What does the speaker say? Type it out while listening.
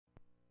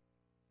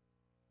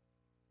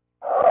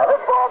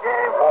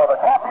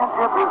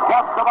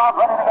just about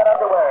ready to get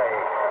underway.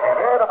 And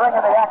here to bring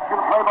in the action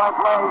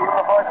play-by-play in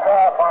the first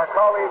half, our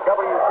colleague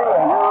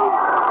WCAU's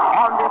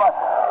Andy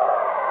Button.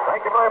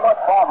 Thank you very much,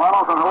 Bob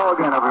Reynolds, and hello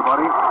again,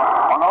 everybody.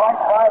 On the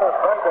right side is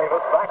Ben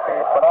Davis, back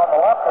deep, but on the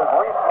left is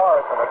Reese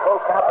Morrison, the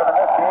co-captain in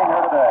this game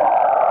here today.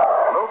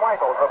 Lou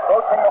Michaels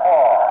approaching the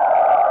ball.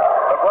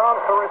 The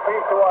Browns to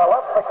receive to our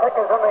left. The kick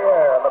is in the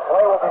air, and the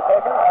play will be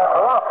taken and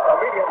dropped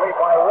immediately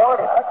by Ward.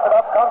 He picks it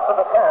up, comes to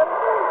the 10,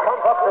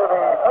 comes up to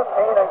the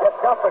 15, and gets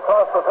just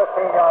across the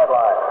 15-yard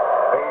line.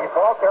 The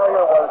ball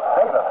carrier was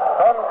Davis.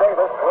 Ben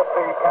Davis with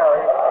the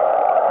carry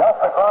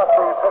just across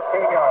the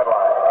 15-yard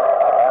line.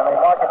 And they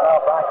mark it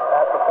now back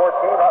at the 14.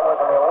 That was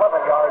an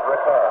 11-yard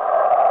return.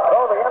 So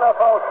the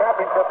NFL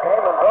championship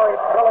game in very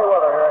chilly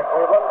weather here in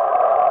Cleveland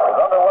is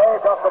underway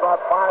just about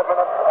 5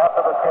 minutes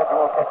after the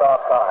scheduled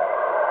kickoff time.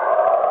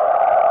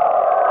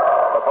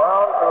 The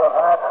Browns, who have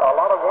had a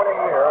lot of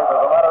winning years, as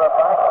a matter of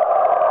fact,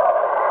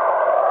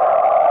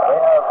 they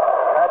have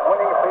had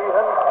winning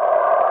seasons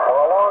for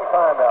a long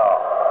time now.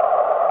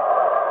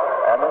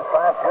 And this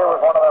past year was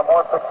one of their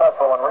more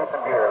successful in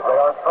recent years. They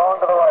are strong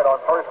to the right on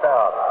first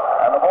down.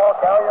 And the ball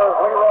carrier is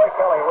Leroy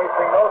Kelly,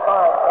 wasting no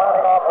time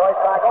starting off right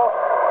tackle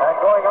and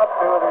going up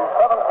to the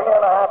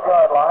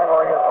 17.5-yard line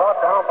where he is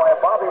brought down by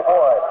Bobby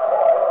Boyd,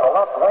 the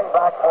left wing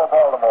back for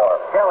Baltimore.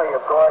 Kelly,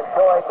 of course,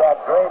 showing that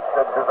great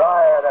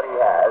desire that he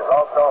has.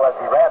 Also, as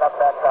he ran up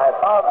that side,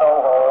 found no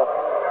hole,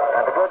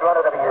 and the good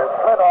runner that he is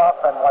slid off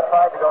and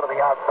tried to go to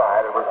the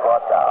outside, it was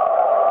brought down.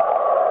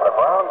 The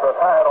Browns have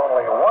had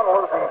only one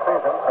losing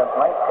season since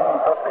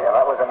 1950, and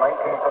that was in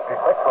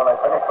 1956 when they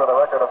finished with a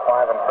record of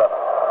 5-7.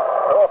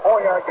 So a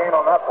 4-yard gain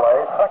on that play,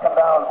 second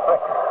down 6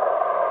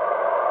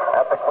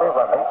 at the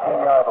Cleveland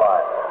 18-yard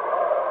line.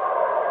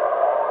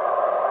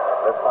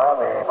 This time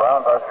the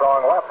Browns are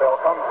strong left.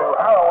 They'll come to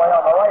Haraway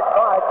on the right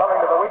side, coming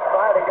to the weak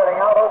side and getting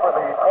out over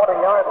the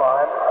 20-yard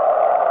line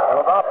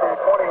to about the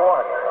 21.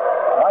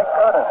 Mike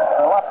Curtis,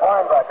 the left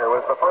linebacker,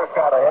 was the first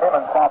guy to hit him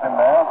and stop him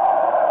there.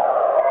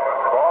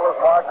 Ball is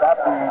marked at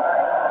the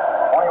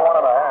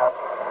 21.5.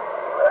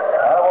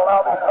 And it will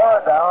now be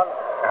third down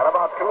and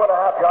about 2.5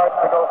 yards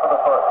to go for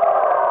the first.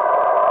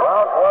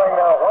 Browns wearing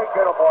their white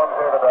uniforms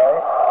here today.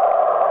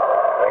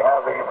 They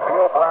have the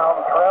steel brown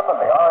trim and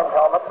the orange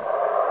helmet.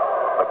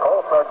 The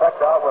Colts are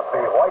decked out with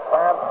the white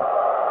pants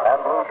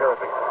and blue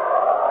jerseys.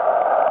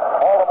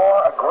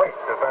 Baltimore, a great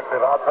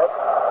defensive outfit.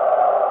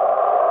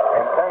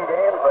 In 10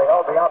 games, they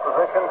held the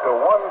opposition to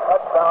 1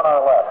 touchdown or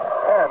less.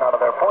 10 out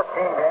of their 14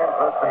 games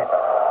this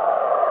season.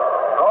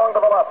 Throwing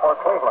to the left for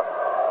Cleveland.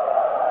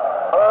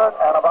 Third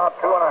and about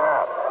 2.5.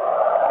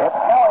 It's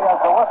Kelly as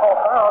the whistle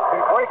sounds. He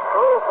breaks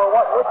through for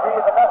what would be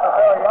the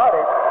necessary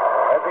yardage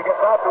as he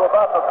gets out to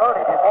about the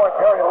 30 before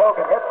Jerry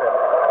Logan hits him.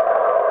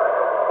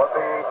 But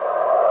the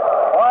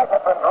flag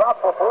had been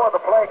dropped before the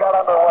play got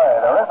underway.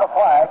 There is a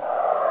flag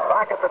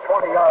back at the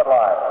 20-yard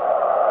line.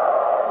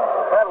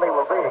 Penalty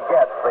will be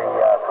against the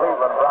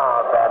Cleveland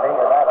Browns, Andy,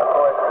 and that, of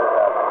course, is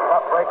a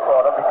tough break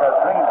for them because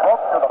Green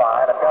broke to the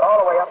line and got all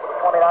the way up to the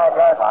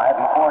 29-yard line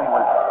before he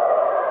was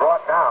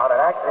brought down,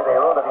 and actually they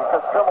ruled that he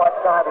took too much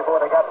time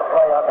before they got the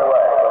play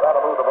underway. So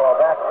that'll move the ball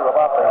back to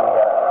about the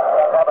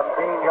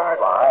 17-yard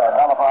line and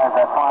nullifies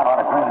that fine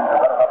on a Green to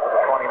get it up to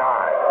the 29.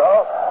 So,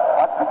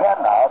 once again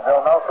now,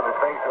 Bill Nelson is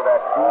faced with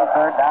that key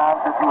third down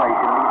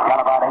situation. He's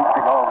got about 8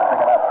 to go to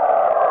pick it up.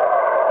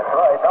 That's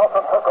right.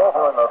 Nelson took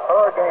over in the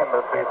third game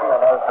this season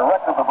and has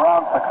directed the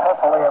Browns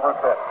successfully ever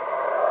since.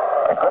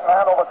 They couldn't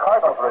handle the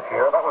Cardinals this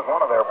year. That was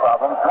one of their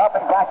problems.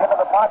 Dropping back into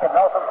the pocket.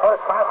 Nelson's first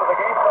pass of the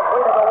game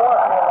completed to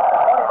Warfield at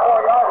the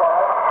 24-yard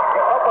line.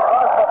 Gets up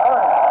across the 30.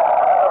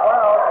 And the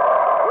Browns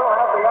will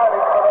have the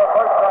yardage for their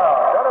first down.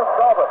 Dennis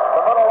Delbert,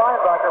 the middle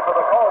linebacker for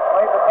the Colts,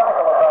 made the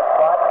tackle at that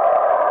spot.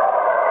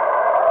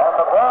 And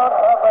the Browns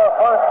have their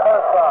first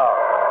down.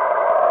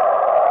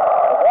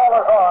 The ball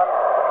is on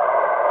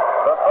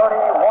the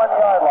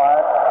 31-yard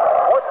line.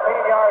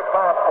 14-yard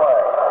pass play.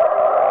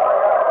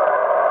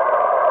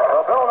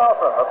 Bill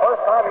Nelson, the first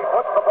time he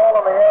puts the ball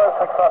in the air is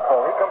successful.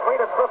 He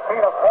completed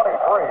 15 of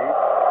 23.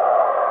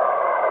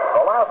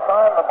 The last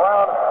time the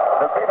Browns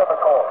defeated the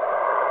Colts.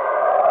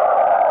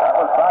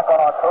 That was back on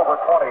October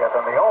 20th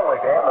in the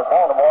only game that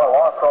Baltimore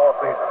lost all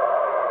season.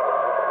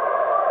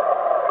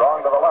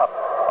 Drawing to the left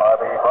are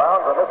the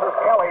Browns, and this is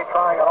Kelly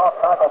trying an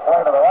off-tackle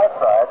play to the right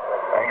side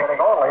and getting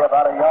only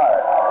about a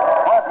yard.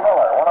 Bud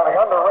Miller, one of the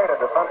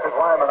underrated defensive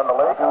linemen in the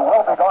league, who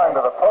will be going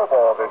to the Pro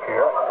Bowl this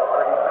year,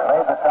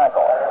 made the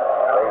tackle.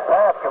 The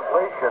pass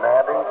completion,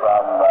 Andy,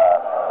 from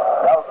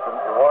Nelson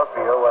to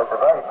Warfield was a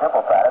very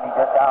simple pattern. He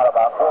just out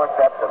about 4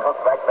 steps and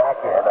looked back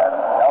in, and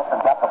Nelson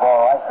got the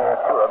ball right there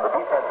to him. The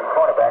defensive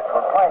quarterbacks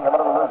were playing a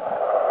little loose.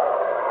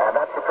 And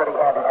that's a pretty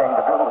handy thing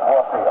to do with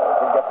Warfield. If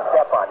he gets a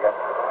step on you,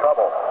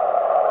 trouble.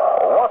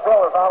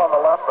 Warfield is out on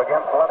the left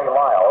against Lenny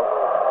Lyles,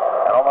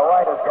 and on the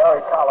right is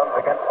Gary Collins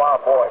against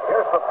Bob Boyd.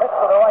 Here's the pitch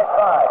to the right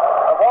side.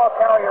 The ball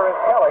carrier is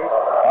Kelly,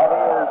 and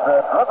he is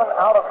driven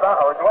out of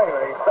bounds. Wait a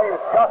minute, he stays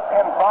just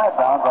inside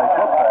bounds, I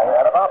should say,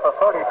 at about the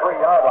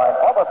 33-yard line.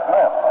 Bubba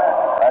Smith,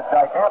 that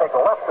gigantic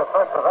left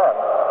defensive end,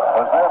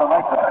 was there to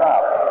make the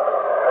stop.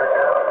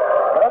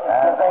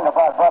 And the thing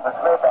about Bubba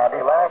Smith,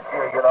 Andy, last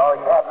year, you know,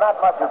 he had not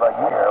much of a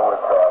year with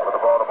the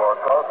Baltimore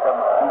Colts, and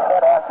he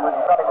said afterwards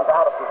he thought he was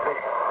out of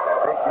position.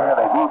 This year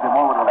they moved him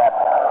over to that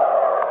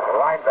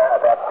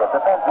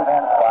defensive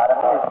end spot, and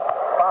he's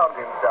found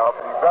himself,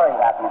 and he's very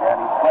happy there,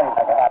 and he's playing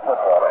like a hot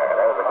football there.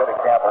 There's a good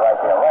example right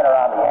there, right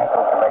around the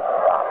ankles to make the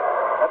stop.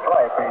 That's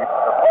right.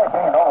 The play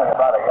gained only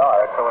about a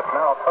yard, so it's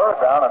now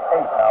 3rd down and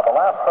 8. Now, the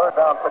last 3rd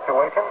down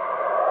situation,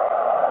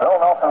 Bill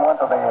Nelson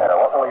went to the air.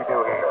 What will he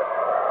do here?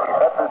 He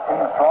sets his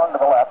team strong to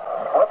the left,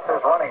 flips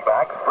his running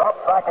back,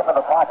 drops back into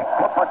the pocket.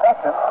 Good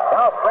protection.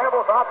 Now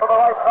scrambles out to the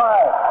right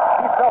side.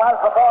 He still has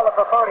the ball at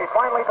the 30.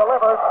 Finally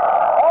delivers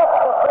off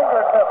the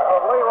fingertips of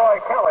Leroy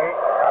Kelly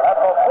at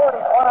the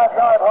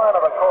 45-yard line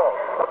of the Colts.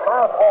 The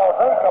fastball is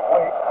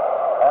incomplete,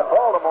 and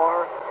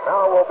Baltimore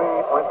now will be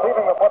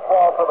receiving the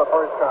football for the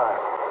first time.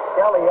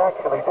 Kelly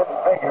actually didn't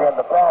figure in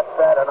the pass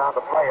set and on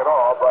the play at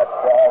all, but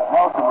as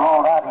Nelson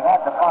rolled out, he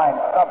had to find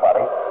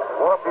somebody.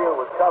 Warfield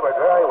was covered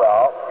very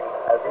well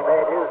as he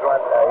made his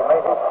run. He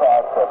made his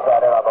pass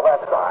set in on the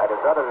left side, and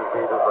none of his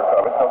receivers were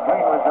covered. So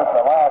Green was just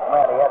the last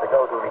man he had to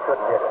go to, and he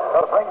couldn't hit it.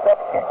 So it brings up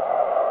kick.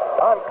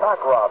 Don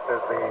Cockroft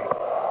is the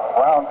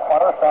Brown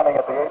punter standing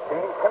at the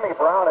 18. Timmy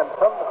Brown and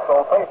Tim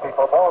Stolpacey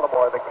for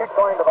Baltimore. The kick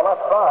going to the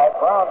left side.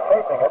 Brown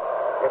chasing it.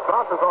 It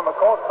bounces on the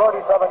Colts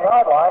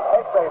 37-yard line,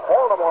 takes a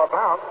Baltimore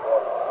bounce,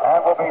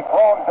 and will be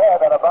thrown dead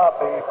at about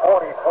the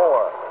 44.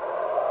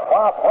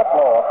 Bob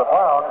Whitlow of the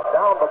Browns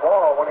downed the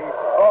ball when he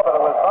saw that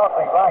it was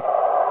bouncing back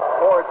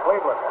towards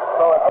Cleveland.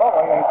 So it's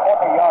only a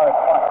 20-yard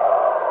punt.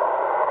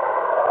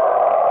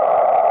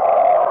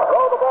 So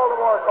the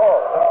Baltimore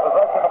Colts in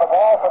possession of the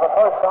ball for the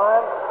first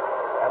time,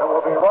 and it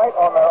will be right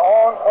on their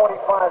own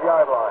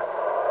 45-yard line.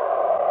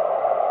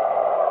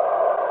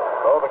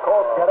 So the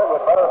Colts get it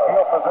with better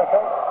field position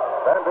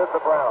than did the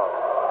Browns.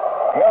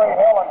 Gary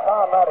Hill and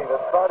Tom Matty, the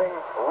starting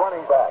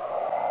running back.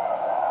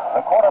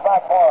 The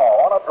quarterback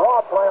ball on a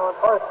draw play on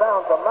first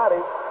down to Matty,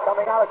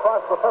 coming out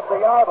across the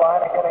 50-yard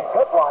line and getting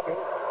good blocking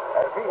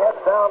as he heads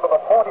down to the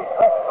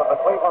 46th of the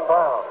Cleveland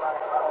Browns.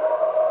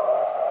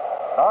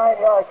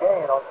 9-yard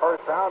gain on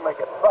first down, make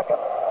it 2nd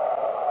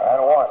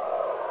and 1.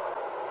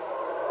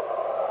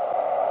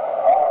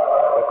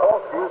 The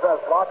Colts use as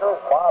blockers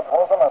Bob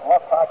Vogel at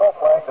left tackle,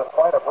 playing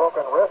despite a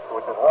broken wrist,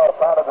 which is well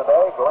padded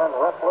today. Glenn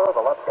Ressler,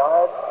 the left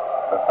guard.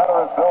 The center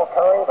is Bill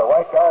Curry. The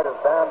right guard is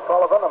Dan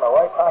Sullivan, and the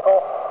right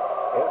tackle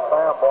is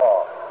Sam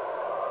Ball.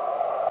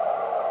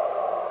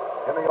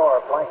 Jimmy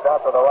Orr flanked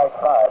out to the right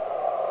side.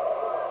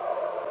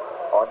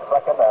 On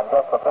second and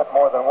just a bit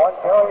more than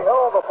 1. Gary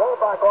Hill, the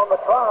fullback on the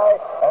try,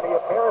 and he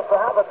appears to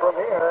have it from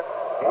here.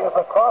 He is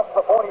across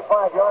the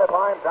 45-yard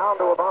line down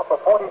to about the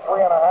 43.5,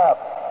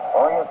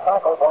 where he is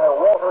tackled by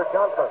Walter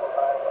Johnson.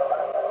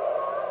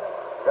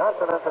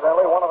 Johnson,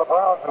 incidentally, one of the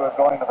Browns who is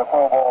going to the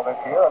Pro Bowl this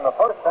year, and the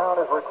first down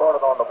is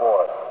recorded on the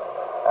board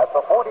at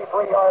the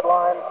 43-yard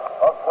line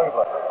of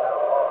Cleveland.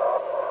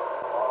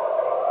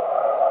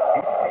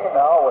 Each team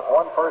now with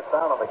 1 first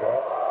down in the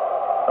game.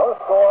 No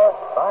score,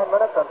 9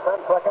 minutes and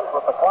 10 seconds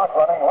with the clock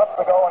running. Left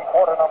to go in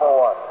quarter number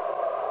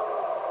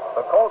 1.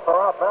 The Colts are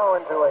out now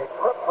into a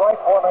trip right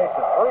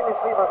formation. 3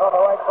 receivers on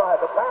the right side.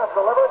 The pass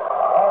delivered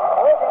and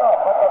broken up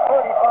at the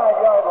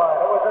 35-yard line.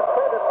 It was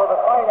intended for the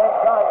tight end,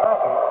 John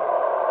Mackey.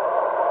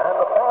 And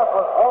the pass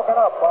was broken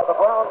up by the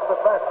Browns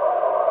defense.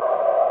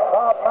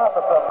 Bob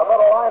Matheson, the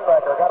middle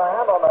linebacker, got a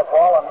hand on that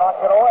ball and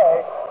knocked it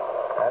away.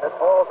 And it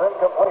falls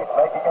incomplete,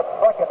 making it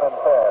 2nd and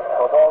 10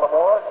 for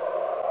Baltimore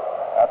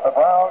at the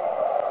Browns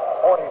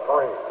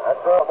 43. That's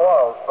Earl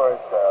Morrow's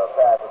first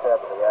pass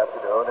attempt of the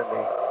afternoon. In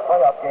the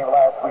playoff game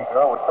last week,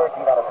 Earl was 13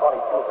 out of 22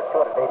 for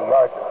 280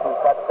 yards and 2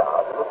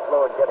 touchdowns. He looked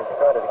slow in getting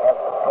started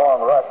against the strong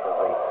rush of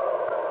the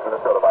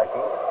Minnesota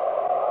Vikings.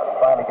 And he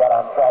finally got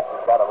on track and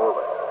got him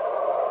moving.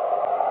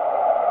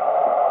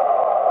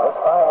 This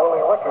time,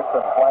 Willie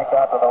Richardson flanked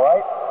out to the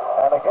right.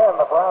 And again,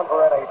 the Browns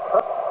were in a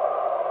trip,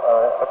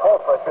 the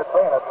Colts, I should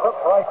say, in a trip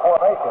right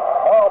formation.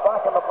 Morrow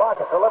back in the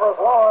pocket, delivers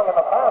long, and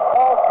the pass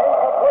falls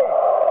incomplete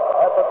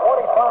at the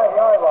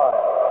 25-yard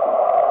line.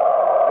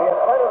 The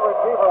intended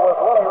receiver was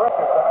Willie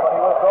Richardson, but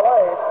he was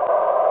delayed.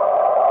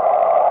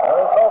 There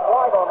is no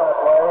flag on that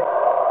play,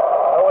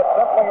 so it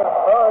simply is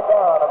 3rd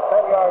down and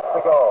 10 yards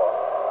to go.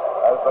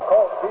 As the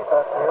Colts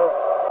defense here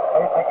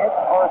facing its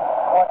first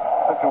clutch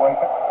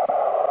situation.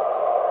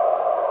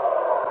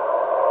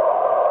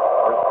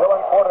 We're still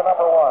in quarter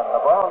number 1.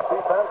 The Browns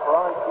defense,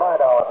 Ron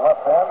Slidow at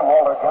left end,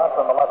 Walter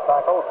Johnson the left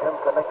tackle, Jim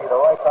Kanicki the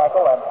right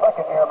tackle, and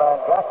second-year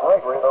man Jack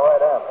Gregory the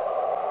right end.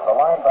 The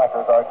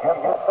linebackers are Jim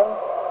Houston,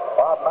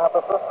 Bob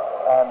Matheson,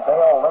 and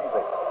Dale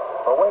Lindsey.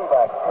 For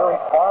wingbacks, Kerry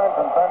Barnes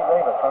and Ben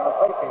Davis. And the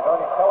safeties,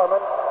 Ernie Kellerman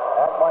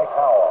and Mike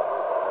Howell.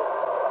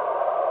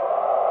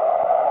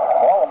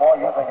 Baltimore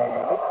using a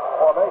unique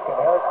formation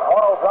here.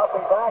 Morrow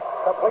dropping back,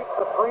 completes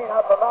the screen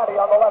out to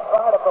Matty on the left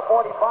side of the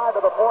 45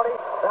 to the 40,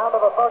 down to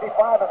the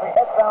 35 as he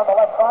heads down the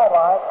left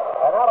sideline,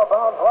 and out of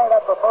bounds right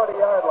at the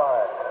 30-yard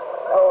line.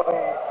 So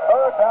the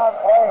 3rd down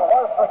play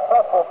was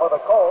successful for the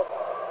Colts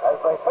as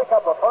they pick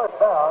up a first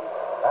down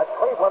at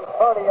Cleveland's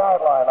 30-yard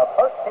line, a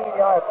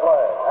 13-yard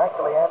play.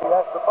 Actually, Andy,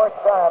 that's the first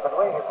time that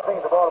we have seen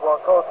the Baltimore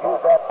Colts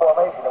use that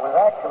formation. It was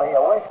actually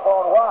a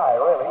wishbone Y,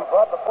 really. He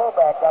brought the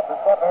fullback up to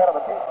step ahead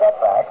of the two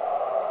setbacks.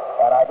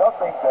 And I don't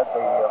think that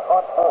the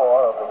front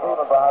four of the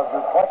Cleveland Browns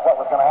knew quite what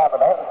was going to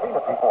happen. They haven't seen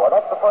it before.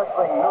 That's the first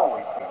thing you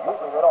always see.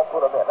 Usually they don't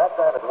put them in. That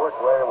time has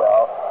worked very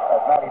well as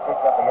Matty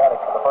picked up the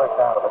yardage for the first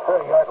down of the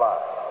 30-yard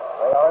line.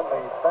 They are in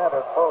the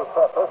standard full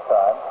set this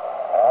time.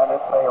 And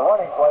it's a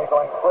running play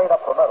going straight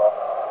up the middle.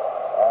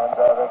 And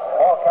the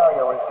ball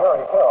carrier was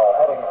Jerry Hill,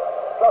 heading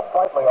just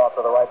slightly off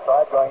to the right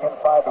side, going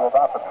inside to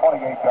about the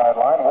 28-yard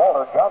line.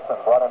 Walter Johnson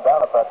brought him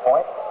down at that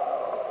point.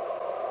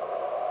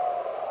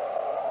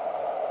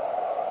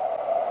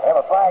 They have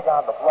a flag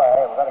on the play.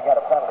 We're going to get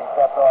a penalty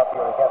stepped off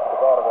here against the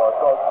Baltimore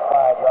Colts for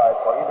 5 yards.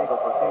 For illegal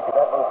procedure,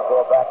 that moves the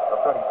ball back to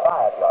the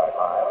 35-yard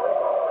line.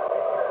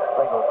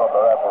 Signal from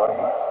the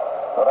referee.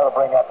 So that'll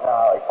bring up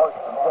now a 1st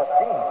and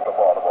 15 for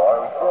Baltimore.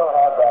 We still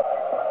have that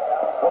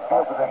good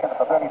field position at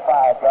the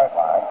 35-yard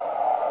line.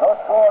 No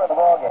score in the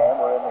ball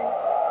game. We're in the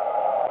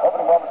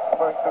opening moments of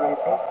the first period.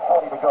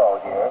 8:40 to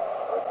go here.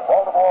 It's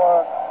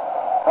Baltimore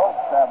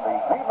Colts and the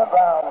Cleveland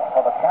Browns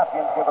for the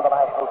championship of the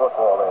National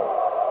Football League.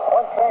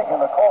 One change in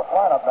the Colts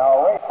lineup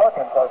now. Ray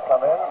Perkins has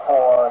come in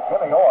for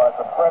Jimmy Orr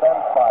at the spread end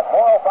spot.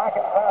 Morrow back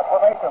in pass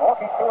formation,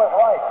 looking to his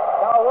right.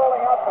 Now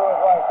rolling out to his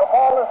right. The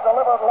ball is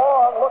delivered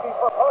long, looking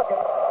for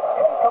Perkins.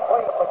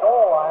 Incomplete at the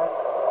goal line,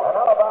 and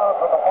out of bounds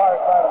on the far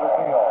side of the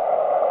field.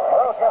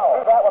 Well, just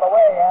threw that one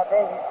away,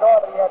 Andy. He saw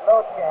that he had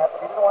no chance,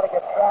 but he didn't want to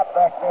get trapped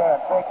back there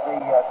and take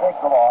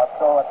the loss.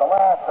 So at the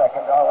last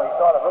second, when he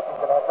saw that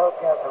Richardson had no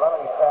chance to run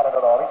any standard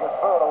at all, he just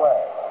threw it away.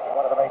 He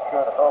wanted to make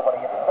sure that nobody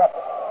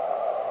intercepted.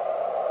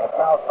 It's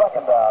now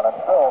 2nd down and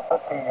still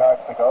 15 yards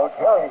to go.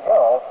 Jerry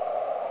Hill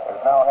is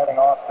now heading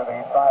off to the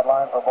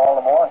sideline for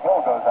Baltimore.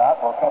 Hill goes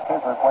out. Will catch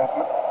his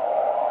replacement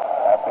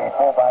at the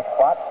fullback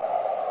spot.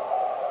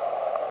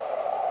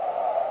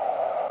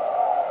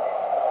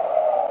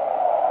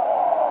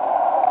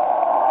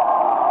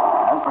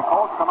 The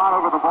Colts come out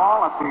over the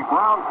ball at the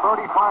Browns'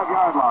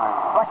 35-yard line.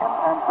 2nd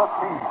and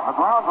 15. The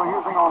Browns are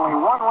using only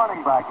one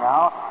running back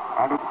now,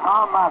 and it's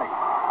Tom Matty.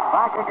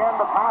 Back again,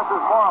 the pass is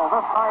Morrow.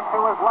 This time to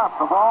his left.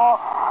 The ball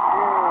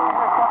is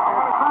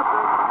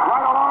intercepted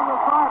right along the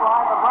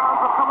sideline. The Browns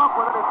have come up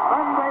with it. It's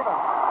Ben Davis,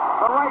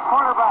 the right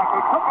cornerback.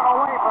 He took it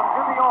away from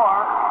Jimmy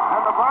Orr,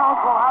 and the Browns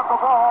will have the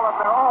ball at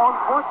their own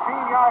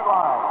 14-yard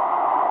line.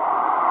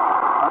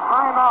 A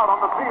timeout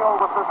on the field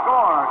with the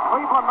score.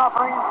 Cleveland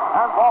nothing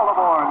and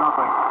Baltimore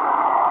nothing.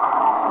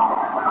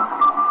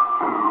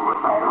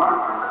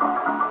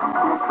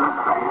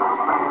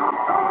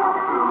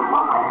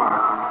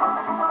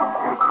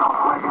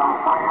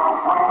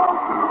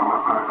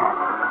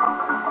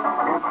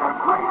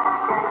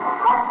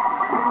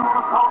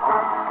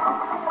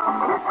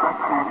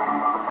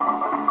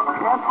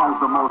 Kent has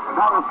the most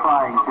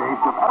satisfying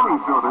taste of any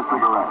filter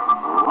cigarette.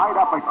 Light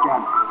up a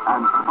Kent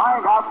and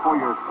find out for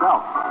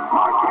yourself.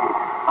 Marquis,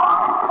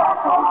 fine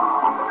tobacco.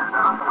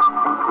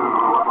 To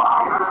a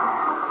buyer,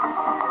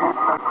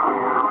 it's a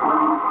clear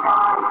blue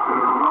sky to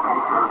a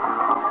maker.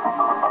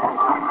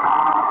 It's a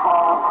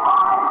apple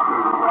pie to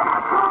an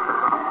actor.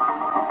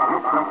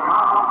 It's a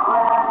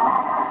compliment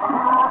to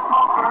a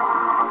smoker.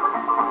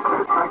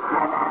 It's a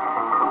Kent.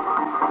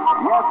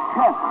 Yes,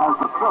 Kent has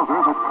the filter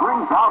that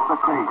brings out the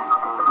taste.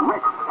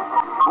 Rich,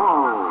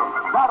 full,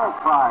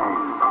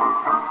 satisfying.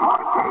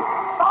 Marquis,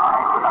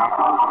 fine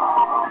tobacco.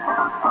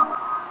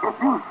 If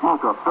you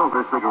smoke a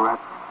filter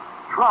cigarette,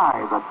 try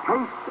the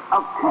taste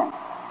of Kent.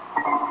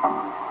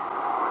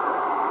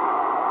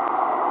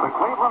 The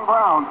Cleveland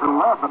Browns, who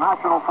led the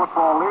National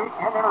Football League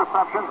in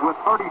interceptions with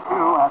 32,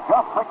 have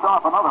just picked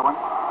off another one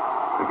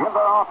to give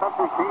their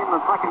offensive team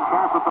the second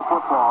chance at the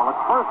football.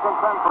 It's 1st and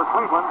 10 for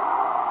Cleveland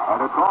at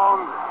its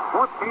own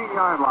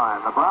 14-yard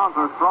line. The Browns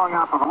are strung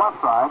out to the left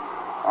side,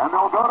 and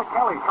they'll go to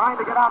Kelly, trying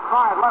to get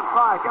outside, left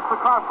side, gets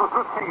across the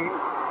 15,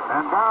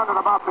 and down at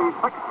about the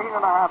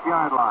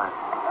 16.5-yard line.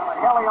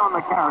 Kelly on the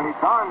carry.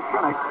 Don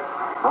Shinnick,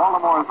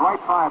 Baltimore's right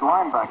side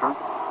linebacker,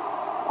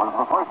 was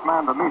the first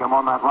man to meet him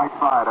on that right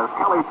side as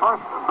Kelly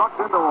first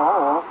ducked into a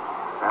hole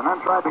and then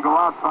tried to go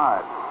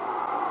outside.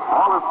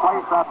 Ball is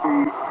placed at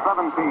the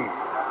 17.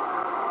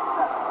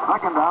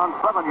 2nd down,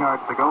 7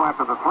 yards to go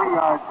after the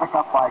 3-yard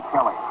pickup by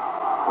Kelly.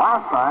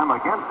 Last time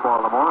against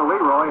Baltimore,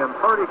 Leroy in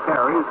 30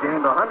 carries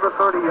gained 130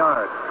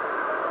 yards.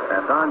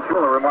 And Don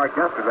Shula remarked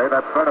yesterday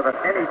that's better than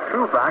any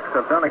two backs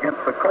have done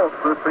against the Colts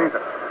this season.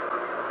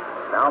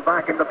 Now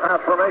back into pass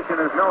formation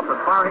is Nelson,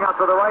 firing out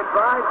to the right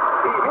side.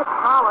 He hits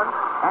Collins,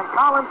 and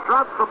Collins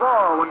drops the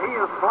ball when he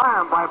is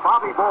slammed by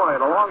Bobby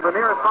Boyd along the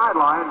near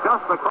sideline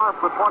just across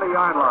the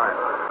 20-yard line.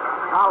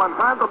 Collins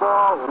had the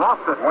ball,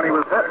 lost it when he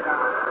was hit,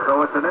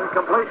 so it's an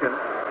incompletion.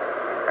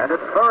 And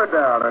it's 3rd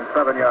down and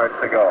 7 yards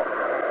to go.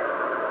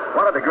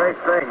 One of the great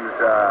things,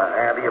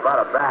 Andy,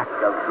 about a back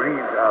of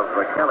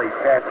Kelly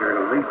Thatcher,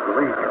 who leads the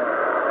league in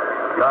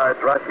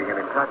yards rushing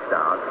and in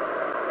touchdowns,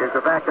 is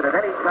the fact that at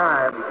any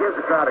time he gives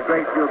the crowd a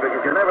great feel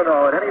because you never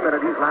know. At any minute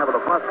he's liable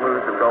to bust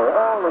loose and go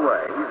all the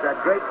way. He's that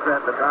great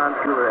strength that Don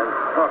Shula has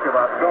talked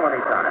about so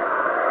many times.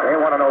 They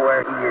want to know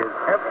where he is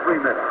every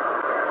minute.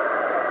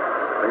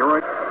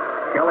 Leroy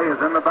Kelly is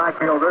in the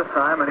backfield this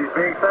time, and he's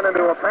being sent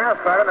into a pass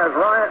pattern as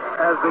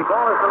the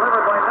ball is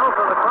delivered by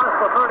Nelson across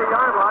the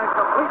 30-yard line,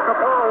 complete to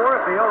Paul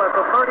Warfield at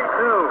the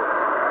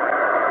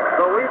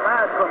 32. So we've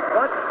had some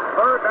clutch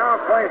third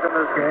down plays in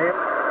this game.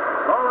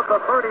 Ball at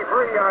the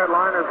 33-yard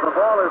line as the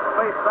ball is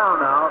faced down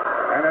now,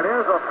 and it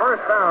is a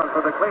first down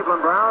for the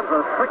Cleveland Browns,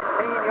 a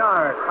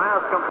 16-yard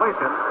pass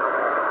completion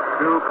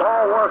to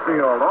Paul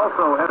Warfield,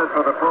 also headed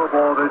for the Pro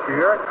Bowl this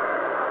year,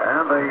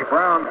 and the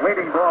Browns'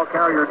 leading ball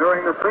carrier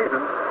during the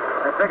season.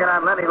 They're picking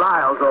on Lenny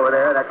Lyles over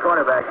there, that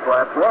cornerback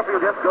spot.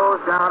 Warfield just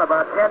goes down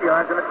about 10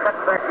 yards, and it cuts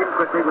back in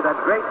quickly with that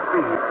great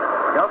speed.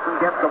 Nelson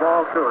gets the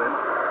ball to him,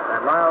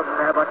 and Lyles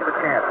doesn't have much of a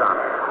chance on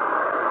it.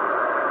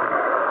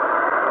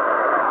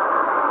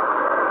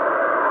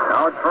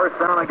 Now it's first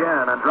down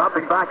again, and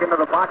dropping back into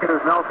the pocket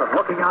is Nelson.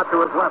 Looking out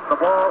to his left, the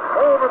ball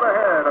over the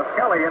head of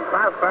Kelly in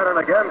pass pattern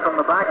again from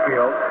the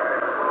backfield.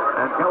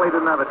 And Kelly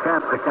didn't have a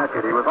chance to catch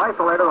it. He was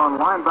isolated on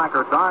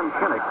linebacker Don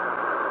Kinnick,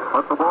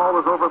 but the ball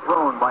was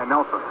overthrown by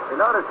Nelson. You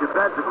notice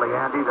defensively,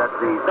 Andy, that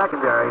the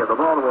secondary of the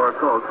Baltimore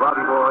Colts,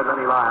 Bobby Boyd,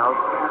 Lenny Lyles,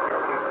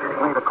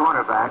 played a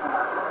cornerback.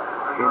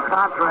 In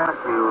contrast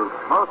to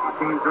most of the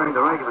teams during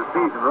the regular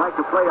season, they like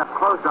to play up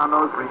close on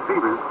those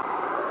receivers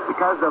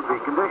because of the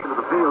condition of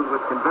the field,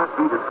 which can best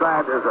be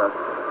described as a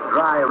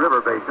dry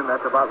river basin.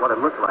 That's about what it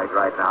looks like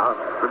right now.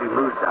 It's pretty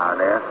loose down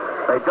there.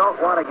 They don't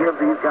want to give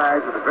these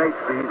guys with a great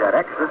speed that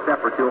extra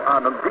step or two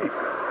on them deep.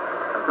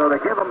 And so they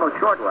give them those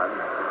short ones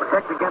to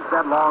protect against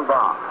that long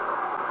bomb.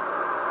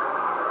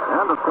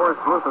 And, of course,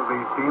 both of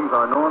these teams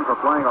are known for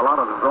playing a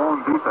lot of zone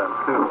defense,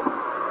 too.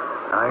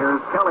 Now,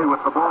 here's Kelly with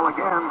the ball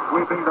again,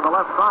 sweeping to the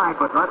left side,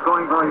 but not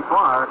going very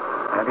far.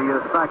 And he is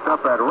stacked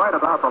up at right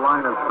about the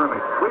line of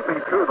scrimmage, sweeping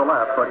to the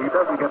left, but he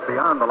doesn't get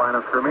beyond the line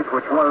of scrimmage,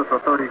 which was the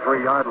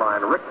 33-yard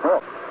line. Rick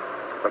Volk,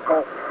 the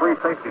Colts free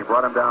safety,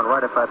 brought him down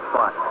right at that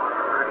spot.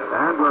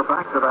 And we're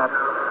back to that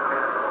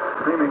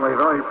seemingly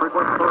very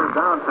frequent third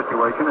down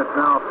situation. It's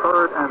now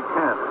 3rd and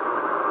 10.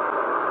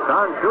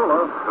 Don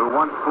Shula, who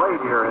once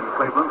played here in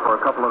Cleveland for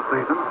a couple of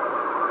seasons,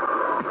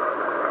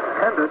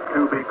 tended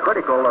to be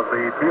critical of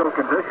the field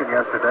condition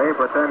yesterday,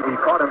 but then he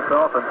caught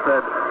himself and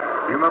said,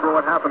 you remember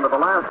what happened to the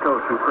last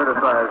coach who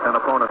criticized an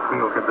opponent's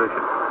field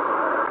condition.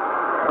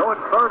 So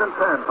it's 3rd and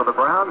 10 for the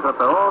Browns at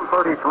their own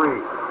 33.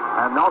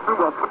 And Nelson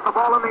will put the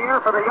ball in the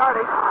air for the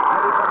yardage, and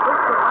he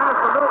completes the pass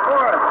to Bill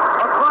Forrest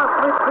across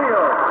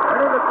midfield. And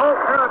in the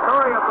Colts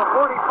territory at the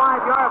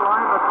 45-yard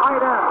line, the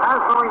tight end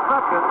has the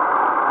reception.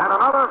 And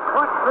another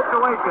clutch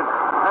situation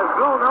as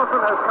Bill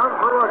Nelson has come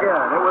through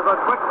again. It was a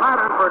quick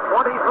pattern for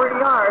 23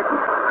 yards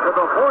to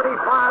the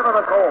 45 of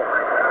the Colts.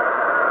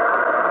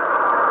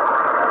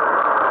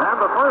 And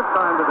the first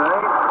time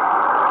today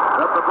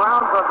that the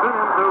Browns have been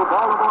into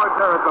Baltimore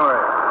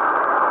territory.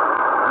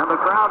 And the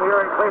crowd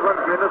here in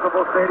Cleveland's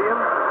Municipal Stadium,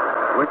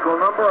 which will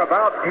number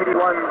about 81,000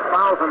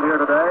 here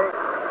today,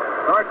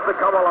 starts to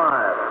come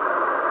alive.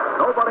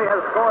 Nobody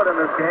has scored in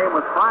this game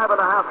with 5.5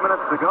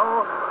 minutes to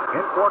go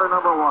in quarter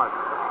number 1.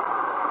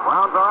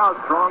 Browns are out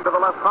strong to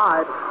the left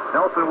side.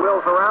 Nelson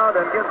wheels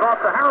around and gives off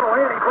to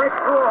Haraway, and he breaks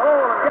through a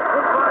hole and gets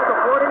inside the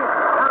 40,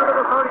 down to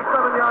the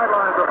 37-yard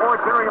line before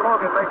Jerry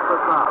Logan makes the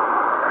stop.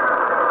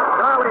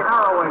 Charlie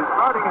Haraway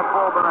starting at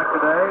fullback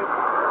today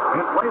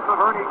in place of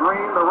Ernie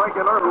Green, the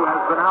regular who has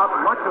been out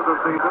much of the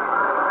season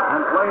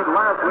and played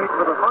last week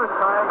for the first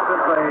time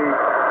since a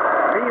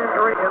knee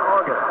injury in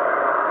August.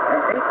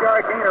 An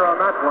 8-yard gainer on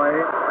that play,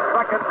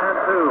 2nd and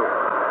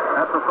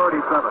 2 at the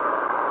 37.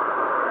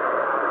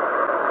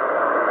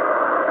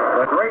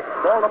 The great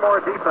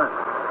Baltimore defense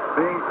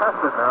being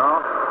tested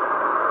now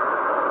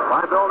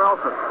by Bill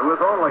Nelson, who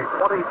is only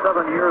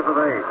 27 years of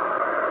age.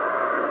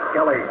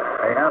 Kelly,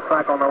 a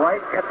halfback on the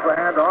right, gets the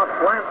handoff,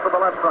 slants to the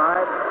left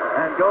side,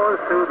 and goes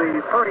to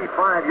the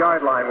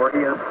 35-yard line where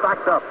he is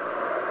stacked up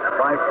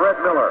by Fred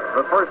Miller,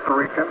 the first to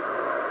reach him,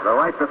 the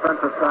right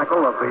defensive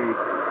tackle of the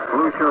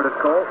blue-shirted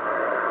Colts.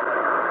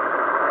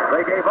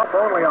 They gave up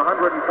only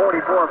 144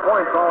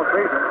 points all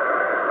season.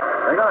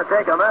 They're going to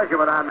take a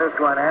measurement on this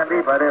one,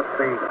 Andy, but if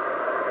the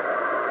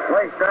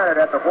play started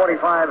at the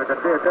 45 as it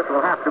did, this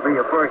will have to be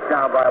a first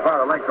down by about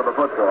a length of the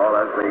football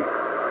as the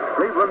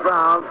Cleveland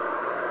Browns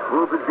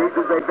move as deep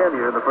as they've been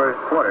here in the first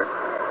quarter.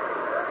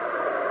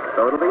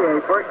 So it'll be a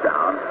first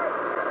down.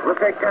 We'll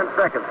take 10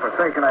 seconds for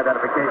station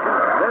identification.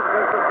 This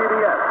is the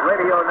CBS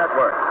Radio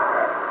Network.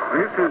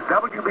 This is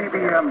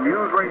WBBM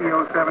News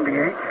Radio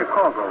 78,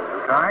 Chicago.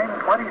 The time,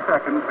 20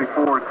 seconds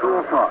before 2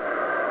 o'clock.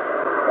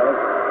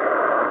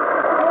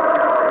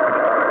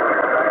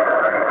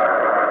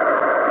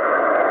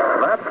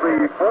 That's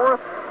the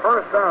 4th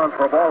first down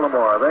for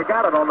Baltimore. They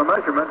got it on the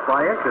measurement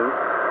by inches.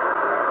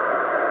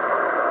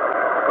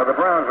 For the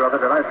Browns, rather,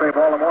 did I say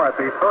Baltimore? At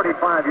the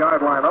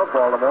 35-yard line of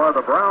Baltimore,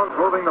 the Browns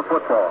moving the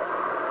football.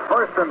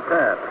 1st and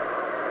 10.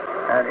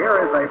 And here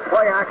is a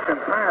play-action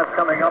pass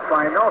coming up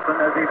by Nelson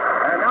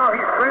and now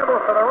he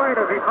scrambles to the right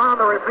as he found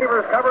the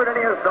receivers covered, and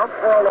he is dumped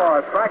for a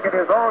loss back at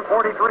his own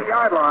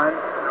 43-yard line.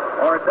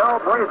 Ordell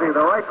Brazy,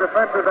 the right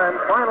defensive end,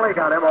 finally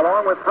got him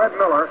along with Fred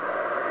Miller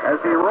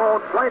as he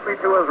rolled slightly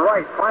to his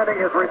right, finding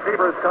his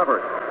receivers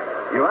covered.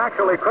 You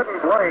actually couldn't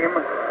blame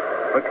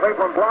the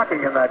Cleveland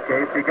blocking in that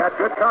case. He got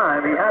good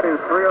time. He had his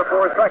 3 or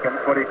 4 seconds,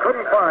 but he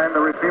couldn't find the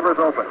receivers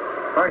open.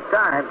 First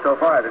time so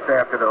far this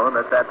afternoon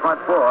that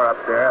front four up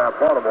there,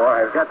 Baltimore,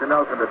 has got to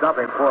Nelson to dump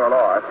him for a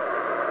loss.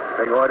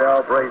 Big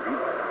Ordell Brazy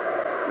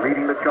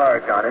leading the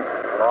charge on him,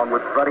 along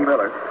with Freddie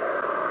Miller.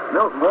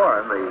 Milton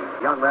Warren, the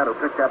young man who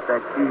picked up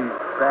that key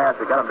pass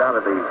that got him down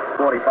to the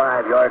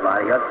 45-yard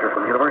line, a youngster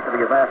from the University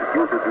of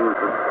Massachusetts, who was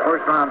the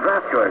first-round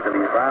draft choice of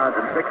these Browns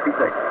in '66.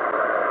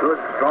 Good,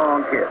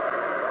 strong kid.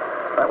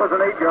 That was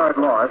an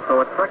 8-yard loss, so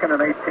it's 2nd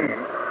and 18,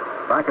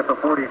 back at the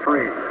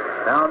 43.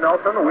 Now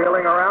Nelson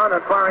wheeling around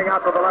and firing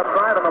out to the left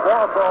side, and the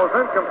ball falls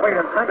incomplete,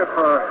 intended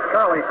for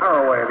Charlie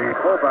Haraway, the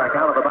fullback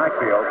out of the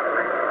backfield.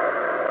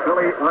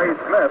 Billy Ray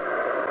Smith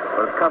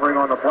was covering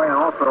on the play and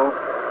also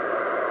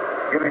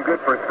giving good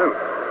pursuit.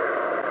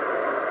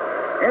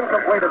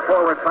 Incompleted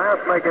forward pass,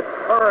 make it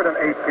 3rd and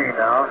 18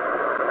 now.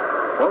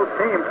 Both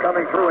teams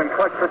coming through in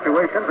clutch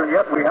situations, and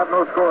yet we have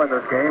no score in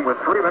this game with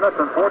 3 minutes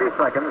and 40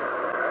 seconds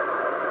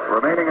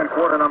remaining in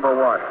quarter number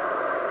 1.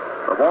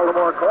 The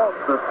Baltimore Colts,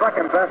 the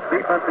second-best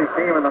defensive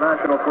team in the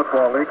National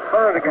Football League,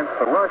 3rd against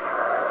the rush,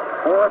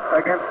 4th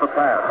against the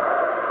pass.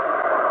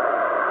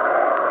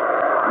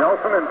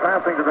 Nelson in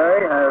passing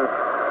today has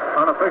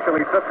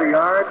unofficially 50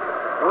 yards,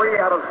 3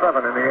 out of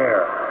 7 in the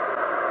air.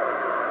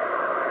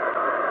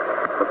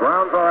 The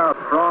Browns are out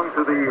strong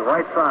to the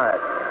right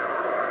side.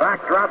 Back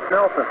drops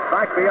Nelson,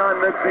 back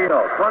beyond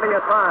midfield. Plenty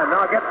of time.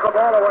 Now gets the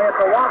ball away. It's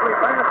a wobbly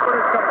pass, but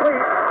it's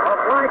complete. A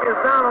flag is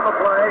down on the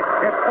play.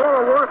 It's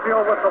Paul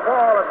Warfield with the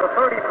ball at the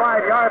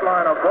 35-yard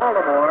line of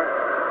Baltimore,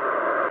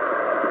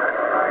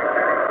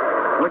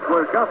 which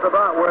was just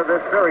about where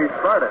this series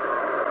started.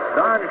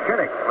 Don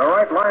Shinnick, the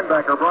right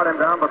linebacker, brought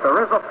him down, but there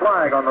is a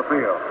flag on the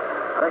field.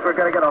 I think we're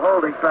going to get a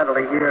holding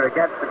penalty here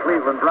against the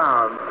Cleveland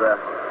Browns.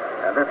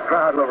 And this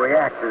crowd will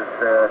react as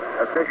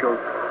officials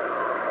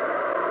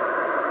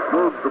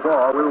move the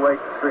ball. We'll wait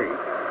to see.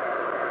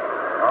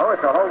 Oh,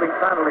 it's a holding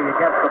penalty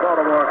against the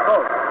Baltimore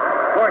Colts.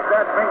 Of course,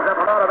 that brings up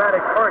an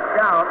automatic first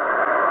down.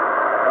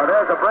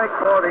 There's a break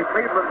for the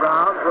Cleveland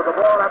Browns with the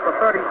ball at the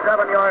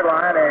 37-yard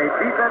line. A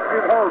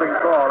defensive holding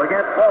call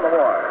against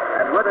Baltimore.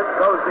 And with it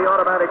goes the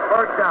automatic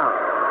first down.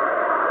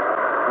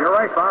 You're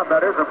right, Bob.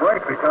 That is a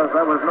break because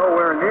that was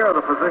nowhere near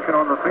the position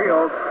on the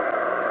field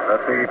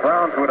that the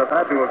Browns would have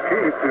had to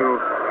achieve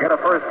to get a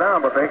first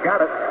down, but they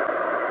got it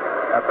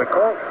at the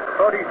Colts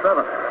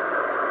 37.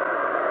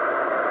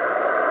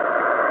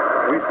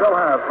 We still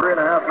have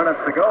 3.5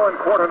 minutes to go in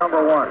quarter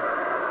number 1.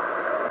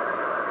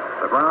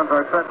 The Browns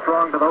are set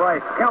strong to the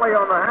right. Kelly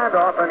on the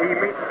handoff, and he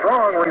meets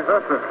strong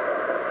resistance.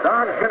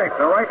 Don Shinnick,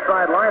 the right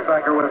side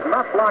linebacker, was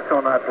not blocked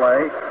on that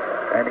play,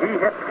 and he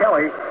hits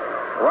Kelly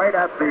right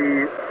at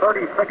the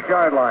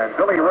 36-yard line.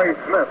 Billy Ray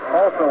Smith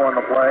also on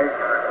the play.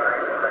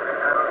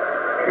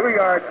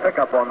 2-yard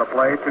pickup on the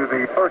play to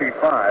the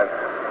 35.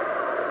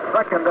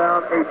 2nd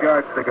down, 8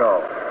 yards to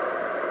go.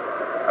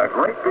 A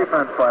great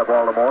defense by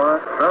Baltimore.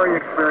 Very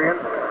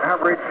experienced.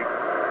 Average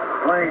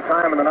playing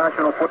time in the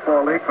National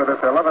Football League for this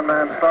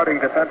 11-man starting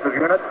defensive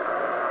unit,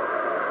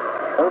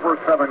 over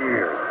 7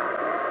 years.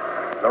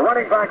 The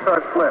running backs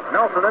are split.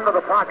 Nelson into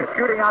the pocket.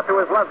 Shooting out to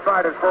his left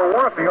side is for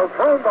Warfield.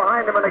 Thrown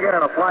behind him, and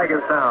again a flag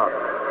is down.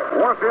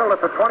 Warfield at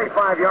the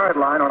 25-yard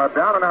line on a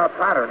down-and-out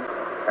pattern.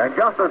 And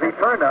just as he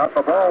turned out,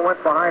 the ball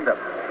went behind him.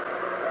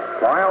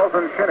 Wiles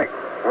and Shinnick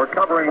were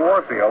covering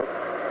Warfield.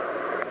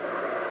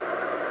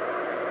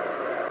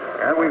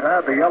 And we've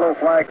had the yellow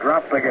flag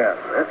dropped again.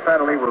 This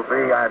penalty will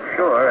be, I'm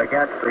sure,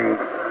 against the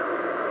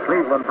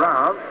Cleveland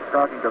Browns.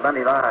 Talking to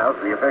Lenny Lyles,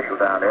 the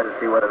official down there, to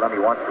see whether Lenny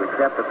wants to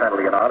accept the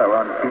penalty or not, or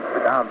keep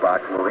the down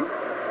box moving.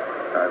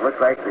 It looks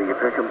like the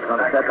official's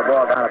going to set the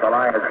ball down at the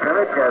line of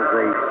scrimmage as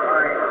the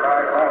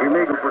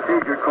illegal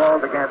procedure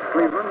called against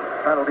Cleveland.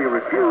 Penalty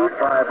refused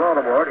by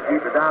Baltimore to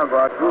keep the down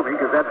box moving,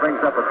 because that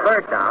brings up a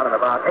 3rd down and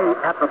about 8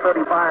 at the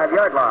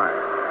 35-yard line.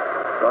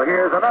 So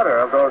here's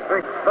another of those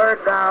big 3rd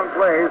down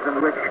plays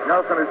in which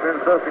Nelson has been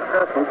so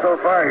successful so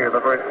far here in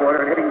the first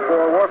quarter, hitting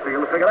for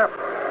Warfield to pick it up.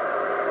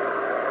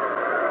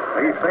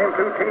 These same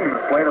two teams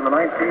played in the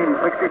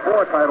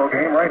 1964 title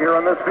game right here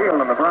on this field,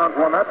 and the Browns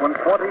won that one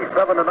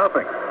 27-0.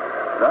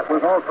 That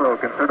was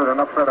also considered an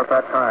upset at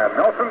that time.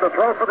 Nelson to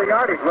throw for the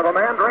yardage with a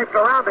man draped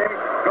around him.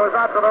 Goes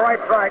out to the right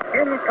side.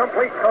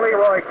 Incomplete to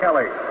Leroy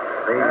Kelly.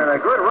 And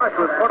a good rush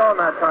was put on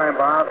that time,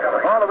 Bob.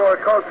 The Baltimore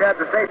Colts had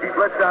the safety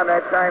blitz on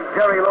that time.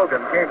 Jerry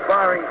Logan came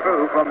firing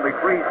through from the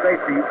free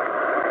safety.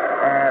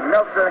 And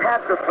Nelson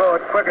had to throw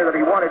it quicker than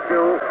he wanted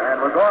to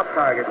and was off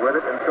target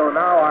with it. And so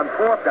now on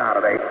 4th down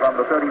and 8 from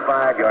the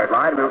 35-yard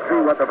line, we'll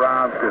see what the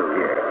Browns do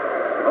here.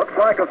 Looks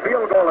like a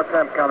field goal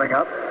attempt coming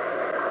up.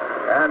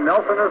 And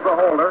Nelson is the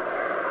holder.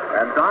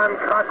 And Don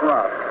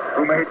Cockroft,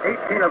 who made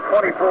 18 of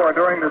 24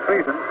 during the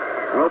season,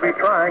 will be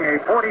trying a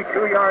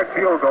 42-yard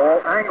field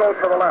goal angled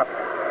to the left.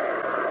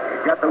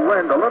 He's got the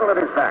wind a little at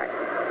his back.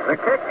 The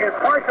kick is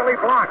partially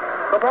blocked.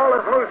 The ball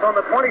is loose on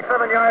the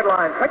 27-yard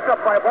line. Picked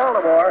up by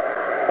Baltimore.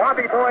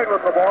 Bobby Boyd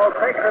with the ball,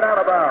 taking it out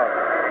of bounds.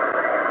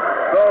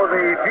 So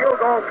the field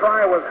goal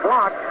try was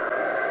blocked.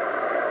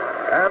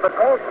 And the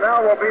Colts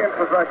now will be in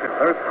possession.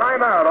 There's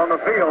timeout on the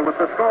field with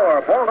the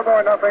score.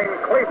 Baltimore nothing,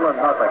 Cleveland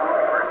nothing.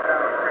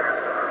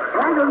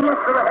 Right and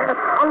left to the head,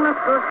 a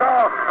left to the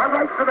jaw, a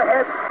right to the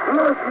head.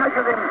 Lewis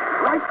measures him,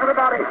 right to the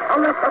body, a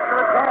left up to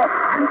the jaw,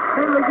 and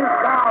Schmeling is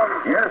down.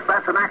 Yes,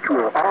 that's an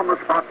actual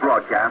on-the-spot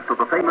broadcast of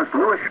the famous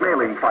Lewis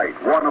Schmeling fight,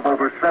 one of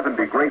over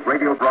 70 great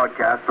radio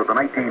broadcasts of the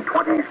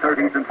 1920s,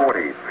 30s, and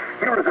 40s.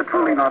 Here is a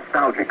truly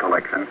nostalgic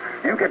collection.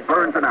 You get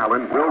Burns and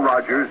Allen, Will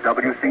Rogers,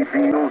 W.C.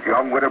 Fields,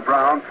 Young Witter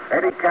Brown,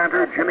 Eddie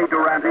Cantor, Jimmy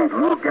Durante,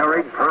 Lou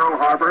Gehrig, Pearl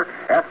Harbor,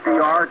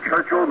 FDR,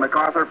 Churchill,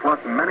 MacArthur, plus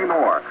many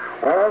more.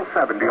 All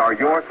 70 are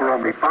yours for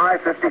only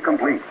 $5.50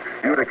 complete.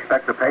 You'd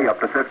expect to pay up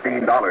to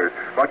 $15,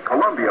 but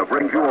Columbia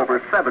brings you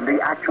over 70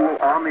 actual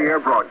on-the-air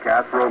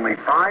broadcasts for only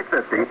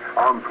 $5.50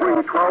 on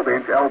 3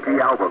 12-inch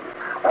LP albums.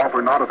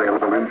 Offer not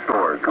available in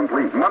stores.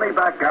 Complete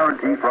money-back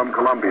guarantee from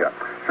Columbia.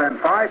 Send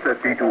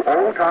 $5.50 to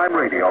Old Time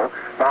Radio,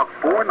 Box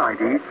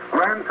 490,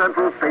 Grand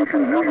Central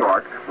Station, New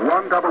York,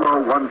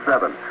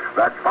 10017.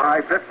 That's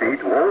 $5.50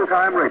 to Old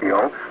Time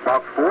Radio,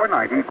 Box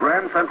 490,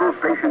 Grand Central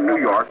Station, New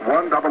York,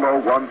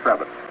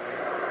 10017.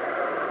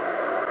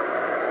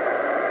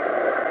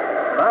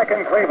 Back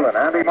in Cleveland,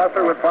 Andy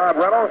Musser with Bob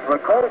Reynolds. The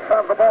Colts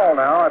have the ball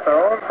now at their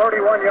own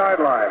 31-yard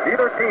line.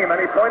 Neither team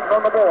any points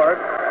on the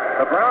board.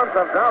 The Browns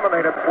have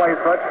dominated play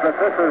such that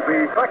this is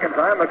the second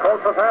time the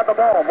Colts have had the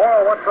ball.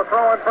 Morrow wants to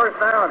throw in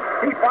first down.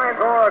 He finds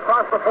Orr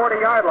across the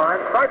 40-yard line,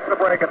 starts to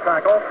break a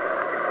tackle,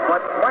 but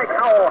Mike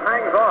Howell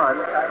hangs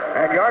on,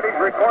 and yardage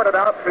recorded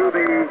out to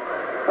the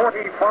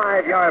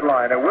 45-yard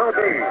line. It will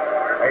be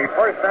a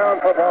first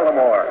down for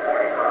Baltimore.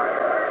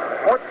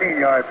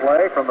 14-yard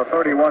play from the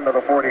 31 to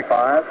the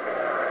 45.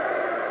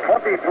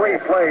 23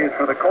 plays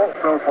for the Colts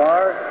so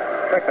far.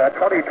 Check that,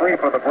 23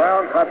 for the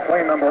Browns. That's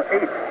play number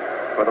 8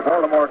 for the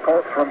Baltimore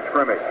Colts from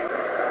scrimmage.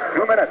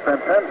 2 minutes and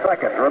 10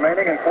 seconds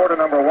remaining in quarter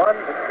number 1.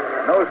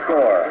 No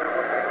score.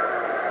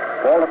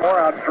 Baltimore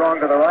out strong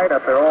to the right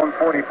at their own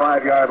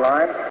 45-yard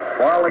line.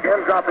 While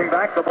again dropping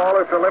back, the ball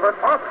is delivered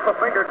off the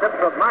fingertips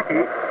of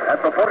Mackey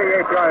at the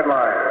 48-yard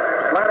line.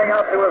 Slanting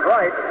out to his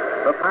right,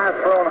 the pass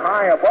thrown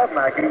high above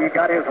Mackey. He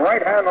got his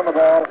right hand on the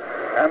ball,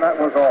 and that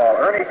was all.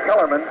 Ernie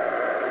Kellerman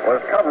was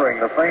covering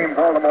the same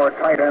Baltimore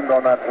tight end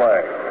on that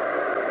play.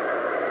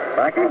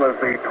 Mackey was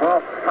the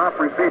 12th top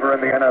receiver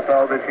in the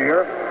NFL this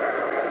year.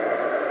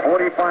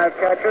 45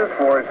 catches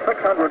for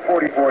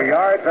 644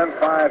 yards and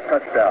 5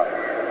 touchdowns.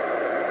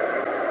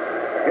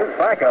 His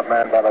backup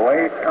man, by the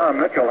way, Tom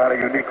Mitchell, had a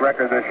unique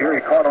record this year. He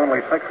caught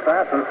only 6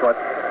 passes, but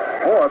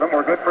 4 of them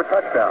were good for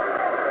touchdowns.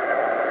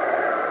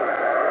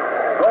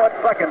 So it's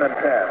 2nd and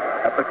 10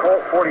 at the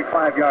Colt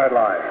 45-yard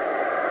line.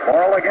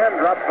 Morrill again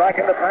drops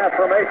back into pass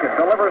formation,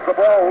 delivers the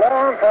ball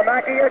long for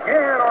Mackey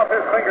again off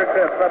his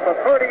fingertips at the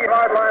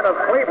 30-yard line of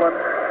Cleveland.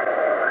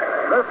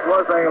 This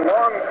was a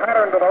long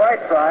pattern to the right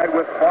side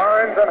with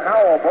Barnes and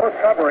Howell both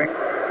covering.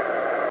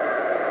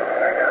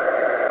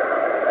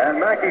 And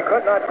Mackey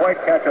could not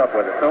quite catch up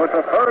with it. So it's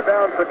a third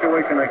down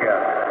situation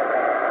again.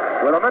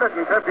 With 1 minute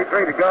and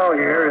 53 to go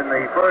here in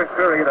the first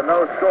period, a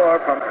no score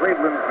from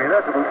Cleveland's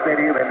Municipal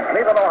Stadium in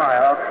Cleveland,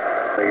 Ohio.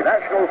 The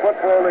National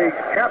Football League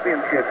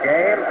championship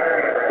game.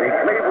 The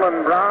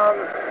Cleveland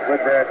Browns, with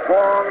their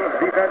strong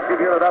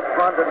defensive unit up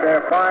front and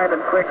their fine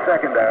and quick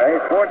secondary,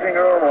 forcing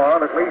Earl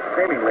Warren, at least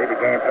seemingly, the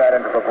game's right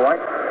into the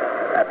point.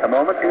 At the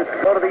moment, to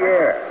go to the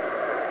air.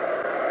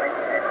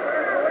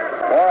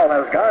 Ball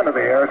has gone to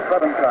the air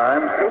 7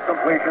 times, 2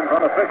 completions,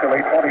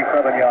 unofficially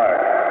 27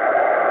 yards.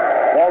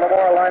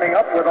 Baltimore lining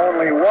up with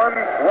only 1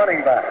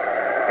 running back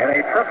in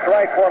a trips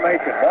right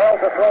formation. Ball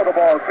to throw the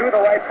ball to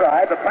the right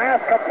side. The pass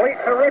complete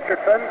to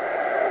Richardson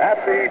at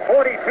the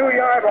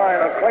 42-yard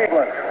line of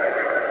Cleveland.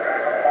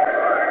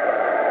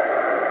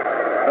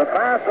 The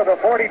pass to the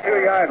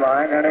 42-yard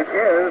line, and it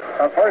is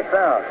a first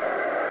down.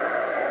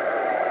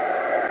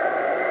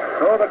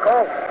 So the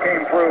Colts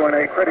came through in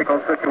a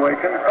critical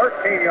situation.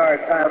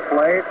 13-yard pass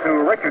play to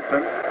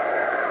Richardson,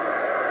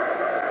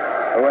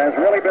 who has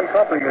really been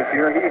something this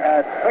year. He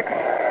had 6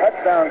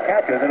 touchdown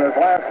catches in his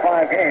last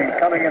 5 games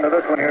coming into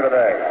this one here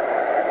today.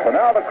 So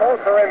now the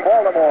Colts are in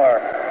Baltimore,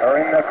 or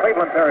in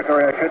Cleveland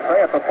territory, I should say,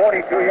 at the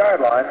 42-yard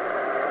line,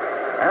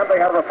 and they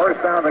have the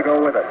first down to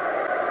go with it.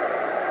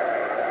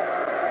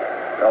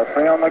 They'll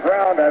stay on the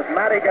ground as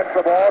Matty gets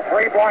the ball,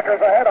 3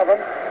 blockers ahead of him,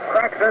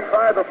 cracks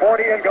inside the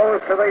 40 and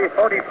goes to the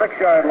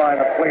 36-yard line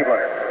of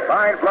Cleveland.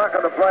 Fine block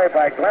on the play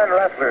by Glenn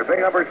Ressler, big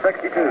number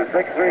 62,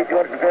 6'3",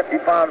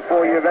 250-pound,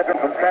 4-year veteran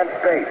from Kent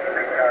State.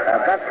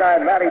 And that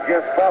time, Matty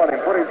just followed him,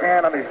 put his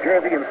hand on his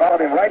jersey and followed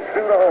him right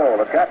through the hole.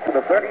 It got to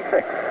the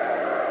 36.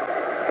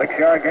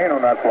 6-yard gain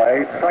on that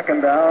play.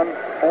 2nd down,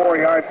 4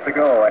 yards to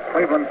go at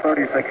Cleveland's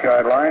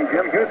 36-yard line.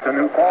 Jim Houston,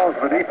 who calls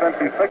the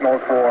defensive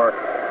signals for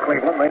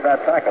Cleveland, made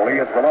that tackle. He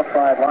is the left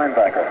side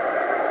linebacker.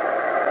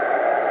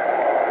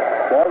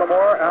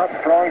 Baltimore out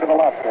strong to the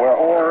left, where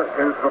Orr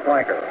is the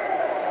flanker.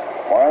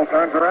 Morrow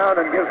turns around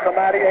and gives to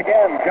Matty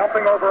again,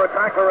 jumping over a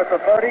tackler at the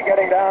 30,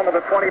 getting down to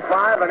the 25,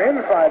 and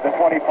inside the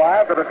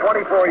 25 to the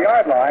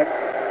 24-yard line,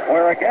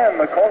 where again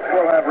the Colts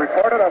will have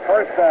recorded a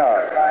first down.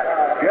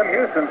 Jim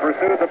Houston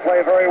pursued the play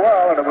very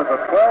well, and it was a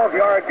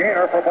 12-yard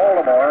gainer for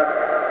Baltimore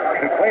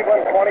to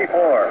Cleveland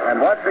 24.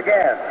 And once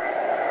again,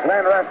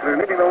 Glenn Ressler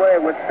leading the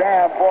way with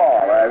Stab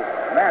Ball as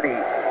Matty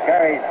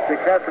carried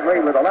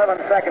successfully with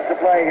 11 seconds to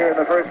play here in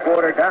the first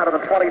quarter down to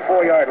the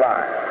 24-yard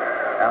line.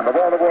 And the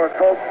Baltimore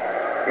Colts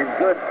in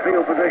good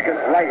field position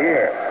right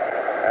here.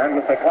 And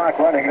with the clock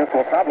running, this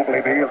will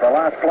probably be the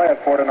last play of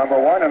quarter number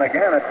 1. And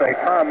again, it's a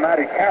Tom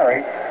Matty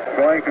carry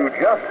going to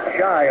just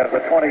shy of the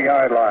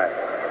 20-yard line.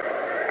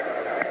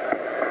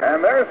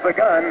 And there's the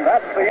gun.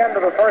 That's the end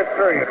of the first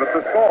period with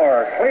the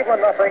score,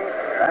 Cleveland nothing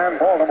and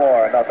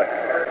Baltimore nothing.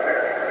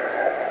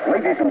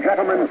 Ladies and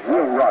gentlemen,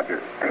 Will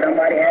Rogers.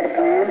 Somebody had to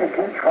come in to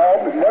teach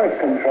Hobbs birth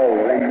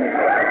control. And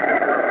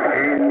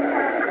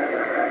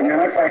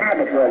it's a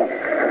habit, Will.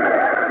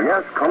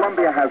 Yes,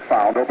 Columbia has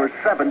found over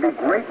 70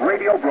 great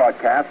radio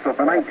broadcasts of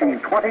the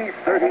 1920s,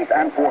 30s,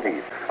 and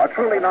 40s. A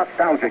truly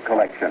nostalgic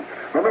collection.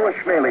 The Lewis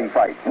Schmeling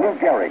fight, Lou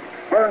Gehrig,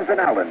 Burns and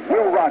Allen,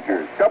 Will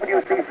Rogers,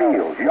 W.C.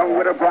 Fields, Young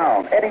Witter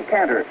Brown, Eddie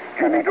Cantor,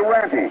 Jimmy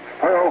Durante,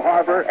 Pearl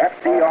Harbor,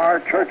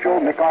 FDR, Churchill,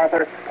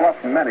 MacArthur, plus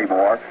many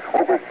more.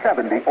 Over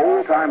 70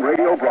 old-time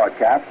radio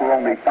broadcasts for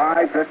only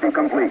 $5.50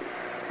 complete.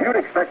 You'd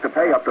expect to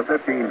pay up to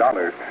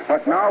 $15,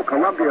 but now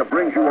Columbia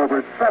brings you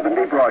over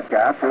 70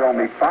 broadcasts for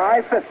only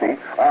 $5.50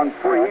 on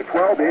free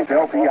 12-inch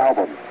LP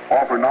albums.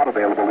 Offer not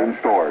available in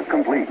stores.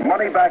 Complete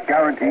money-back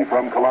guarantee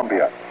from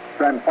Columbia.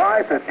 Send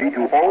 $5.50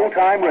 to Old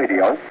Time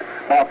Radio,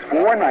 Box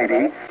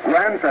 490,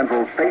 Grand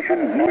Central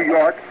Station, New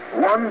York,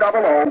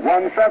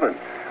 10017.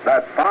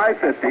 That's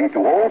 $5.50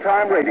 to Old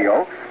Time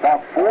Radio,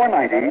 Box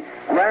 490,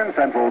 Grand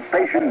Central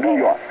Station, New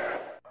York.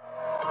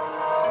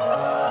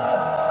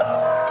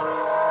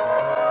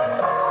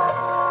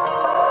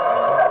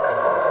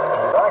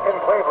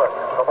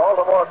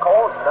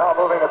 Colts now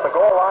moving at the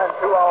goal line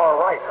to our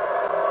right.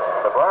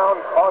 The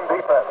Browns on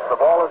defense. The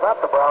ball is at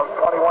the Browns'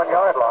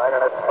 21-yard line,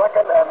 and it's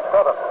 2nd and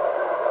 7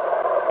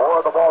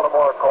 for the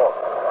Baltimore Colts.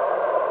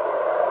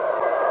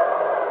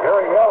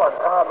 Jerry Hill and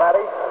Tom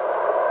Matty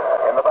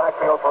in the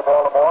backfield for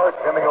Baltimore.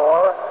 Jimmy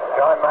Orr,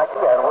 John Mackey,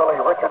 and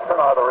Willie Richardson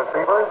are the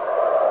receivers.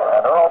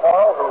 And Earl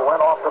Morrow, who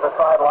went off to the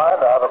sideline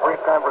to have a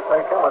brief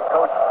conversation with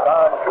Coach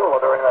Don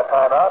Shula during that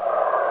timeout,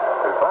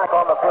 is back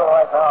on the field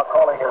right now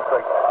calling his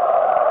signal.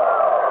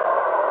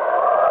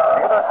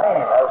 Neither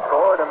team has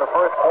scored in the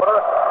first quarter.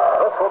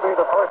 This will be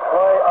the first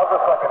play of the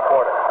second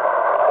quarter.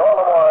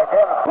 Baltimore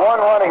again, one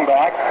running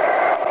back,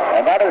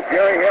 and that is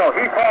Jerry Hill.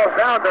 He falls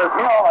down to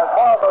zero as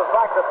ball goes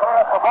back to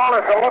pass. The ball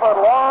is delivered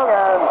long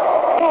and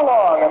too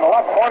long in the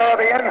left corner of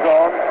the end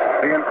zone.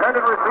 The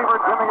intended receiver,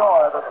 Jimmy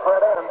Orr, the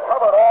spread in,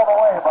 covered all the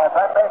way by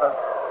Ben Davis.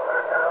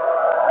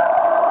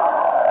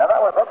 And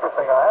that was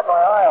interesting. I had my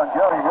eye on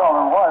Jerry Hill,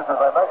 who was, as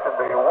I mentioned,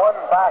 the one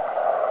back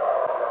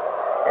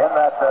in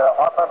that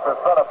offensive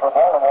setup for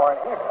Baltimore, and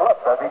he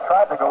slipped as he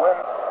tried to go in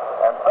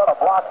and set a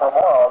block for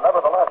Morrow.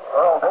 Nevertheless,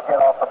 Earl did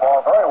get off the ball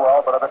very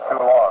well, but a bit too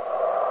long.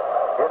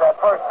 In that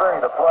first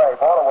period of play,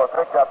 Baltimore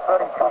picked up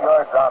 32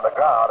 yards on the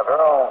ground.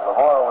 Earl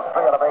Morrow was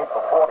 3 out of 8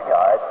 for 40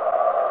 yards.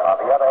 On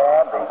the other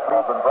hand, the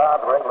Cleveland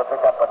Browns were able to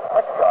pick up 6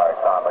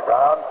 yards on the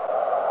ground,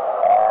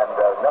 and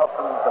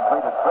Nelson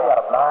completed 3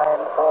 out of 9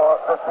 for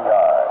 50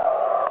 yards.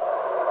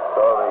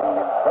 So the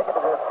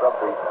indicativeness of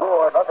the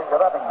score, 0-0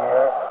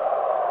 here,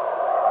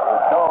 is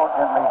shown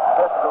in the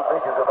statistical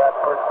figures of that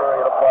first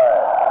period of play.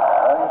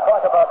 When you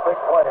talk about big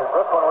plays,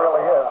 this one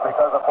really is,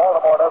 because if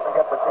Baltimore doesn't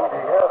get the TD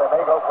here, they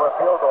may go for a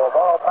field goal.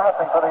 Ball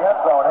passing to the end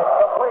zone,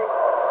 incomplete.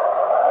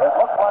 It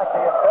looks like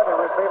the intended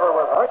receiver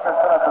was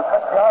Richardson at the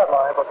 6-yard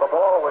line, but the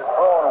ball was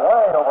thrown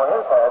way over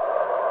his head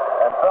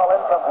and fell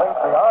incomplete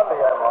beyond the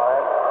end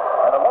line.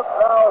 And it looks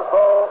now as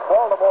though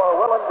Baltimore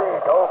will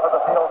indeed go for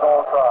the field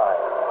goal try.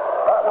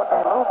 That would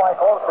be Lou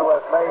Michaels, who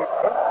has made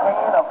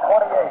 18 of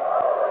 28.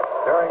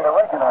 During the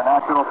regular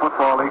National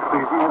Football League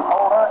season. His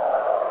holder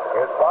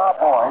is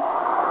Bob Boyd.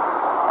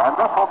 And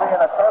this will be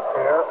an attempt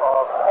here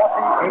of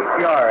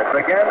 28 yards.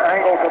 Again,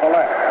 angle to the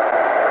left.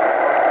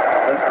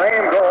 The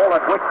same goal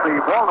at which the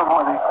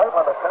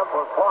Cleveland attempt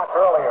was blocked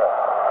earlier.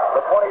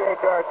 The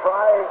 28-yard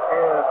try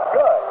is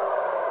good.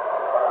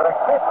 The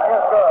kick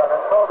is good.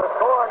 And so the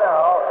score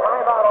now,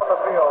 timeout on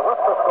the field with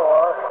the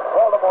score,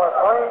 Baltimore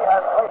 3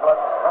 and Cleveland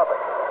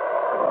nothing.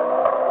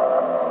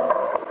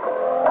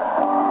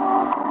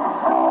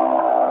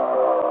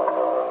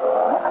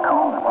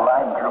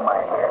 Line through my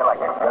hair like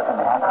it doesn't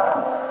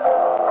happen.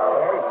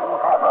 Hey, you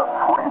have a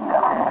friend.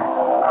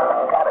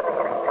 Gotta be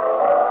an angel.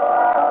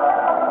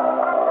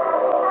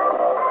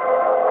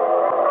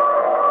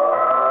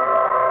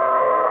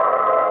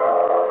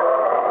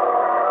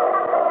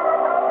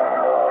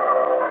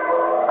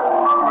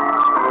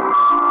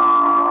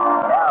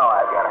 Now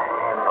I've got a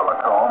handful of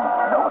comb.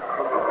 No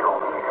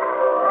silicone.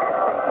 This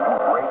thing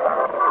won't break.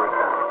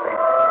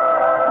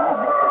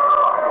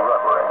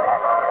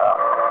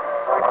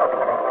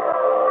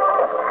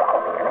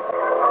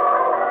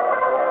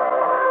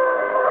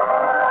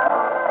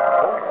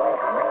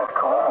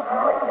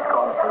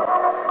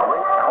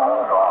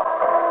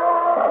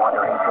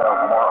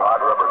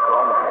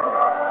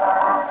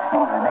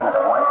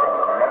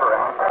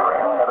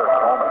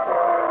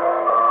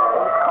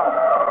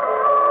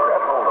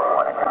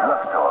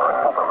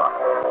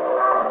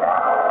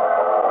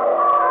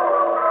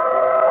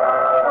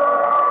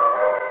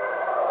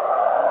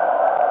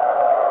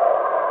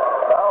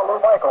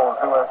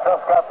 has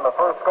just gotten the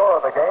first score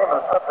of the game,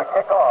 is set to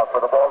kick off for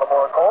the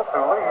Baltimore Colts,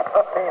 who lead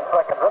 15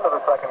 seconds into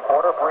the second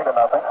quarter, 3-0.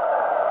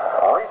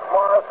 Reese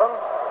Morrison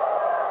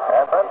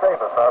and Ben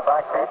Davis are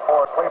back deep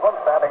for Cleveland,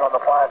 standing on the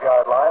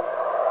 5-yard line.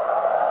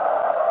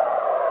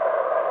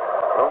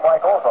 Lou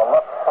Michaels, a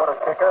left-footed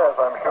kicker, as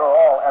I'm sure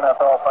all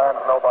NFL fans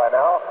know by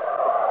now,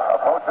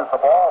 approaches the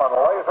ball and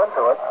lays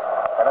into it,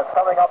 and it's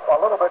coming up a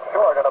little bit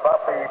short at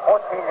about the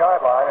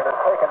 14-yard line. It is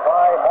taken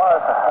by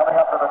Morrison, coming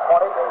up to the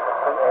 20.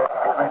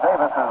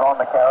 Davis is on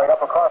the carry,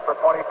 up across the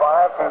 25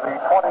 to the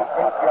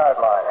 28-yard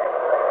line.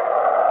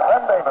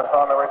 Ben Davis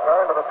on the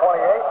return to the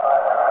 28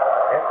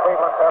 in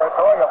Cleveland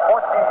territory, a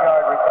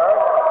 14-yard return.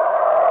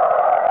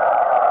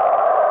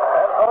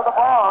 And so the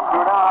Browns, who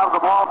now have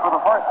the ball for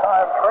the first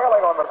time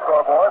trailing on the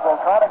scoreboard,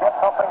 will try to get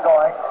something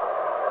going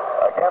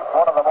against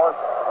one of the most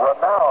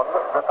renowned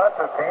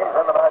defensive teams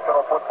in the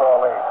National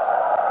Football League.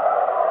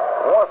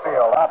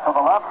 Warfield out to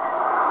the left,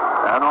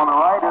 and on the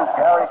right is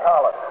Gary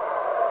Collins.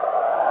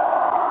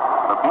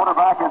 The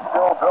quarterback is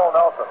still Bill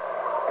Nelson.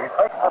 He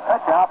takes the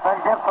pitch out, then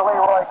gives to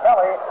Leroy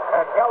Kelly,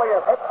 and Kelly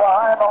is hit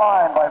behind the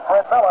line by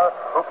Fred Miller,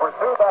 who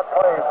pursued that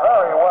play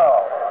very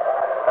well.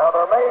 Now,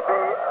 there may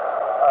be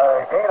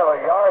a gain of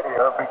a yard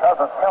here because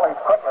of Kelly's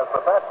quickness,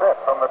 but that's it.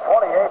 From the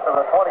 28 to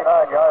the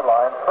 29-yard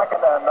line,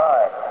 2nd and 9.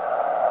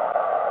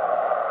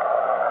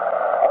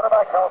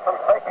 Quarterback Nelson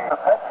taking the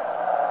pitch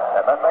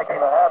and then making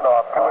the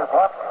handoff to his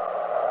left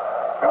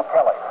to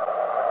Kelly.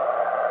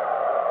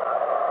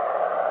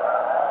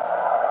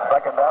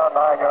 2nd down,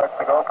 9 yards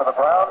to go for the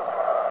Browns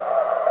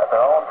at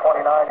their own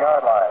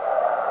 29-yard line.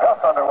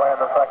 Just underway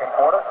in the second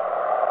quarter.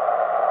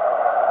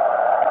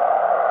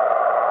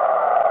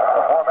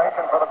 The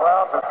formation for the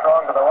Browns is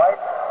strong to the right.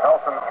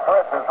 Nelson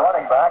spreads his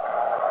running back.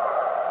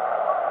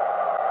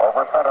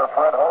 Over center,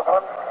 Fred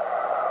Hoagland.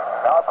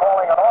 Now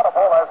calling an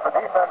audible as the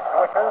defense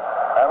switches.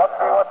 And let's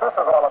see what this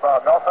is all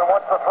about. Nelson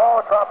wants to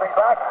throw, dropping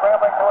back,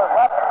 scrambling to his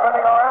left,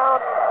 spinning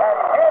around, and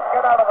can't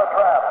get out of the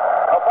trap.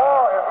 The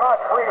ball is not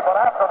free, but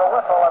after the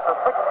whistle at the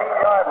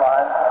 16-yard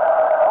line,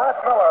 Fred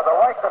Miller, the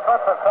right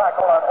defensive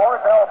tackle, and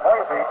Ordell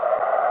Brazy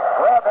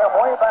grabbed him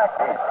way back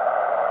deep.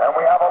 And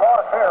we have a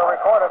loss here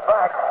recorded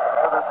back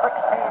to the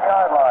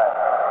 16-yard line.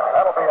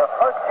 That'll be a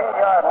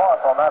 13-yard loss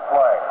on that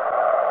play.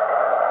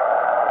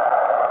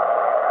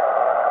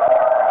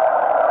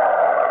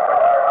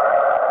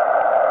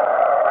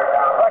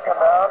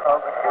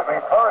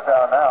 Third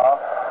down now,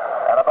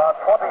 and about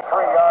 23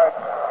 yards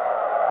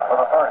for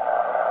the first.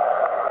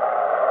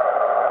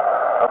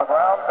 So the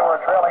Browns, who are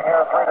trailing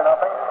here 3-0,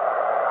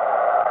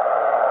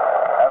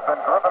 have been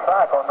driven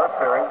back on this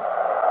series.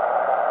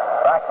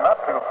 Back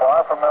not too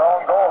far from their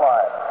own goal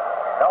line.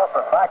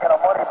 Nelson back in a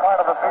muddy part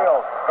of the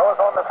field.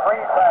 Goes on the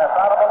screen pass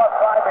out on the left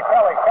side to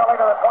Kelly. Kelly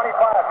to the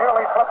 25,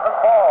 nearly slips and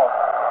falls,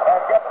 and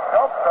gets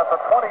dumped at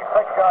the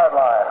 26-yard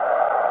line.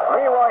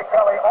 Leroy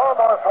Kelly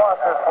almost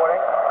lost his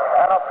footing,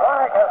 and a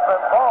flag has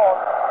been thrown,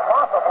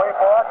 possibly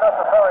for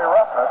unnecessary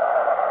roughness.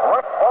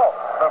 Rick Fultz,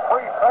 the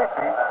free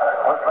safety,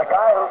 was the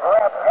guy who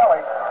grabbed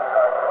Kelly.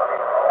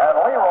 And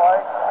Leroy,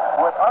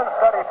 with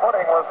unsteady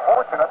footing, was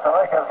fortunate to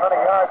make as many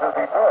yards as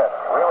he did.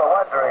 We were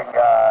wondering,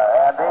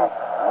 Andy,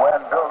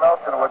 when Bill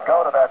Nelson would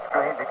go to that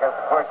screen, because,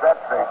 of course,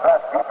 that's the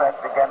best defense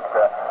against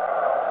a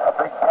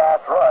big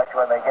pass rush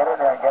when they get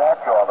in there and get at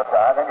you all the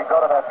time. Then you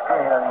go to that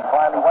screen, and he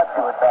finally went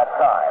to it that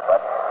time.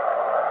 But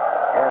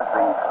here's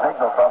the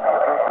signal from the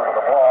official of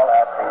the ball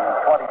at the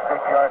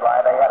 26-yard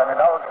line. They had an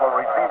ineligible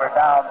receiver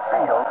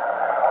downfield.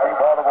 The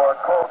Baltimore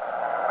Colts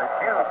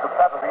refused the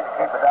penalty to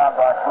keep the down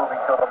block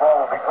moving, so the ball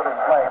will be put in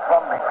play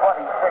from the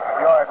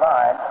 26-yard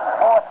line.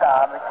 Fourth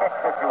down, the kick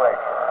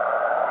situation.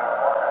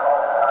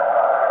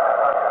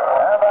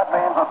 And that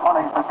means a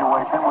funny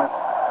situation with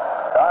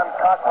Don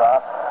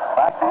Cockroft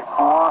back deep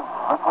for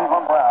the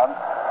Cleveland Browns.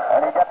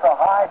 And he gets a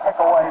high kick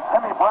away.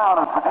 Timmy Brown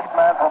is the deep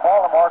man for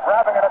Baltimore,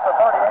 grabbing it at the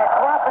 38,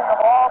 dropping the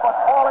ball, but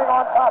falling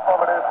on top of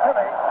it is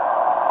Timmy,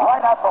 right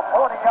at the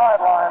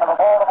 40-yard line of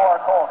the Baltimore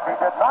Colts. He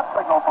did not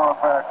signal for a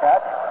fair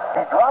catch.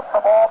 He dropped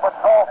the ball, but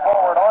fell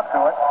forward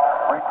onto it,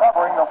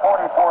 recovering the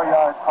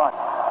 44-yard punt.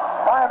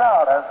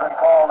 Timeout has been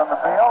called in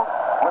the field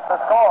with the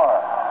score.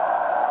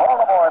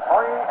 Baltimore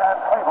 3 and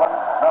Cleveland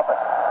 0.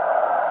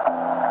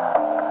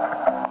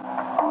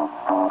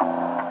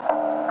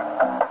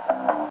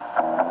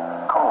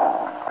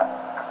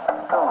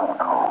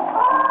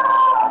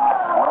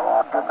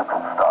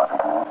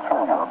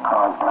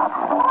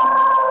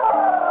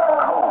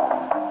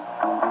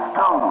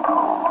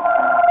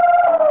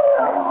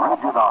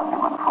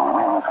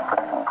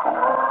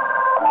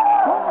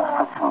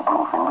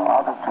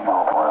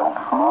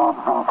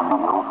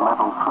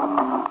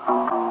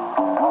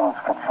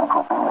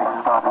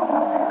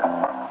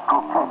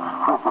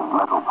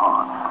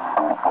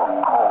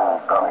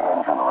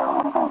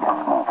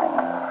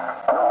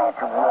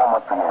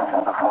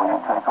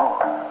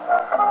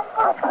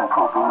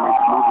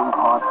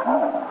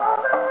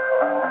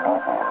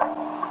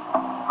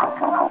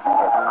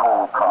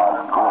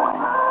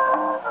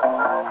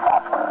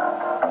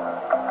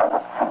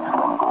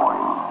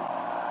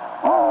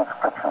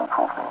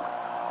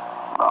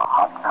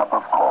 Cup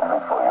of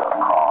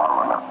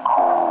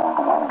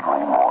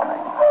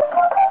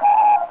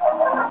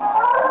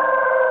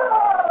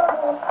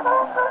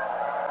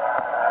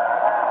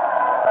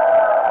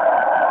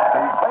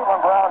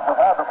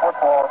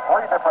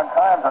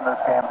in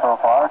this game so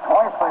far.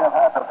 Twice they have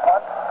had to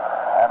punt,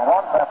 and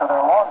once after their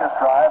longest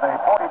drive, a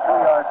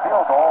 42-yard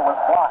field goal was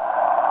blocked.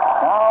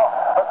 Now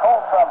the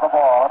Colts have the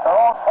ball at their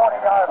own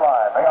 40-yard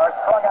line. They are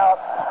strung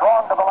out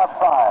strong to the left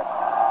side.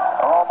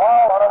 Earl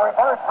Morrow on a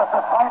reverse. This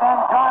is tight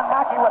end John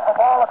Mackey with the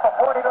ball at the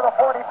 40 to the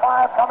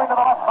 45, coming to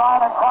the left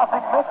side and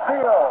crossing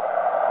midfield,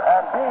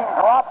 and being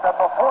dropped at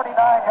the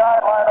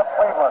 49-yard line of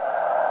Cleveland.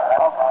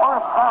 A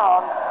first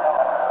down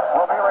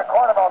will be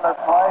recorded on this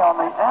play on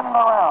the end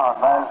around,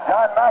 as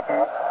John Mackey,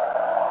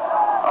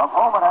 of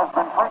whom it has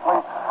been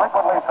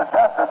frequently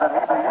suggested that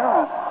he be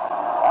used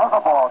as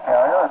a ball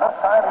carrier. This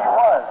time he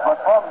was, but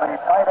from the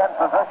tight end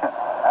position.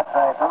 That's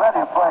a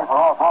familiar play for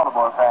all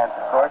Baltimore fans,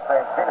 of course.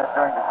 They've seen it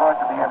during the course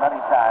of the year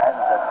many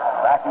times. And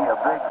Mackey, a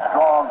big,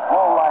 strong,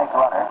 full-leg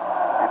runner.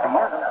 If he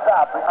isn't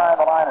stopped behind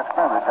the line of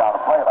scrimmage on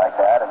a play like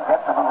that and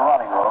gets into the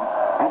running room,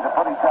 he's a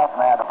pretty tough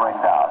man to bring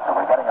down. So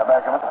we're getting a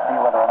measurement to see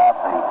whether or not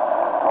the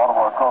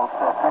Baltimore Colts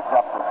picked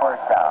up the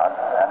first down,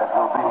 and it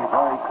will be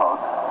very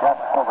close,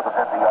 just over the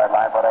 50-yard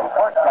line. But a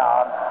first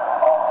down,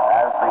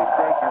 as the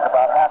stake is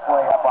about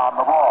halfway up on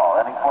the ball.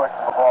 Any portion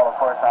of the ball, of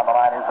course, on the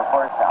line is a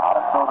first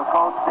down. And so the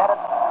Colts get it,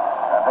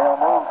 and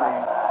they'll move the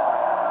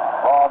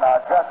ball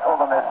now just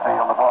over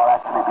midfield. The ball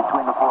actually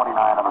between the 49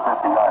 and the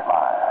 50-yard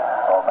line.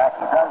 So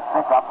Mackey does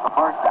pick up the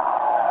first down.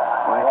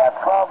 We have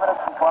 12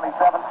 minutes and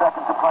 27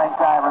 seconds of playing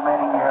time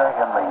remaining here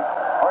in the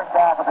first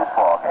half of this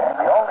ball game.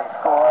 The only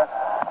score,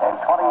 a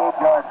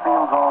 28-yard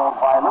field goal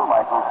by Lou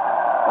Michaels,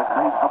 which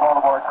leads the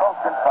Baltimore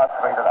Colts in front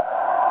 3-0.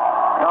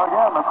 Now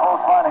again, the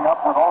Colts lining up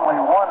with only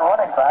one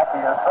running back.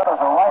 He is set as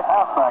a right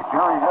halfback,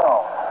 Jerry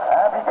Hill.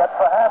 And he gets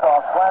the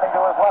handoff, slanting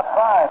to his left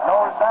side,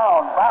 nose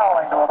down,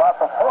 fouling to about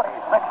the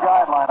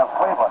 46-yard line of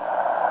Cleveland.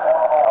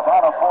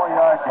 About a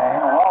 4-yard gain.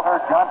 Walter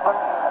Johnson,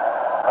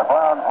 the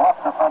Browns'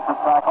 left defensive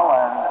tackle,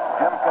 and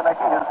Jim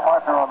Kinnicky, his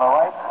partner on the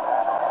right,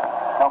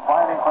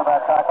 combining for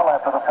that tackle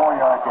after the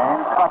 4-yard gain,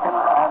 2nd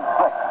and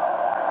 6.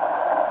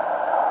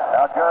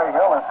 Now Jerry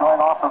Hill is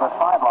going off to the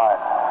sideline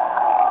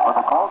for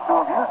the Colts, who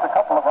have used a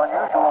couple of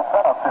unusual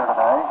setups here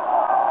today.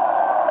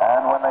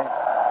 And when they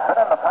sit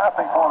in the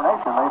passing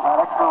formation, they've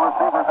had extra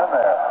receivers in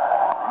there.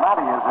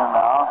 Matty is in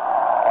now,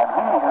 and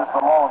he is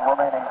the lone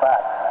remaining back,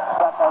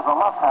 set as a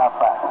left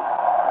halfback.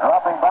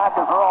 Dropping back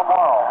is Earl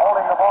Morrow,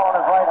 holding the ball in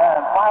his right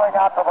hand, firing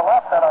out to the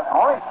left, and a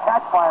great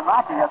catch by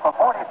Mackey at the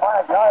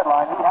 45-yard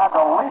line. He had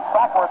to leap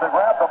backward to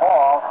grab the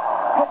ball,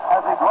 hit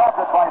as he grabbed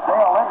it by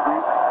Dale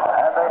Lindsey,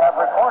 and they have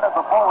recorded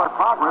the forward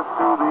progress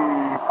to the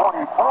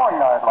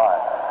 44-yard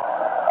line.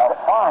 A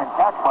fine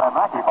catch by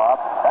Mackey, Bob.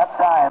 That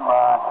time,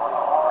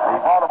 the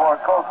Baltimore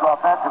Colts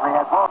offensively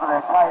had both of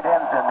their tight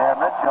ends in there,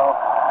 Mitchell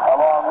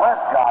along with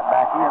John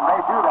Mackey, and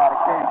they do that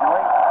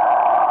occasionally.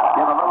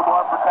 Give a little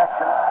more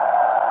protection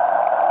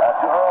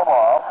to Earl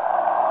Morrow.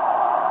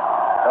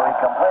 So he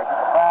completes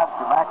the pass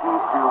to Mackey,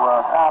 to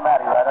Tom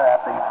Matty, rather,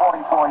 at the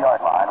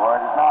 44-yard line, where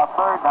it is now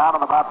 3rd down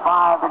and about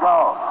 5 to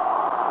go.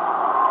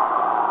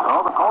 So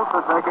the Colts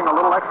are taking a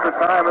little extra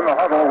time in the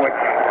huddle, which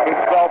could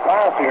spell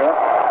pass here.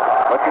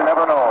 But you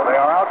never know. They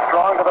are out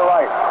strong to the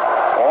right.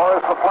 Or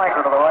is the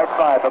flanker to the right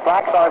side. The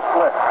backs are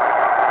split.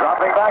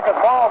 Dropping back is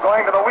Ball,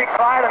 going to the weak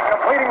side and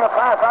completing the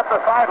pass at the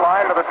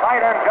sideline to the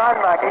tight end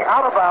John Mackey,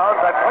 out of bounds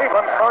at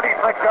Cleveland's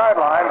 36-yard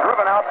line,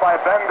 driven out by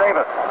Ben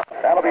Davis.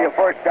 That'll be a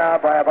first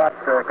down by about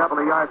a couple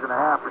of yards and a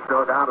half or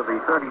so down to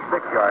the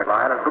 36-yard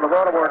line. And so the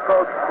Baltimore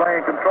Colts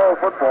playing control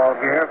football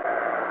here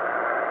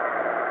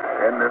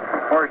in this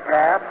first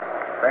half,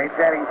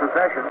 maintaining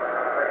possession.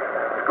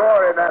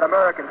 Score in that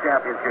American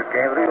Championship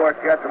game, the New York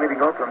Jets are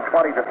leading Oakland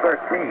 20-13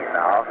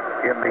 now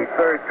in the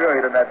 3rd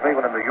period in that big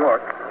one in New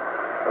York.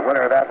 The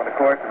winner of that one, of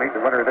course, will meet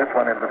the winner of this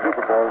one in the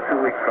Super Bowl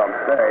 2 weeks from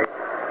today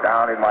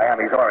down in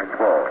Miami's Orange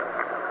Bowl.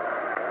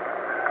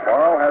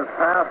 Morrow has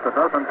passed a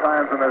dozen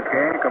times in this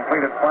game,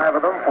 completed 5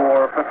 of them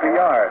for 50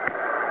 yards.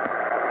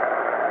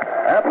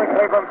 At the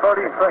Cleveland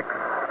 36,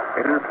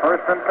 it is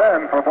 1st and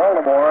 10 for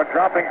Baltimore.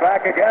 Dropping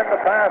back again, the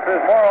pass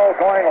is Morrow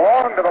going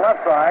long to the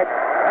left side.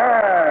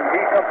 And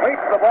he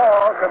completes the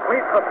ball,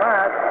 completes the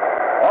pass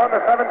on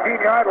the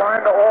 17-yard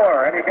line to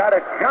Orr. And he got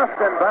it just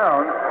in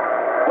bounds.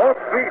 Both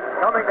feet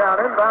coming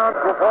down inbounds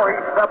before he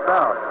stepped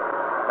out.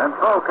 And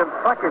so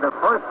consecutive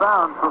first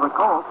downs for the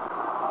Colts.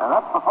 And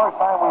that's the first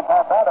time we've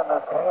had that in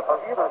this game for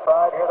either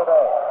side here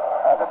today.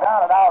 As a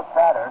down-and-out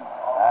pattern.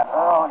 And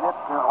Earl hit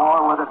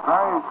Orr with it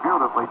very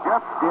beautifully,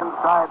 just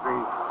inside the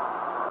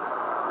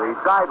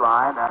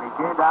sideline. And he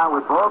came down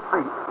with both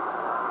feet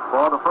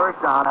for the first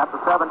down at the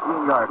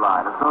 17-yard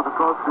line. And so the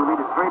Colts, who lead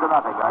it 3-0,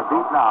 are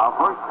beat now,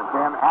 1st and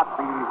 10 at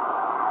the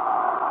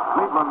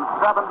Cleveland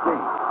 17.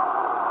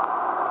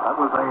 That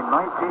was a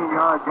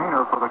 19-yard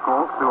gainer for the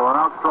Colts, who are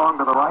out strong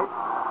to the right.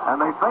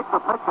 And they take the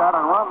pitch out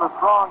and run the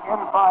strong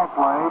inside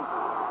play.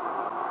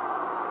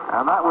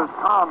 And that was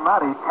Tom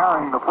Matty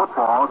carrying the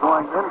football,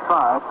 going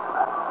inside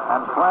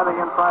and slanting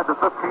inside the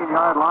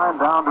 15-yard line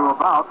down to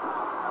about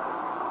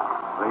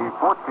the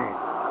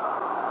 14.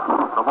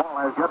 The ball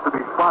has yet to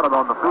be spotted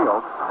on the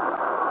field.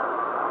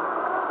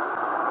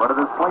 But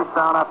it is placed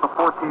down at the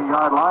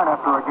 14-yard line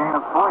after a gain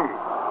of 3.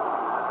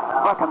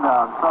 Second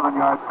down, 7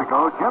 yards to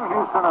go. Jim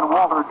Houston and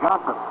Walter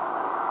Johnson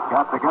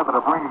got together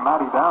to bring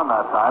Matty down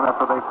that time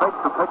after they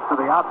faked the pitch to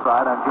the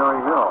outside on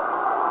Jerry Hill.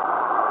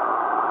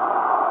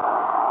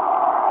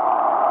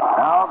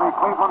 Now the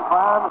Cleveland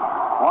fans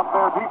want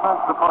their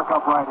defense to perk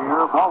up right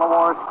here.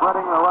 Baltimore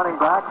spreading the running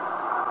back.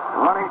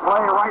 Running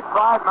play right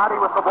side. Matty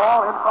with the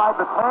ball inside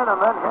the 10 and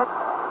then hit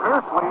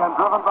fiercely and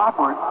driven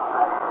backwards.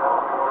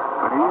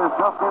 But he is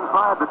just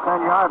inside the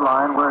 10-yard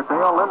line where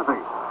Dale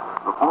Lindsey,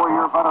 the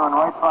 4-year veteran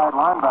right side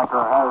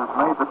linebacker, has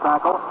made the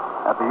tackle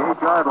at the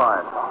 8-yard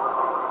line.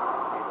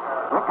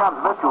 Here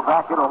comes Mitchell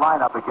back into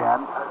lineup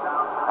again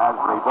as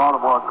the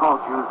Baltimore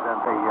Colts use and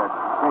they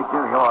take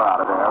Jimmy Orr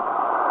out of there.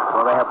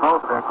 So they have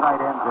both their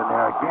tight ends in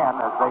there again,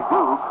 as they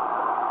do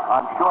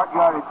on short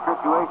yardage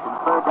situations.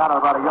 Third down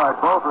at about a yard.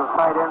 Both of the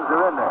tight ends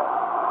are in there.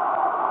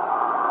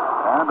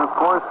 And, of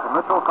course,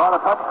 Mitchell caught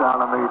a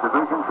touchdown in the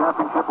division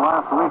championship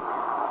last week.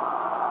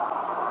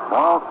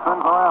 Ball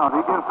spins around.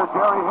 He gives to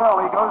Jerry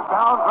Hill. He goes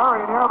down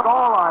very near the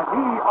goal line.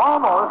 He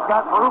almost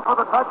got through for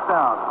the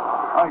touchdown.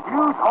 A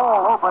huge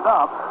hole opened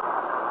up,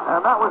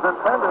 and that was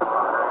intended,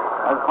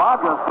 as Bob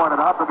just pointed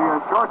out, to be a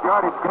short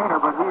yardage gainer,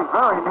 but he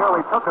very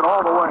nearly took it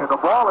all the way. The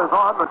ball is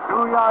on the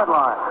 2-yard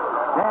line.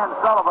 Dan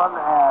Sullivan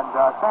and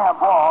Sam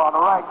Ball on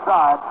the right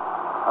side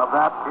of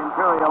that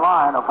interior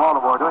line of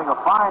Baltimore doing a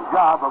fine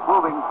job of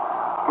moving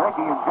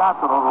Keke and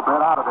Johnson a little bit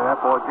out of there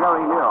for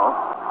Jerry Hill,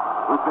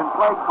 who's been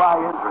plagued by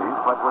injuries,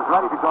 but was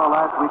ready to go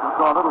last week and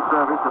saw a little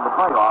service in the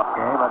playoff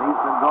game, and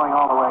he's been going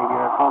all the way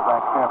here at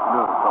fullback this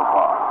afternoon so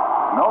far.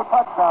 No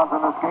touchdowns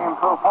in this game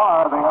so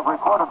far. They have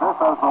recorded this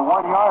as the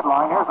 1-yard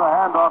line. Here's a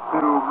handoff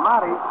to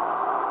Matty,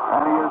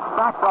 and he is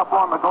stacked up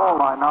on the goal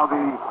line. Now,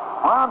 the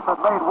Browns had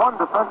made one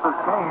defensive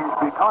change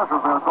because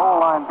of their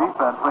goal line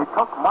defense. They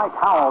took Mike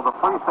Howell, the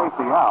free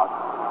safety, out,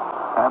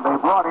 and they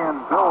brought in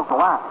Bill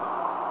Glass.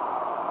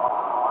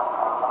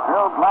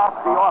 Bill Glass,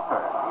 the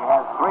author. He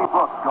has 3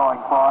 books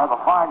going for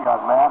the fine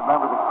young man.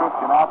 Remember the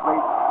Christian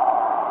athlete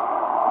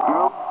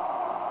group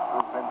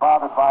who's been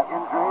bothered by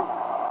injuries.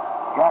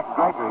 Jack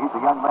Gregory, the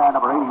young man,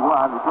 number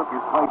 81, who took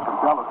his place from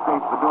Dallas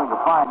State for doing a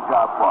fine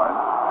job for him.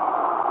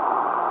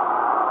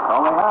 So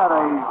they had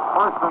a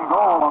first and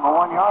goal on the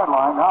 1-yard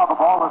line. Now the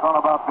ball is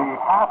on about the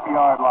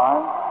half-yard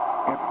line.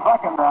 It's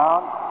second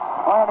down.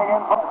 Slanting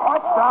in for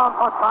touchdown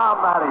for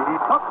Tom Matty. He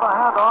took the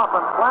handoff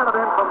and slanted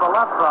in from the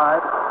left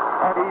side,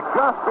 and he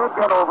just did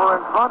get over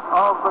in front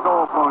of the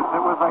goalpost.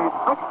 It was a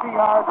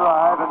 60-yard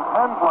drive in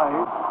 10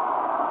 plays,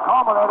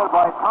 culminated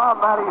by Tom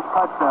Matty's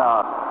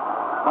touchdown.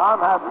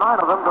 Tom had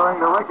 9 of them during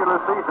the regular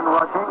season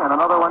rushing, and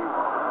another one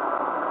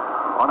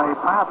on a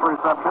pass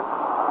reception.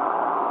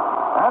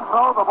 And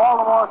so the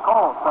Baltimore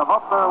Colts have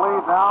upped their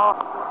lead now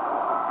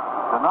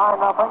to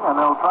 9-0, and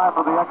they'll try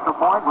for the extra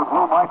point with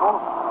Lou Michaels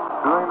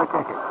doing the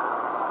kicking.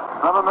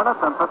 7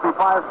 minutes and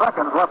 55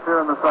 seconds left here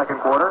in the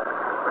second quarter.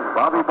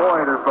 Bobby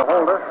Boyd is the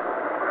holder.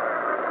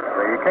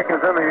 The kick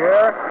is in the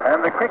air,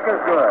 and the kick is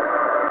good.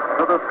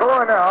 So the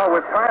score now,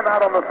 with time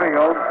out on the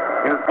field,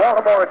 is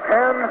Baltimore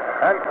 10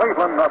 and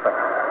Cleveland nothing.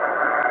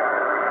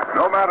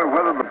 No matter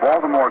whether the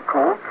Baltimore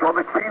Colts or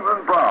the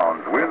Cleveland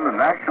Browns win the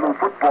National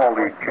Football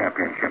League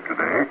championship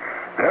today,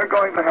 they're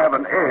going to have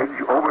an edge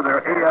over their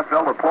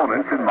AFL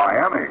opponents in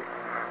Miami,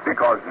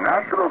 because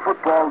National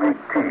Football League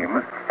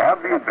teams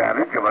have the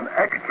advantage of an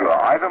extra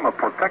item of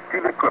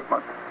protective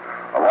equipment.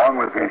 Along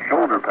with his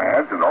shoulder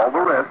pads and all the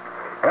rest,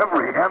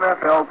 every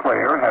NFL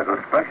player has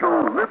a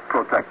special lip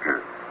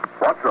protector.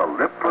 What's a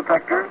lip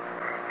protector?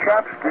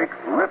 Chapstick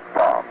lip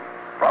balm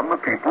from the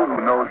people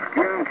who know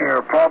skin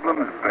care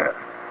problems best.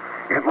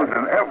 It was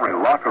in every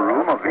locker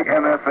room of the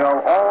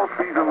NFL all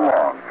season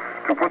long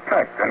to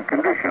protect and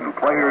condition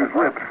players'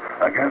 lips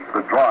against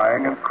the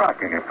drying and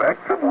cracking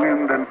effects of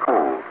wind and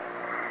cold.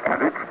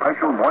 And its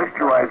special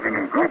moisturizing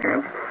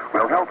ingredients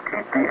will help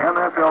keep the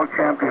NFL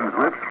champions'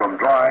 lips from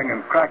drying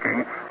and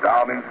cracking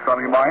down in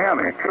sunny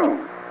Miami,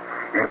 too.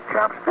 If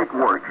chapstick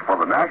works for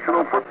the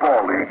National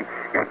Football League,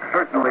 it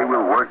certainly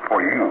will work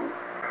for you.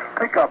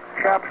 Pick up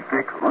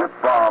Chapstick Lip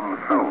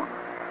Balm soon,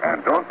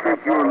 and don't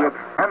take your lips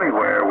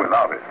anywhere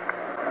without it.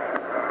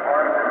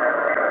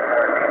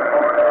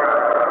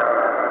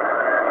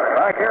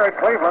 Back here at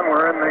Cleveland,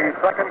 we're in the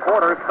second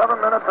quarter, 7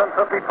 minutes and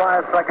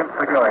 55 seconds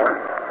to go.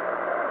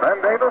 Ben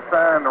Davis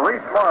and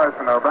Reese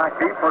Morrison are back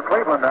deep for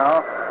Cleveland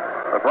now.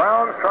 The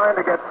Browns trying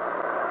to get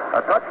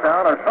a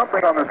touchdown or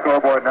something on the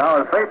scoreboard now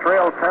as they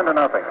trail 10-0.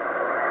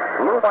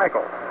 Lou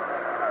Michaels,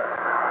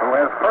 who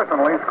has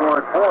personally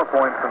scored 4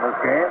 points in this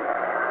game,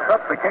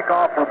 sets the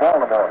kickoff for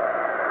Baltimore.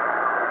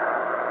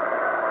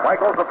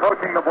 Michaels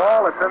approaching the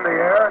ball. It's in the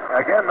air.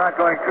 Again, not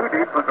going too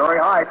deep, but very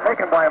high.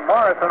 Taken by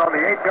Morrison on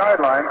the 8-yard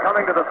line,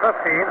 coming to the 15,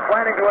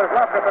 slanting to his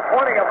left at the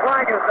 20. A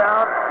flag is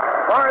down.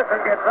 Morrison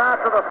gets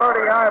out to the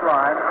 30-yard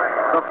line.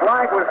 The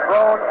flag was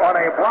thrown on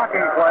a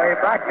blocking play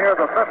back near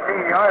the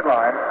 15-yard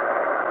line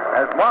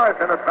as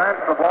Morrison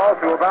advanced the ball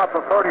to about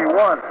the 31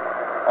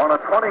 on a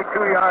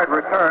 22-yard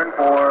return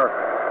for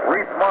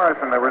Reese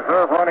Morrison, the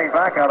reserve running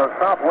back out of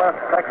Southwest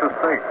Texas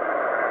State.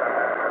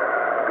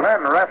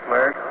 Glenn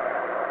Ressler,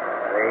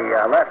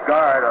 the left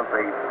guard of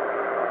the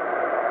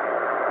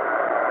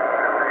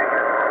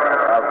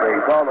the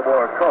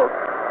Baltimore Colts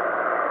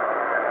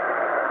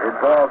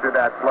involved in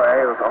that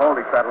play. It was a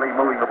holding penalty,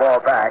 moving the ball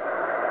back.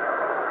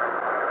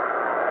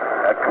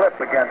 A clip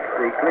against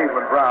the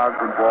Cleveland Browns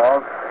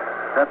involved.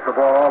 Sets the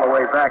ball all the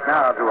way back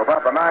now to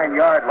about the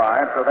 9-yard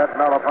line, so that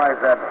nullifies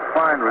that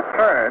fine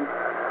return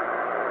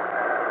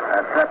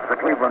and sets the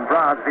Cleveland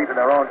Browns deep in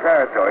their own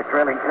territory,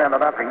 trailing 10-0.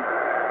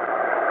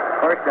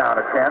 First down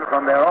at 10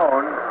 from their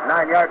own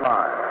 9-yard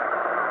line.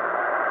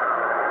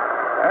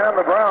 And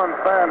the Browns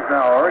fans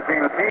now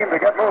urging the team to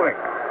get moving.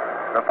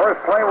 The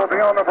first play will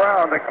be on the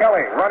Browns. To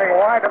Kelly running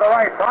wide to the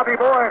right. Bobby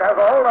Boyd has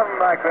a hold of him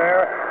back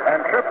there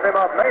and trips him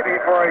up maybe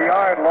for a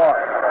yard loss.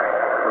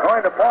 We're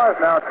going to pause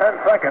now 10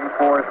 seconds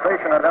for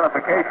station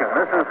identification.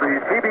 This is the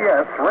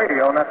CBS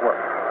Radio Network.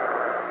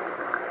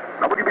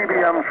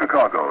 WBBM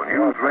Chicago,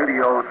 News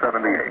Radio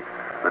 78.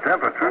 The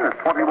temperature is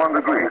 21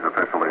 degrees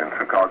officially in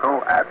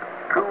Chicago at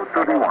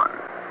 2:31.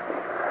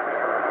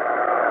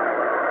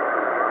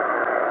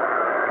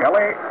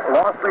 Kelly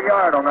lost a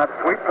yard on that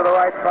sweep to the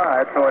right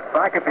side, so it's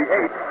back at the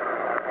 8.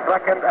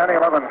 2nd and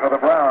 11 for the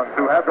Browns,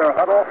 who have their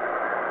huddle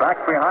back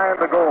behind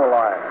the goal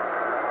line.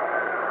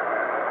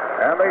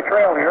 And they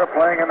trail here,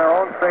 playing in their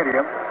own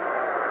stadium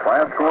by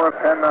a score of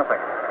 10-0.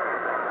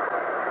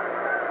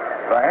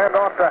 The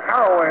handoff to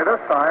Haraway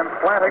this time,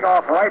 slanting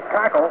off right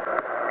tackle,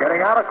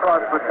 getting out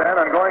across the 10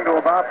 and going to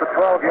about the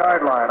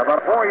 12-yard line. About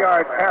a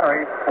 4-yard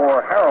carry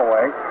for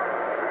Haraway,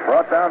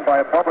 brought down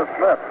by Bubba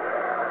Smith.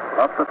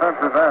 Up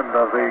defensive end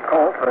of the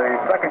Colts, a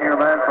second-year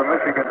man from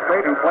Michigan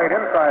State who played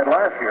inside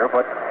last year,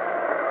 but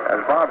as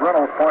Bob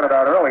Reynolds pointed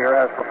out earlier,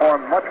 has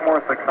performed much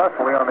more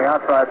successfully on the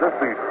outside this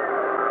season.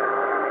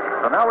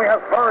 So now we have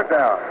third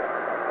down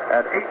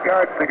and 8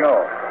 yards to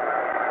go.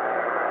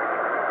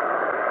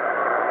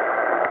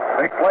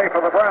 Big play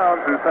for the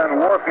Browns, who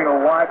send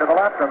Warfield wide to the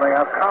left, and they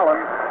have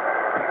Collins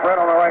spread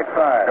on the right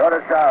side.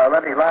 Notice how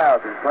Lenny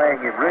Lyles is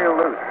playing him real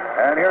loose.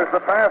 And here's the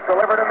pass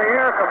delivered in the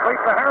air, complete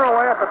to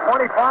Haraway at the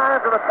 25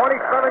 to the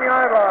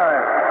 27-yard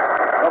line.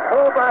 The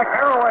fullback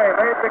Haraway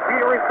made the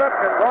key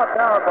reception, brought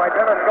down by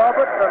Dennis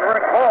Roberts and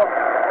Rick Holt.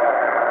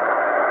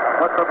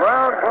 But the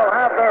Browns will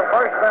have their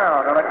first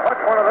down, and a clutch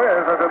one it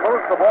is as it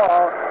moves the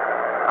ball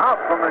out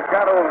from the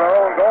shadow of their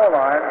own goal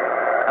line,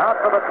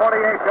 out to the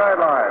 28-yard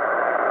line.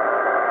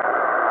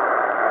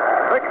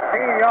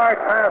 16-yard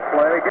pass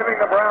play, giving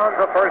the Browns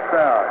a first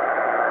down.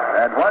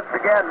 And once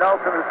again,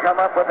 Nelson has come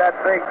up with that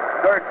big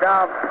third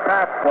down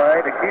pass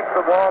play to keep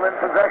the ball in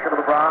possession of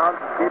the Browns,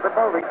 keep it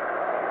moving.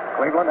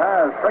 Cleveland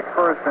has 6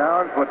 first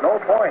downs with no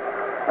points.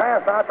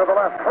 Pass out to the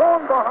left,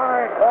 thrown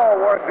behind Paul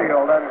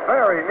Warfield, and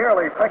very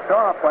nearly picked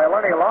off by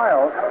Lenny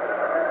Lyles,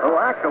 who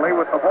actually,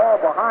 with the ball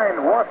behind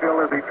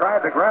Warfield as he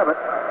tried to grab it,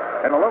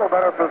 in a little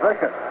better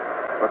position.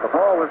 But the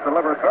ball was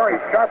delivered very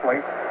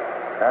sharply,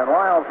 and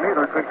Lyles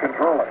neither could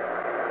control it.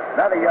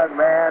 Another young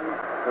man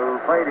who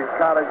played his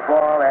college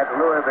ball at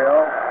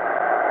Louisville.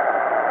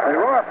 The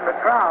roar from the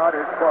crowd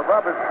is for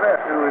Bubba Smith,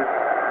 who is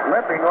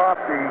limping off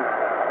the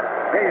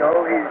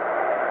field. He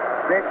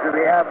seems to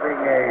be having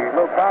a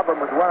little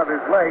problem with one of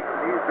his legs.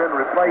 He's been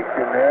replaced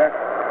in there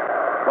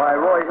by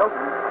Roy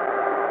Hilton.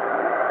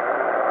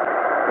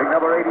 Big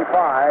number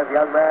 85,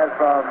 young man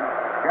from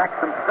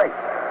Jackson State.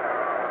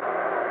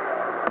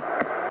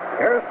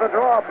 Here's the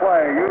draw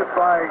play used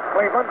by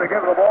Cleveland to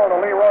give the ball to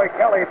Leroy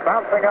Kelly,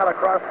 bouncing out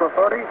across the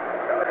 30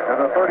 to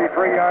the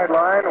 33-yard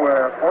line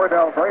where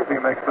Ordell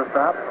Brazy makes the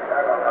stop.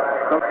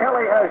 So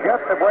Kelly has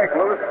yet to break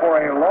loose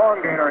for a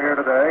long gainer here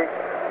today.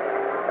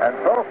 And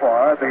so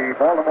far, the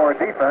Baltimore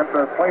defense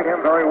has played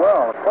him very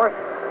well. Of course,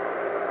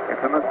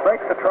 it's a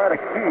mistake to try to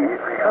key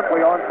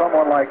simply on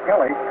someone like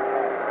Kelly,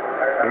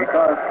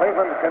 because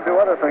Cleveland can do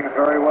other things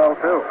very well,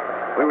 too.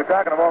 We were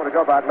talking a moment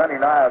ago about Lenny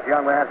Lyles,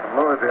 young man from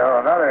Louisville.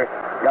 Another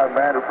young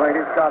man who played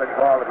his college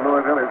ball at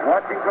Louisville is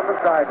watching from the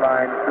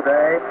sidelines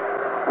today,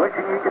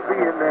 wishing he could be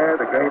in there.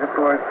 The great, of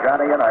course,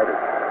 Johnny Unitas.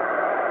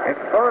 It's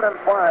 3rd and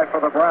 5 for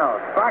the Browns.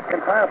 Back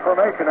in pass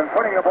formation and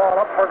putting the ball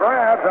up for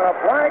grabs, and a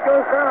flag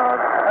goes down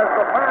as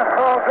the pass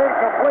falls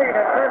incomplete,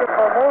 intended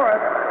for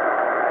Morris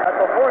at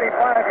the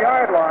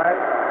 45-yard line.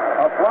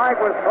 A flag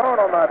was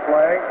thrown on that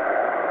play.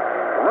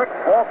 Rick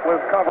Falk was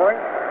covering.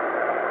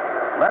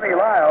 Lenny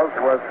Lyles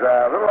was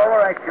a little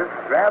over-anxious,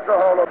 grabbed a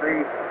hold of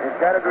the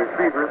intended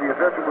receiver. The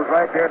official was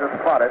right there to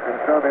spot it, and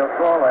so they'll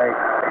call a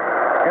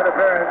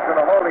interference and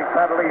a holding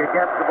penalty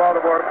against the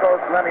Baltimore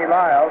Colts, Lenny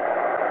Lyles,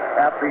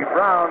 at the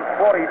Browns'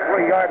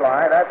 43-yard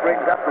line. That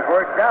brings up the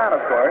first down,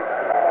 of course.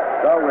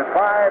 So with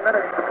 5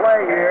 minutes to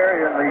play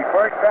here in the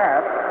first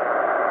half,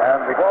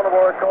 and the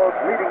Baltimore Colts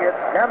leading it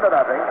 10-0,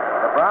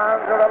 the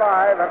Browns are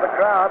alive, and the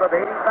crowd of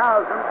 80,000.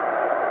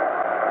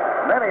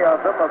 Many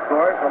of them, of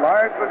course, a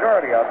large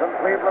majority of them,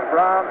 Cleveland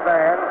Brown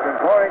fans,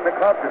 imploring the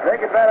club to take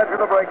advantage of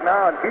the break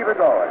now and keep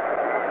it going.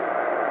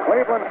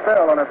 Cleveland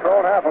still in its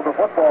own half of the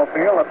football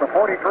field at the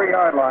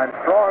 43-yard line.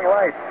 Strong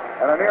right,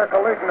 and a near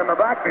collision in the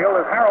backfield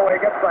as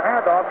Haraway gets the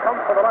handoff,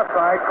 comes to the left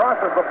side,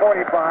 crosses the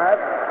 45,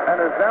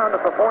 and is down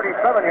at the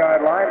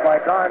 47-yard line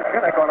by Don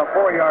Shinnick on a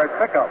 4-yard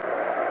pickup.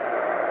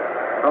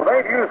 So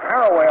they've used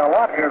Haraway a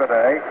lot here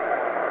today.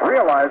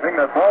 realizing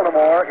that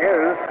Baltimore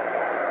is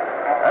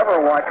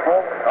ever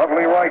watchful of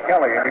Leroy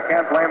Kelly, and you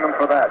can't blame them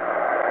for that.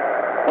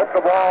 Put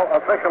the ball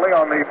officially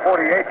on the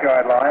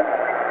 48-yard line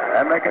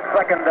and make it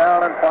second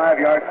down and 5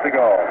 yards to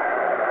go.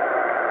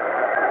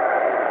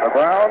 The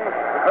Browns,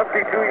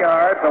 52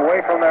 yards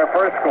away from their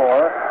first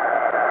score.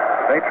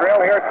 They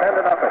trail here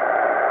 10-0.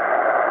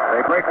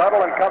 They break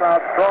huddle and come out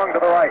strong to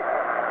the right.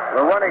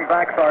 The running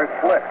backs are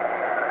split.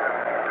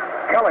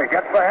 Kelly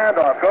gets the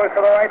handoff, goes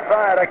to the right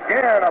side.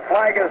 Again, a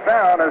flag is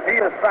down as he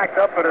is sacked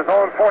up at his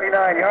own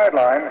 49-yard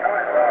line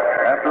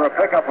after a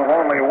pickup of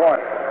only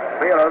one.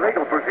 Be an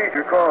illegal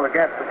procedure call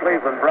against the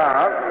Cleveland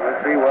Browns.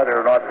 We'll see whether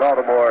or not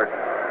Baltimore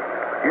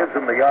gives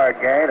them the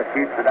yard gain and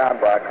keeps the down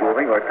box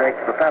moving or takes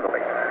the penalty.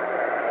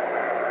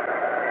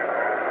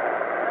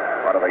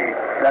 One of the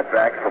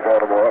setbacks for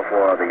Baltimore,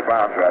 for the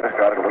Browns rather,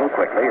 started a little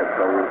quickly, and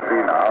so we'll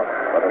see now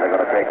whether they're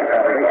going to take the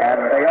penalty,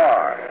 and they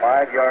are.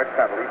 5-yard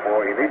penalty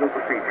for illegal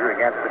procedure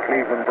against the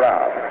Cleveland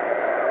Browns.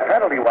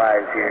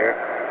 Penalty-wise here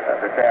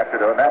this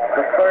afternoon, that's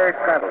the third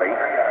penalty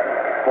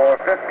for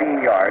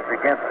 15 yards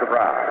against the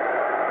Browns.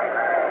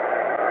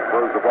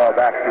 Moves the ball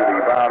back to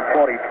the Brown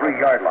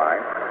 43-yard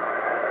line.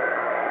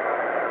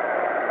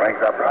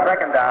 Brings up the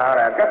second down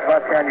and just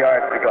about 10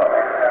 yards to go.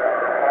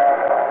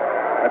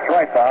 That's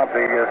right, Bob.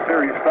 The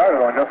series started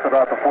on just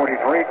about the 43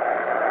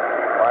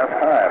 last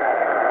time.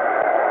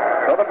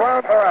 So the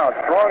Browns are out,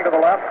 strong to the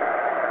left.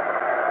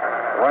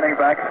 Running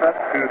back set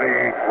to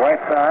the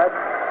right side.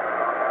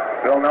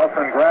 Bill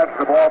Nelson grabs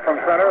the ball from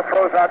center,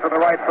 throws out to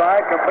the right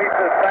side, completes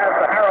his pass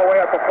to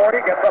Haraway at the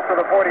 40, gets up to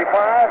the 45,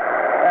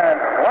 and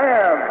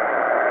slams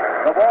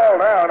the ball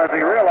down as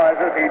he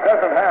realizes he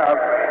doesn't have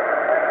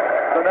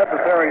the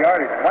necessary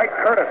yardage. Mike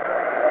Curtis,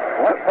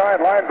 left side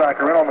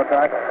linebacker, in on the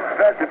tackle.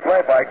 Defensive play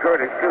by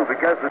Curtis, too,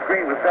 because the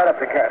screen was set up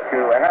to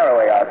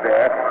Haraway out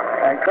there.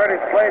 And Curtis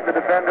played the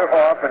defender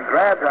off and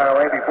grabbed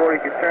Haraway before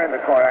he could turn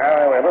the corner.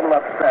 Haraway a little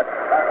upset,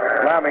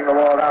 slamming the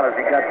ball down as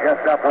he got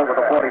just up over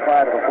the 45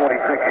 to the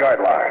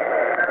 46-yard line.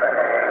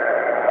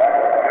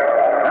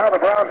 Now the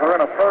Browns are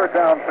in a third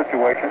down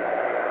situation.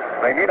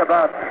 They need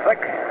about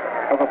 6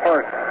 for the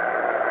first.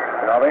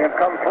 Now they have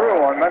come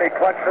through on many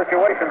clutch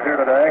situations here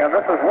today, and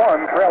this is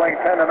one trailing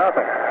 10-0.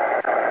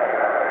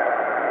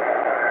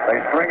 They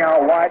string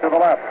out wide to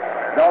the left.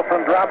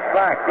 Nelson drops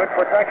back. Good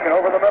protection.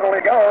 Over the middle he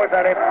goes,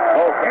 and it's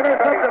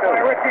intercepted by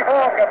Richie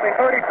Falk at the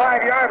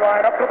 35-yard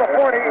line, up to the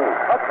 40,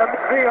 up to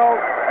midfield,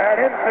 and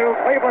into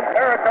Cleveland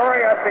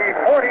territory at the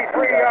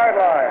 43-yard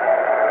line.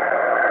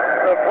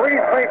 The free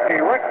safety,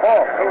 Rick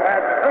Falk, who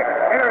had 6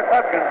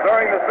 interceptions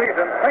during the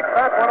season, picked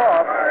that one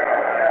off.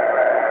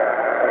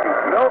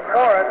 Milt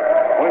Warren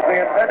was the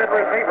intended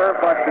receiver,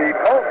 but the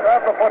Colts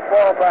have the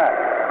football back.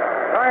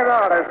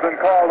 Timeout has been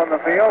called on the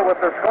field with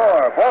the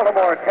score,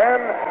 Baltimore 10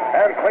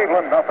 and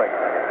Cleveland nothing.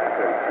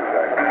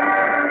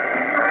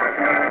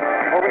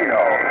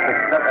 Torino,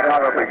 success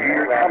out of the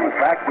year, comes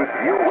back with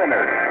new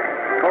winners.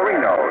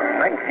 Torino,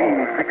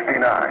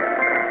 1969.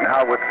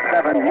 Now with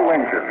 7 new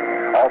engines,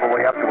 all the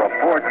way up to a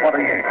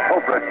 428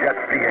 Cobra Jet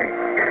V8.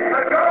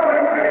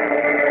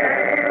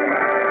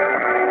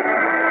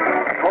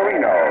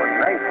 Torino,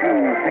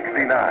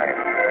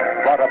 1969.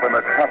 Brought up in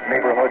the tough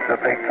neighborhoods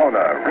of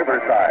Daytona,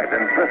 Riverside,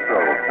 and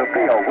Bristol to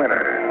be a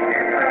winner.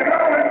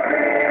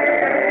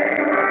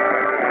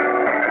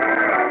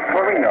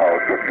 Torino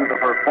gives you the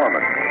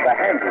performance, the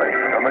handling,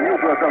 the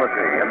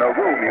maneuverability, and the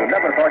room you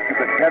never thought you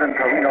could get in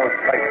Torino's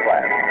plate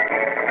plant.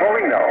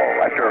 Torino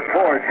at your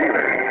Ford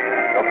dealer,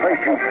 the place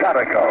you've got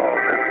to go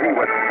to see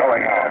what's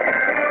going on.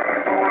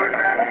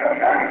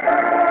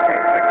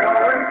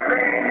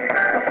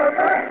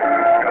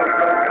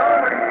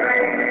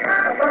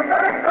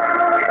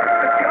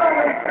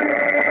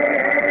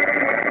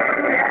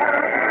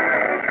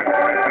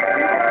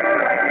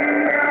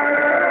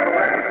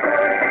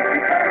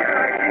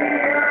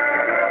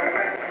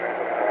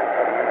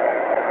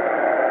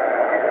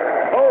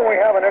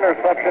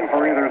 Interception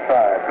for either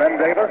side. Ben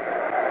Davis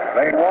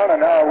made one,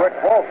 and now Rick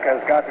Volk has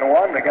gotten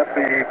one to get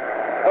the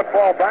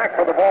football back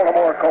for the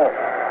Baltimore Colts.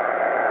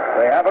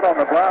 They have it on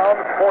the Browns'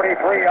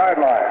 43-yard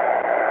line.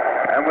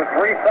 And with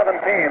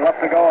 3:17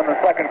 left to go in the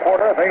second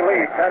quarter, they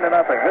lead 10-0.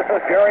 This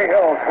is Jerry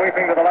Hill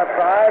sweeping to the left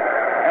side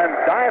and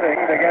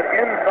diving to get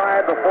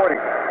inside the 40.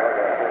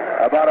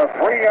 About a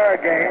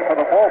 3-yard gain for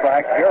the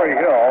fullback, Jerry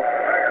Hill.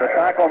 The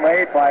tackle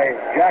made by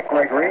Jack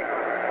Gregory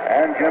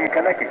and Jim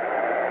Kanicki.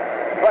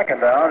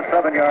 Second down,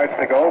 7 yards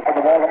to go for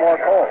the Baltimore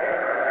Colts.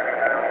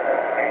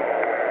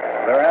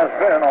 There has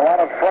been a lot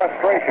of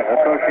frustration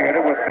associated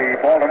with the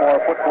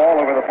Baltimore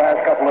football over the past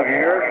couple of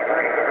years.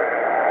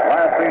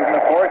 Last season,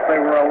 of course,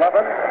 they were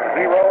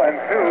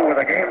 11-0-2 with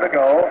a game to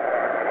go.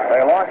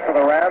 They lost to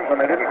the Rams,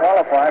 and they didn't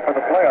qualify for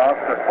the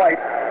playoffs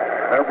despite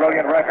their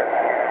brilliant record.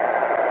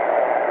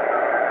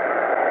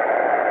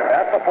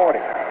 At the 40.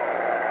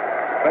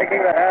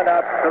 Making the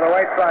handout to the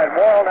right side.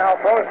 Morrill now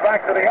throws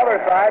back to the other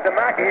side to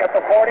Mackey at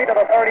the 40, to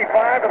the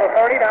 35, to the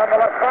 30, down the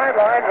left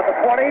sideline to the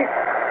 20,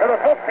 to the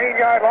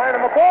 15-yard line,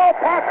 and the ball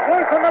pops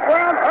loose, and the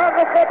Browns have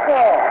the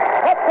football.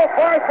 Up the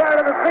far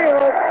side of the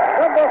field,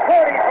 number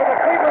 40 for the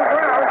Cleveland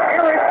Browns,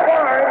 Eric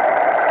Barnes,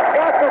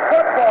 got the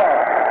football.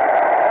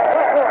 And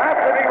what will have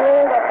to be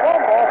ruled a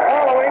fumble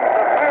following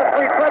the pass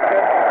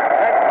reception,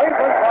 and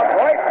Cleveland comes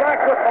right back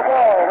with the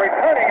ball,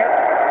 returning it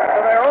to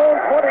their own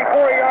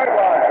 24-yard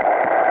line.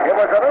 It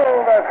was a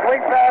little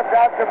swing pass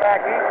out to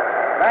Mackey.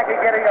 Mackey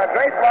getting a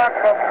great block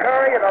from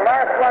Curry, and the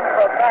last one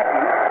from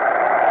Mackey.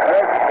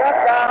 But he got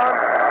down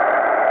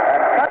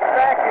and cut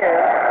back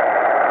in.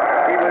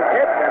 He was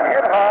hit and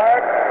hit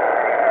hard.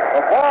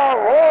 The ball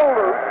rolled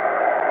loose,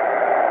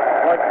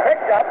 was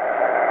picked up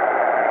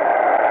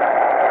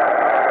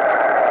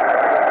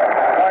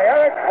by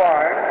Eric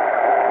Barnes,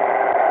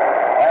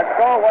 and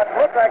so what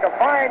looked like a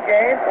fine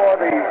game for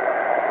the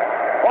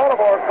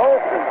Baltimore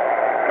Colts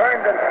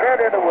turned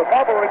instead into a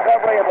bubble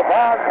recovery, and the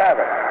Browns have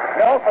it.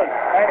 Nelson,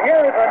 and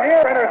here is a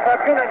near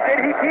interception, and did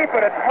he keep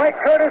it? It's Mike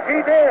Curtis, he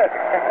did.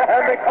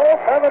 And the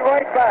Colts have it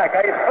right back.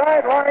 A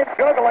sideline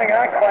juggling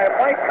act by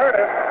Mike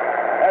Curtis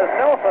as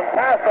Nelson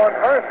passed on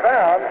first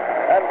down,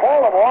 and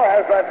Baltimore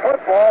has that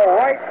football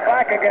right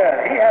back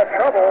again. He had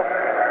trouble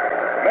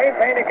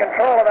maintaining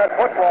control of that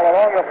football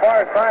along the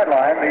far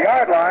sideline. The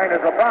yard line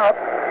is about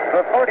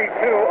the 32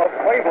 of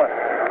Cleveland.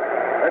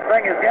 This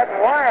thing is getting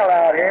wild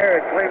out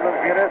here at Cleveland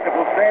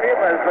Municipal Stadium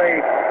as they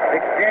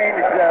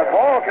exchange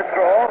ball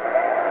control.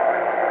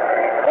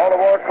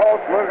 Baltimore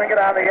Colts losing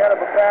it on the end of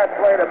a fast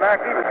play to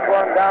Mackey, was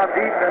swung down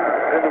deep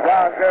in the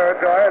Brown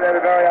territory. They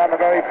were on the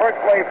very first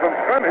play from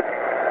scrimmage.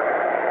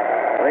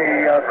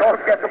 The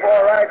Colts get the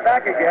ball right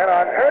back again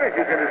on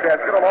Curtis's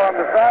interception along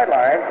the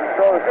sidelines. And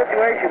so the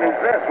situation is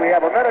this. We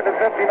have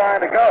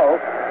 1:59 to go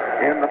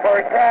in the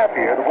first half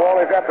here. The ball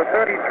is at the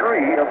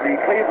 33 of the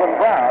Cleveland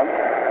Browns.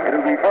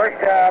 It'll be first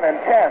down and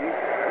 10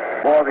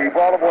 for the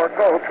Baltimore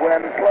Colts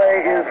when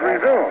play is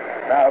resumed.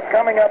 Now,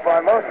 coming up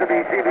on most of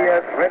the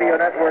CBS Radio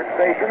Network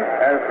stations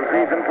as the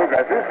season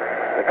progresses,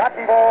 the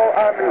Cotton Bowl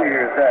on New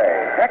Year's Day,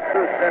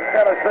 Texas and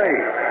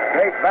Tennessee.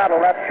 Great battle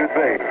that should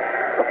be.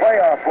 The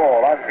Playoff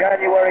Bowl on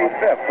January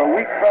 5th, a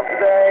week from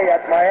today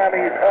at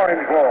Miami's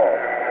Orange Bowl,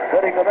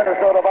 pitting the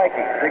Minnesota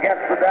Vikings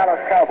against the Dallas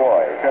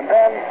Cowboys. And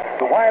then,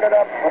 to wind it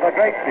up with a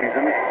great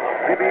season,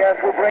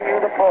 CBS will bring you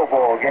the Pro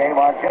Bowl game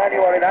on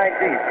January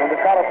 19th from the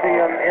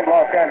Coliseum in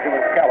Los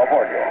Angeles,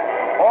 California.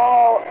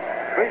 All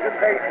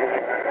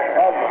presentations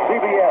of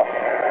CBS.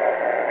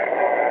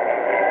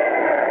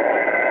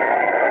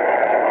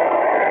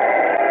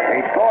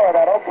 The score of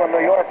that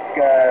Oakland-New York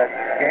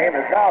game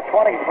is now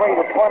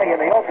 23-20, and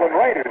the Oakland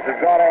Raiders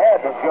have gone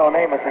ahead with Joe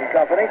Namath and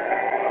company.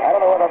 I don't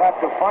know whether that's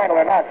the final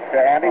or not,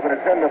 Andy, but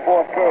it's in the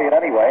fourth period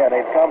anyway, and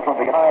they've come from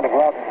behind to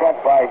go out in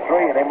front by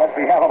 3, and they must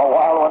be having a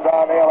wild one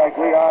down there like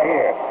we are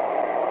here.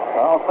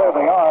 I'll say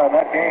they are, and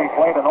that game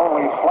played in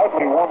only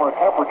slightly warmer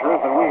temperatures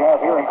than we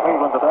have here in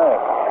Cleveland today.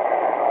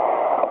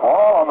 The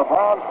ball on the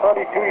Browns'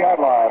 32-yard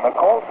line. The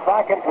Colts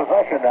back in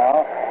possession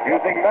now,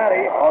 using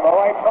Matty on the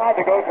right side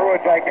to go through a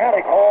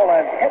gigantic hole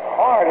and hit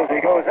hard as he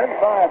goes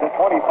inside the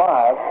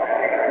 25,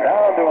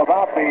 down to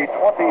about the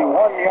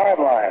 21-yard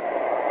line.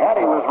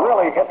 Matty was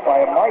really hit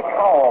by Mike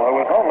Howell, who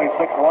was only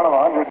 6'1" and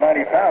 190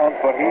 pounds,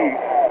 but he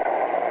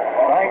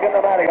banged into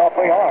Matty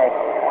awfully hard.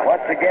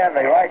 Once again,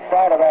 the right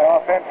side of that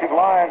offensive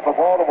line for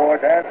Baltimore,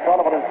 Dan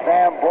Sullivan and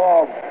Sam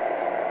Ball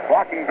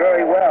blocking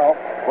very well,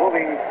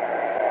 moving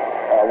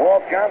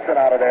Walt Johnson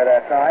out of there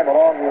that time,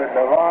 along with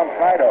Ron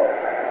Fido.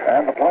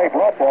 And the play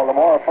brought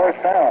Baltimore a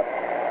first down.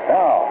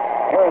 Now,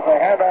 here's a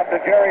handoff to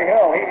Jerry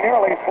Hill. He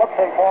nearly slips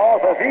and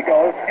falls as he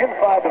goes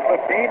inside the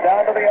 15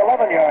 down to the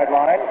 11-yard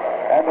line.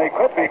 And they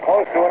could be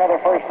close to another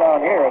first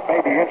down here. It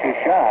may be inches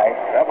shy.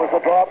 That was a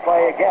draw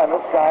play again,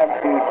 this time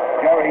to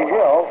Jerry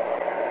Hill.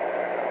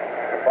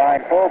 The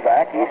fine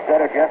fullback. He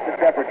set adjusted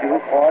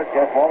temperatures for us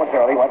just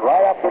momentarily. Went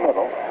right up the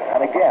middle.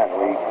 And again,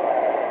 we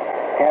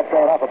can't say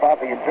enough about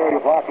the interior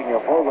blocking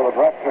of Vogel,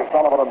 Drexler,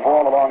 Sullivan, and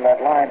Ball along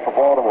that line for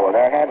Baltimore.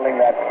 They're handling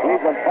that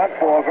Cleveland front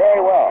four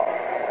very well.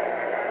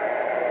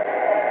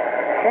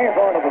 Shane's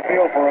on to the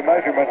field for a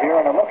measurement here,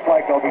 and it looks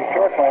like they'll be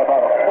short by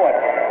about a foot.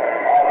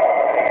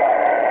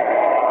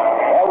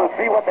 Well, we'll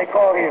see what they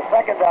call here.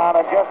 Second down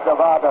and just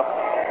about a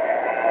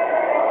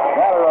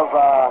matter of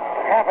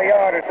half a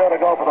yard or so to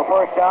go for the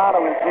first down,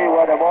 and we'll see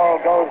whether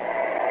Morrow goes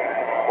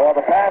for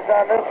the pass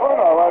on this one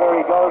or whether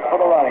he goes for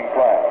the running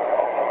play.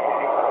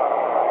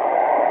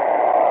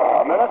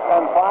 A minute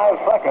and 5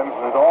 seconds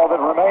is all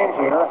that remains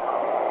here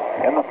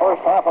in the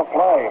first half of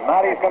play.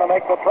 Matty's going to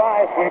make the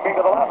try, sweeping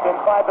to the left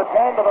inside the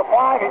 10 to the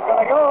 5. He's going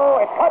to go.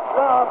 A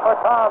touchdown for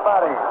Tom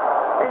Matty.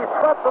 He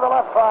swept to the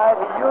left side.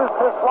 He used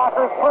his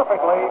blockers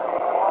perfectly,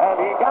 and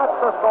he got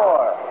the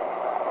score.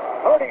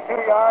 32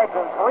 yards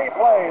in 3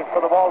 plays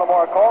for the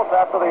Baltimore Colts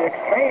after the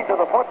exchange of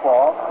the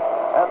football,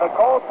 and the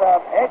Colts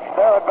have edged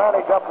their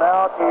advantage up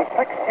now to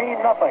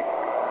 16-0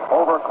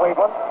 over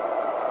Cleveland,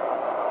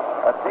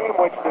 a team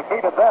which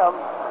defeated them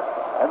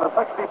in the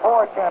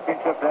 64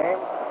 championship game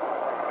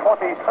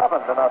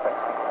 27-0.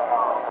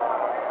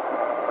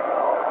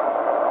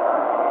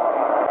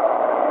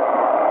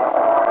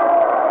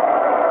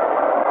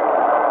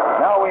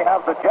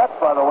 have the Jets,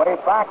 by the way,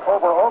 back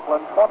over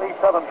Oakland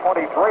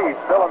 27-23,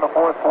 still in the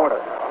fourth quarter.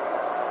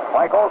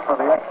 Michaels for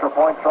the extra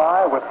point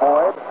try with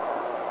Boyd.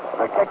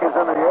 The kick is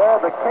in the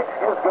air. The kick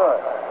is good.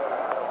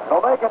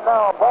 So make it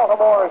now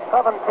Baltimore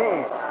 17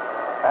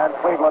 and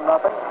Cleveland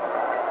nothing.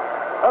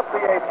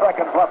 58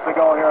 seconds left to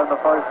go here in the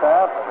first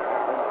half.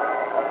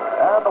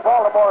 And the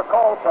Baltimore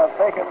Colts have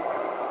taken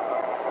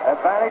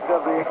advantage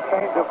of the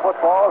exchange of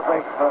footballs.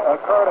 They've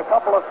occurred a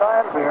couple of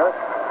times here.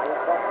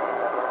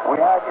 We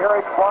had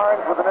Erich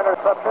Barnes with an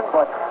interception,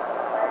 but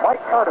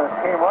Mike Curtis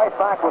came right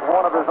back with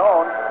one of his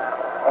own.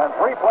 And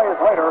 3 plays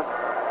later,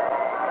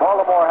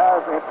 Baltimore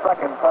has its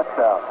second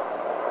touchdown.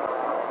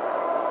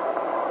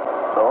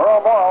 So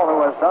Earl Morrall, who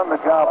has done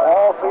the job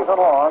all season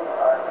long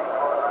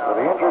with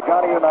the injured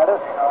Johnny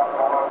Unitas,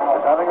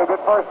 is having a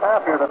good first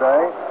half here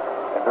today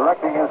and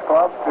directing his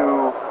club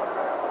to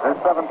this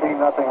 17-0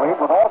 lead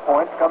with all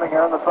points coming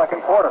here in the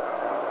second quarter.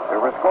 They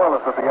were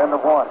scoreless at the end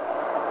of one.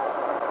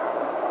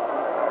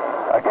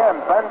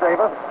 Again, Ben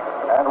Davis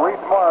and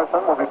Reese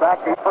Morrison will be back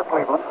deep for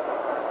Cleveland.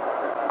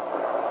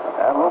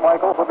 And Lou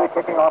Michaels will be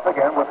kicking off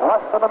again with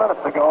less than a minute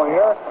to go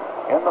here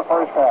in the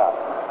first half.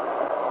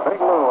 Big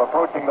Lou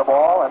approaching the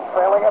ball and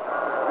sailing it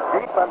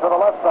deep into the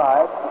left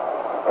side.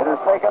 It is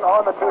taken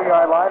on the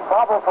 2-yard line.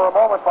 Bobbled for a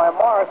moment by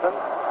Morrison.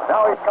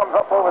 Now he comes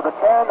up over the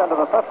 10 into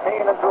the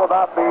 15 into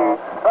about the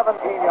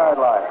 17-yard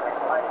line.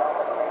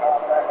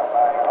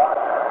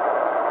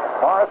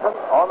 Morrison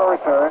on the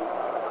return,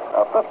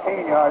 a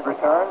 15-yard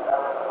return.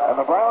 And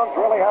the Browns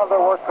really have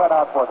their work cut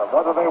out for them.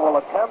 Whether they will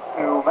attempt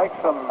to make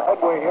some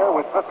headway here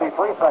with 53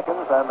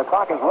 seconds, and the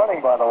clock is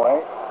running, by the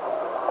way,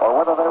 or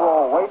whether they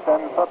will wait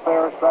and set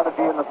their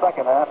strategy in the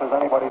second half is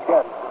anybody's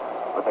guess.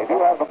 But they do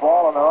have the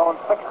ball on their own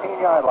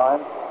 16-yard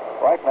line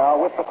right now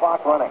with the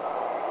clock running.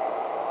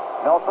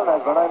 Nelson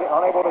has been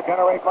unable to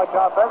generate much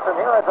offense, and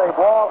here is a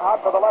ball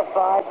out to the left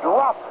side,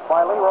 dropped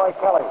by Leroy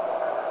Kelly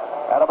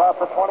at about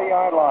the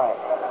 20-yard line.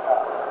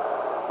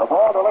 The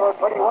ball delivered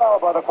pretty well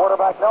by the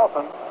quarterback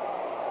Nelson,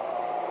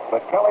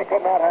 but Kelly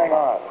could not hang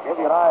on.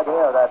 Give you an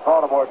idea of that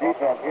Baltimore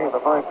defense here in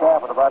the first half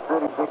with about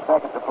 36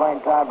 seconds of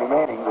playing time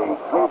remaining. The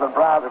Cleveland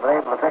Browns have been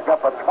able to pick up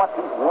a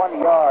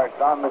 21 yards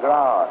on the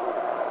ground.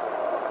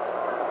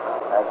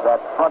 As that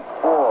front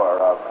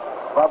four of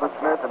Bubba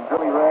Smith and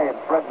Billy Ray and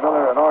Fred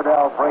Miller and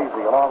Ordell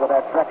Brazy, along with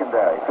that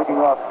secondary, picking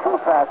off 2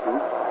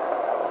 passes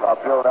of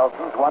Joe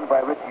Nelson's, one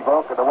by Richie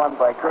Volk and the one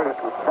by Curtis,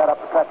 which set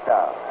up the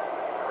touchdown.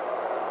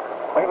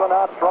 Cleveland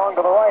out strong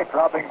to the right,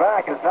 dropping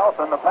back is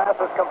Nelson. The pass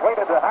is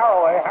completed to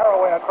Haraway.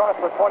 Haraway across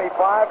the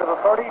 25 to the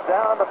 30,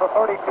 down to the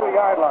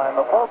 32-yard line.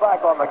 The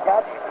fullback on the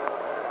catch,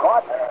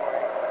 caught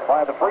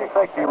by the free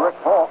safety, Rick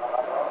Volk.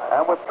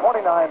 And with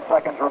 29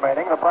 seconds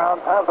remaining, the Browns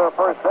have their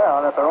first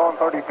down at their own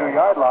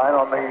 32-yard line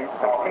on the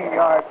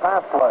 16-yard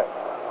pass play.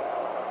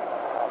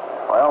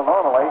 Well,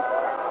 normally,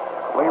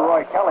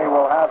 Leroy Kelly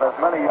will have as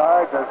many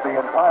yards as the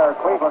entire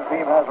Cleveland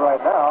team has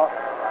right now,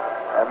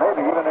 and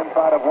maybe even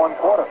inside of one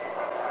quarter.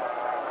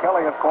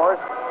 Kelly, of course,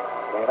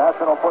 the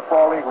National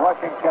Football League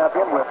rushing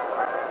champion with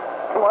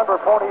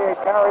 248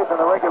 carries in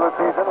the regular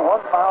season,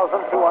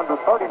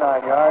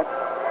 1,239 yards.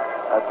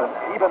 That's an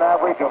even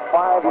average of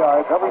 5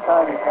 yards every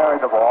time he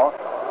carried the ball.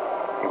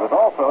 He was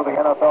also the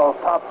NFL's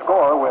top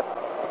scorer with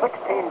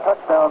 16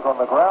 touchdowns on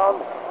the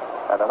ground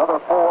and another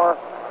 4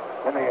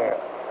 in the air.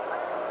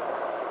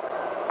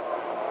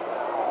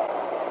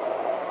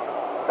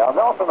 Now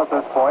Nelson at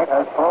this point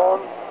has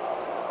thrown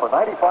for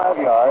 95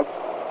 yards,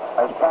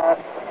 has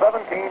passed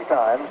 17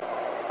 times,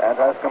 and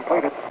has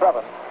completed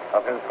 7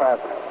 of his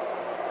passes.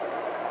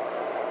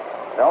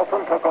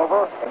 Nelson took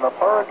over in the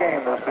 3rd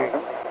game this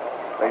season.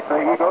 They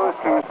say he goes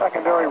to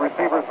secondary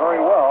receivers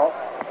very well.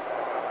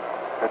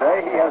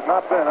 Today he has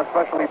not been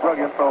especially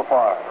brilliant so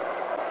far.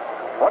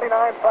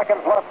 29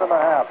 seconds left in the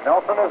half.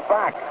 Nelson is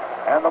back,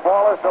 and the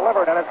ball is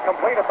delivered, and it's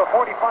complete at the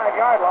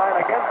 45-yard line.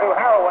 Again to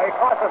Haraway,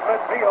 crosses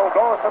midfield,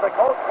 goes to the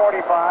Colts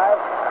 45,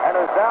 and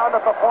is down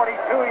at the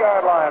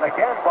 42-yard line.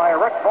 Again by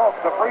Rick Volk,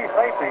 the free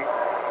safety.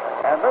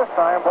 And this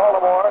time,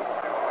 Baltimore,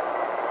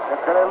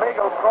 it's an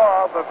illegal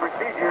call, the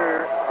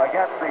procedure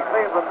against the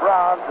Cleveland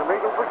Browns,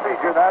 illegal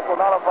procedure. That will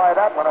nullify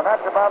that one, and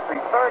that's about the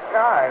 3rd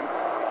time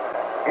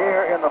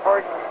here in the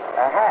first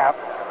half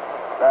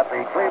that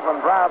the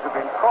Cleveland Browns have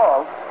been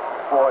called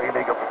for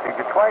illegal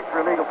procedure. Twice for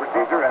illegal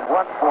procedure and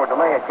once for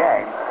delay of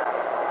game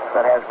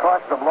that has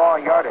cost them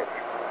long yardage.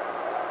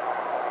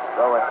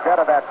 So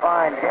instead of that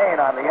fine gain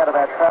on the end of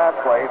that pass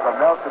play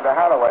from Nelson to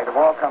Haraway, the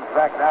ball comes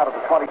back now to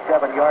the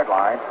 27-yard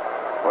line,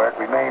 where it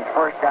remains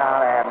first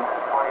down and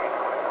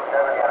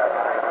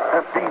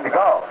 15 to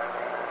go.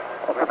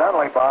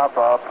 Incidentally, Bob,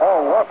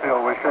 Paul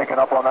Warfield was shaken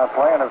up on that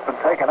play and has been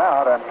taken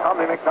out, and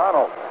Tommy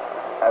McDonald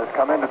has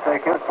come in to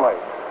take his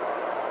place.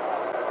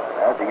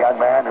 That's a young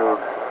man who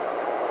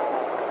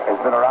has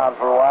been around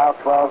for a while,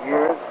 12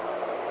 years.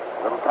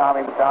 Little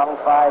Tommy McDonald,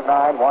 5'9",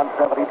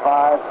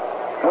 175,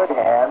 good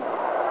hands,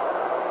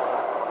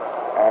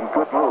 and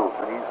good moves,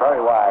 and he's very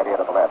wide here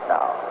to the left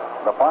now.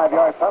 The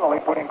 5-yard penalty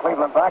putting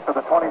Cleveland back to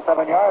the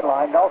 27-yard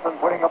line. Nelson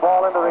putting the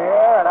ball into the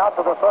air and out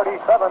to the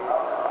 37.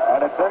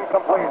 And it's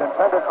incomplete,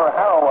 intended for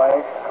Haraway,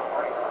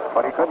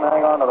 but he couldn't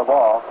hang on to the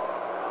ball.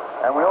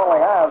 And we only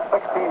have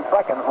 16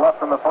 seconds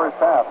left in the first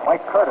half.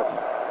 Mike Curtis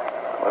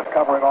was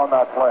covering on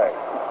that play.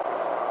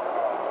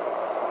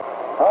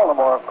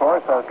 Baltimore, of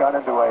course, has gone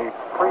into a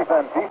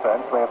prevent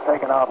defense. They have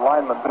taken out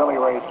lineman Billy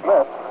Ray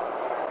Smith,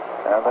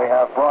 and they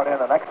have brought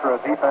in an extra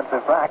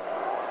defensive back,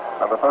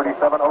 number 37,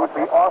 O.C.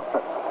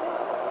 Austin,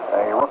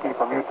 a rookie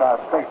from Utah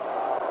State.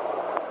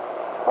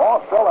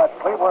 Ball still at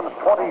Cleveland's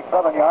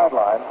 27-yard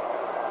line.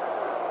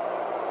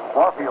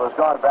 Warfield has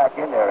gone back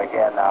in there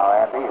again now,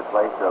 Andy, in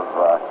place of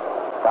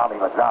Tommy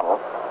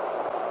McDonald.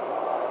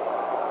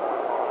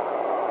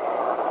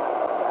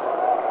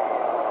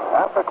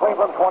 After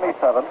Cleveland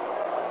 27,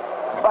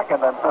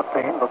 second and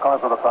 15 because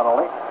of the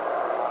penalty.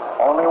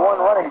 Only one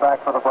running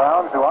back for the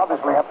Browns, who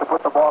obviously have to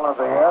put the ball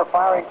into the air,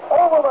 firing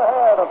over the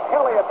head of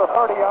Kelly at the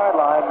 30-yard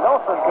line.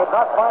 Nelson could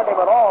not find him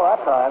at all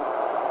that time.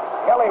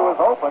 Kelly was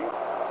open.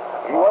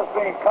 He was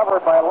being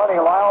covered by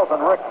Lenny Lyles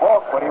and Rick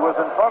Volk, but he was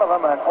in front of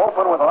him and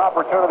open with an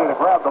opportunity to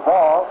grab the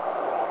ball.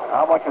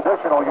 How much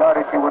additional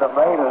yardage he would have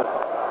made is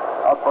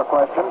up for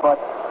question, but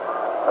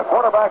the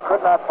quarterback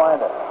could not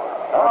find it.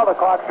 Now the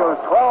clock shows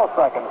 12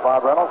 seconds,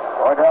 Bob Reynolds.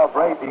 Ordell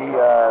Brady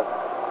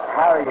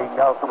harrying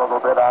Nelson a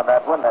little bit on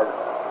that one, as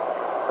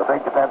the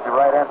big defensive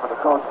right end for the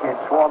Colts came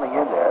swarming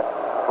in there.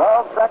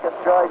 12 seconds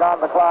showing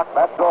on the clock,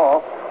 that's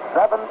all.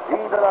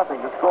 17-0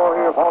 the score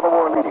here,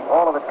 Baltimore leading.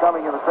 All of it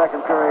coming in the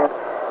second period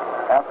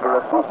after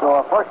a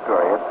seesaw first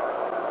period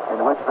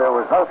in which there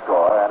was no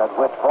score, and at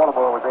which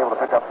Baltimore was able to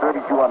pick up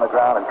 32 on the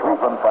ground and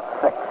Cleveland but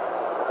 6.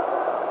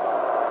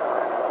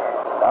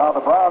 Now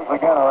the Browns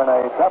again are in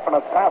a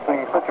definite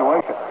passing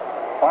situation.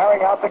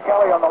 Firing out to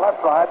Kelly on the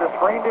left side. The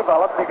screen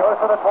develops. He goes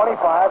to the 25,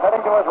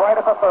 heading to his right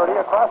at the 30,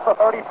 across the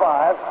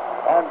 35,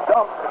 and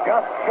dumped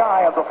just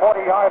shy of the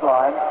 40-yard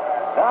line.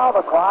 Now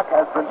the clock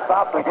has been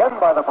stopped again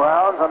by the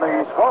Browns, and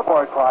the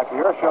scoreboard clock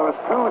here shows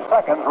 2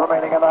 seconds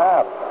remaining in the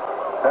half.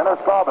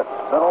 Dennis Corbett,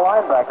 middle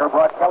linebacker,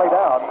 brought Kelly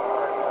down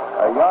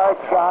a yard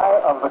shy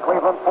of the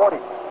Cleveland 40.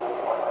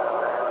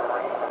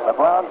 The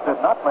Browns did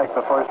not make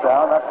the first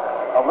down. That's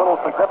a little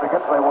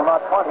significant. They will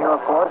not punt here, of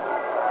course.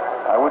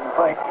 I wouldn't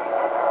think.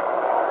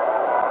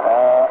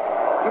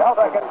 12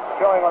 seconds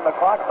showing on the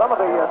clock. Some of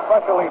the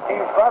specialty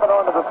teams started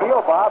onto the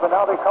field, Bob, and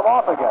now they come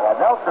off again. And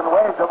Nelson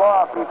waves them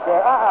off. He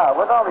said,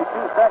 with only 2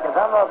 seconds,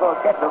 I'm not going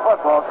to catch the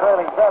football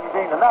trailing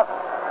 17-0.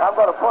 I'm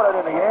going to put it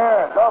in the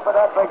air and go for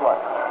that big one.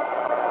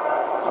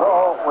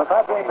 So, with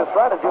that being the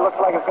strategy, looks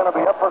like it's going to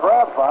be up for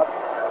grabs, Bob.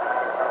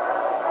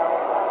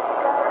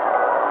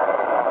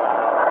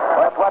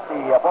 But what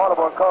the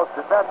Baltimore Colts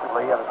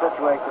defensively in a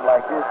situation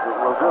like this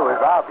will do is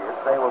obvious.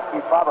 They will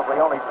keep probably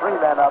only 3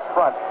 men up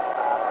front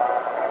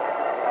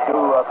to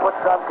put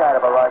some kind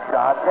of a rush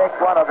on, take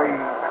one of the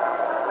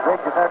big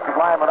defensive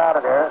linemen out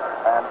of there,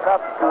 and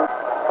substitute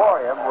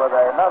for him with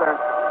another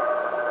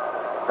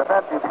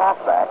defensive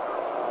halfback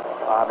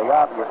on the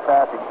obvious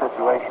passing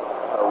situation.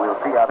 So we'll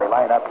see how they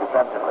line up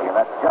defensively, and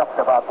that's just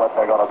about what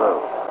they're going to do.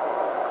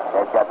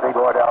 They've got big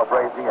Ordell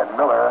Brady and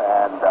Miller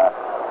and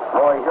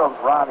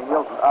Ronnie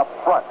Hilton up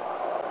front.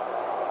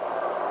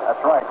 That's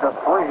right, just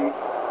 3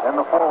 in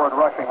the forward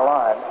rushing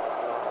line.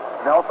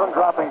 Nelson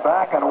dropping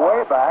back and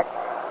way back.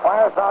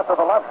 Fires out to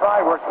the left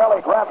side where Kelly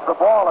grabs the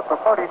ball at the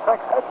 36,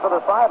 heads to the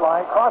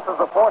sideline, crosses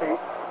the 40,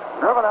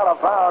 driven out of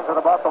bounds at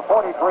about the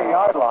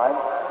 43-yard line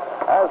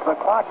as the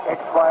clock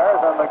expires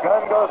and the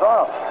gun goes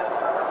off.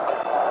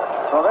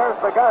 So there's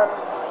the gun,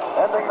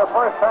 ending the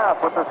first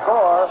half with the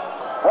score,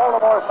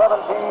 Baltimore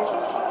 17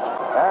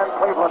 and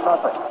Cleveland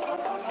nothing.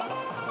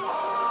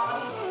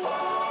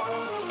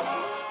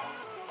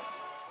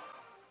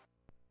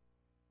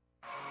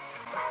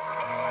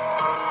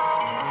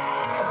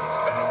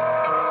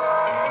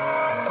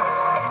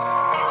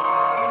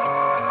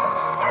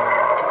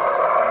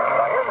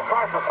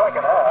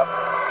 Second half,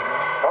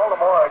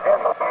 Baltimore again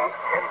will be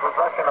in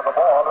possession of the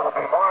ball. It'll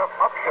be Marv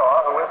Upshaw,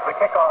 who is the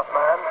kickoff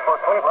man for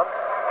Cleveland.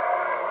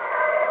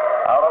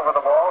 Out over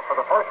the ball for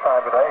the first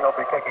time today. He'll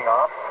be kicking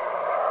off.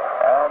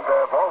 And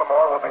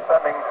Baltimore will be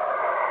sending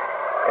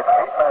its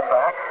 8 men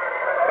back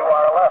to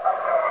our left.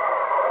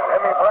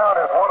 Jimmy Brown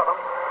is one of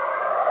them.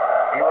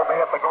 He will be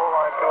at the goal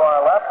line to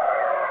our left.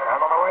 And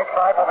on the right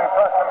side will be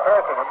Preston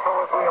Pearson. And so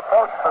as we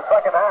approach the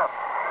second half,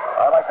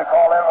 I'd like to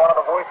call in one of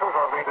the voices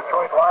of the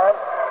Detroit Lions,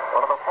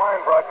 one of the fine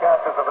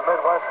broadcasters of the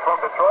Midwest from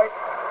Detroit.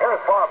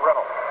 Here's Bob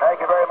Reynolds. Thank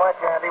you very much,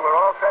 Andy. We're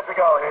all set to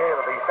go here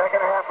to the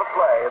second half of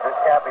play of this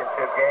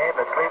championship game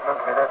at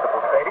Cleveland's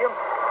Municipal Stadium.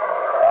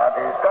 And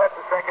to start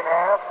the second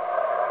half,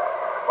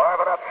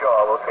 Marvin Upshaw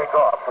will kick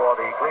off for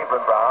the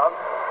Cleveland Browns.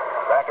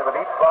 Back in the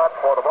deep spot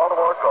for the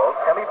Baltimore Colts,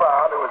 Jimmy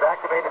Brown, who was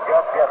activated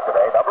just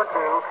yesterday, number 2,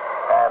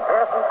 and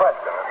Pearson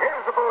Preston. And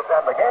here's the booth,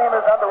 and the game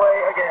is underway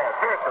again.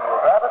 Pearson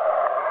will grab it.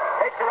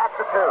 Takes it up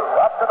to 2,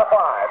 up to the 5,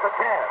 the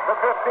 10, the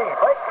 15,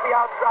 breaks to the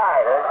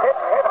outside, and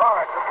hit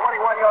hard to the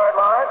 21-yard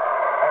line,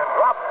 and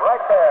dropped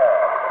right there.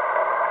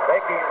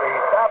 Making the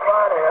stop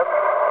on him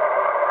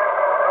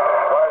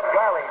was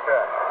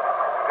Garlington.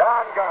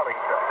 Don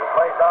Garlington, who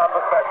plays on the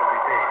specialty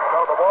team.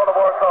 So the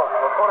Baltimore Colts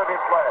will put it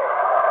in play.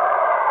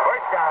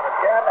 First down and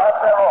 10 at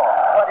their own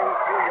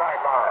 22-yard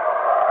line.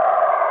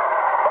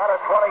 About a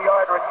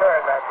 20-yard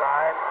return that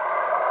time.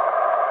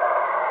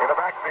 In the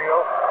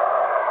backfield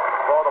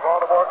for the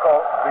Baltimore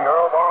Colts, the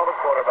Earl Morrow, the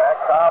quarterback,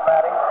 Tom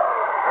Manning,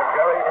 and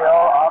Jerry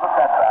Hill on the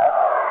setback.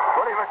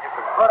 Willie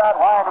Richardson split out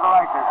wide to the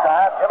right this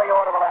time. Jimmy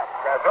Orr to the left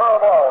as Earl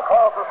Morrow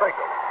calls the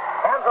signal.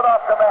 Hands it off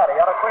to Manning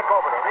on a quick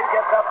opening. He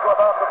gets up to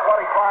about the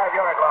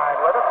 25-yard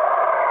line with it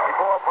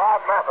before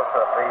Bob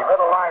Matheson, the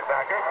middle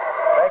linebacker,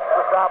 makes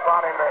the stop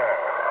on him there.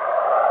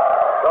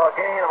 So a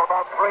gain of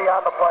about 3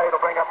 on the play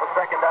to bring up the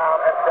second down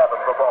and 7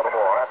 for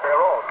Baltimore at their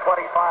own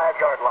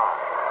 25-yard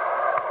line.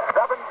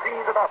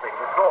 17-0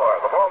 the score.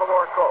 The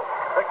Baltimore Colts,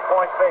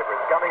 6-point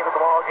favorites coming into the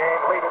ball game,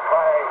 lead it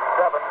by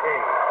 17.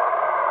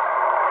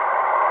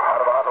 Out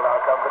of the huddle now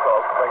comes the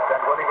Colts. They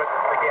send Willie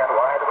Richardson again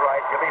wide to the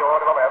right. Jimmy Orr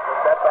to the left. The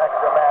setback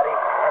to Matty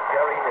and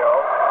Jerry Hill.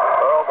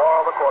 Earl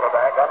Morrow, the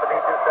quarterback,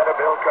 underneath his center,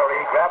 Bill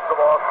Curry, grabs the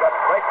ball, cuts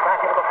straight back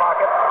into the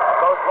pocket,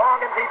 goes long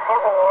and deep for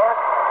Orr,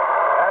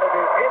 and it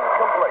is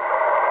incomplete.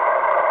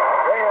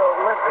 Dale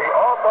Lindsey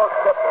almost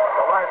tipped it,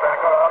 the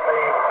linebacker on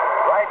the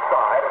right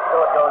side, and so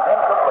it goes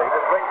incomplete.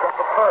 It brings up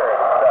the 3rd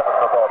and 7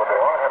 for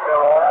Baltimore at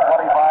their own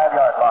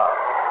 25-yard line.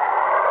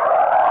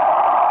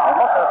 It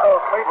looked as though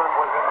Cleveland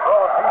was in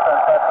zone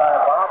defense that time,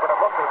 Bob, but it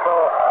looked as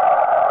though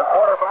the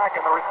quarterback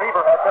and the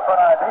receiver had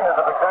different ideas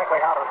of exactly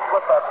how to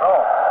split that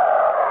zone.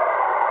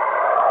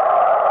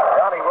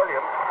 Johnny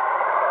Williams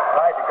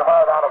tried to come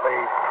out of the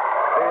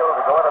field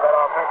to go into that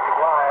offensive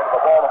line for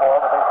Baltimore,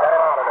 but they sent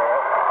him out of there.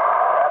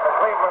 And the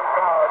Cleveland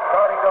crowd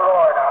starting to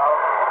roar now.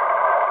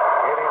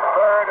 It is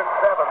 3rd and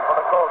 7 for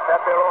the Colts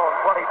at their own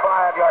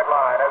 25-yard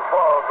line as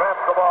Ball grabs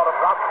the ball and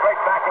drops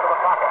straight back into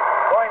the pocket.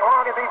 Going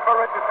long and deep for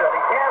Richardson.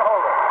 He can't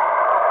hold it.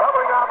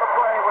 Covering on the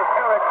play was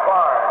Eric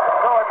Barnes. And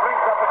so it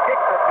brings up a kick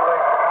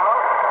situation now.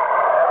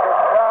 And this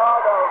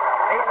crowd of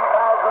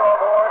 80,000 or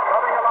more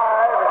coming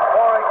alive and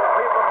pouring the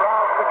Cleveland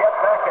Browns to get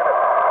back in it.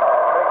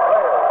 They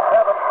trail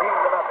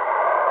 17-0.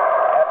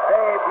 And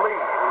Dave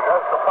Lee, who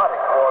does the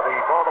punting for the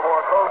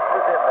Baltimore Colts,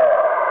 is in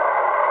there.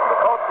 The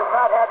Colts have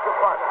not had to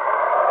punt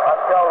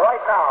until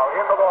right now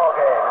in the ball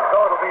game. And so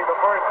it'll be the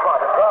first punt.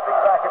 And dropping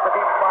back at the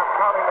deep spot,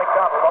 Tommy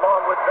McDonald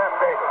along with Ben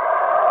Davis.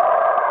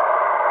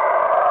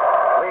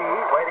 Lee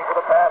waiting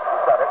for the pass to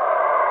set it.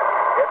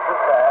 Gets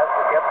his pass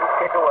and gets his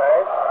kick away.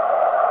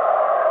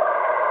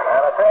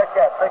 And a fair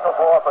catch signal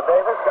for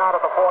Davis down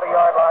at the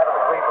 40-yard line of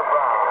the Cleveland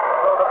Browns. And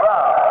so the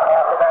Browns,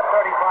 after that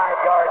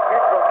 35-yard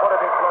kick, will put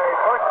it in play.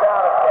 First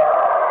down and 10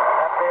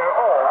 at their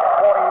own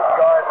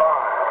 40-yard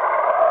line.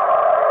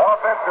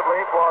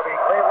 Offensively for the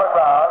Cleveland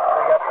Browns,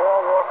 they got Paul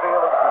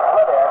Warfield as the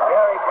split end,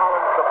 Gary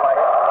Collins to play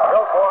it,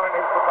 Bill Corn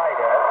is the tight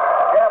end,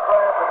 Jeff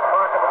Brandt and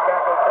Mark of the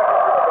tackle,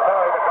 Dickinson and the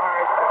Barry the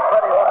guards, and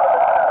Freddie Hook at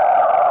the center.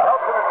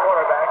 Nelson at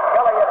quarterback,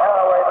 Kelly and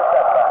Haraway the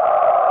setback.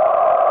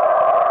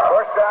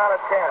 First down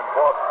and 10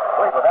 for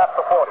Cleveland at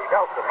the 40.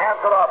 Nelson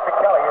hands it off to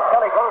Kelly, and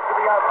Kelly goes to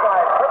the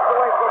outside, slips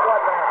away from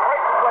one man,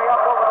 makes his way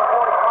up over the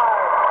 45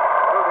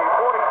 to the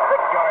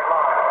 46-yard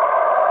line.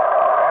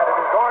 And it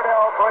is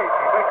Ordell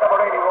Bracey, big number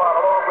 81,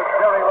 along with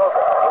Jerry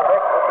Logan, who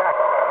makes the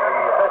tackle.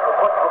 The official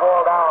puts the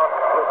ball down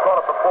to a sort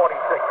of the 46.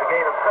 A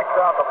gain of 6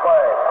 on the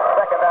play.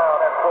 Second down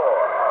and 4.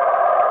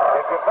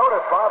 If you've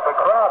noticed, Bob, the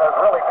crowd has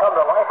really come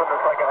to life in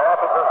the second half.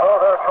 It's as though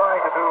they're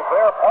trying to do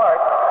their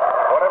part,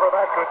 whatever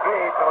that could be,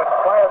 to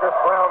inspire this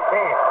Brown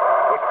team,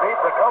 which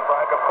needs a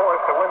comeback, of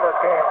course, to win this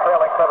game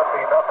trailing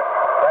 17-0.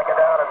 Second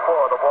down and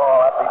 4, the ball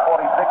at the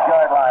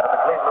 46-yard line of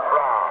the Cleveland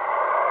Browns.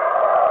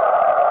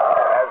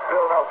 As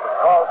Bill Nelson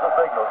calls the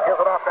signal, gives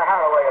it off to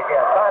Haraway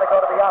again, trying to go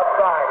to the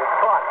outside. It's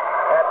caught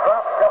and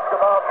drops just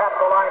about at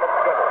the line of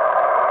scrimmage.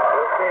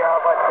 We'll see how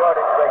much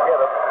yardage they give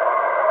him.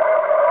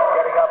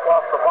 Getting up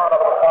off the bottom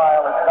of the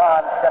pile is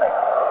Don Skinnick,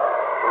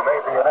 who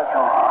made the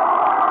initial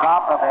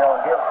stop, and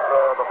they'll give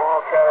the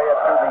ball carrier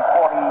to the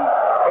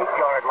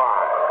 48-yard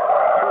line.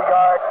 2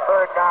 yards,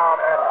 third down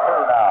and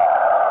 2 now.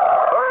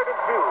 Third and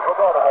 2 for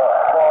Baltimore,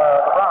 for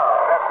the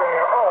Browns at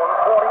their own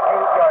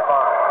 48-yard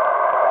line.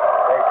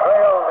 They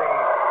trail the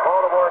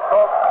Baltimore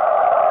Colts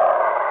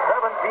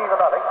 17-0.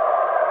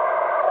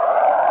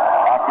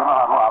 Back in the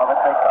huddle, out of it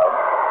they come.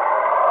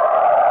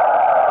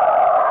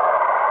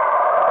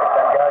 They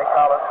send Gary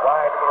Collins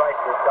wide to the right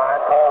this time.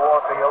 Paul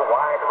Warfield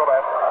wide to the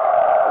left.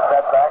 The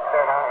setbacks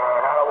are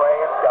Haraway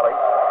and Kelly.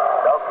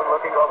 Nelson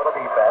looking over the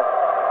defense.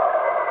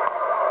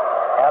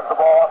 Hands the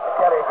ball off to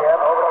Kelly again,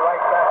 over the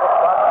right tackle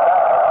spot,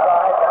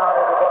 back inside, down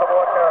into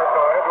Baltimore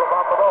territory to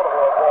about the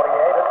Baltimore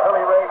 48, and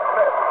Billy Ray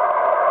Smith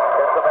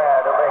is the man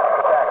who makes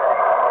the tackle.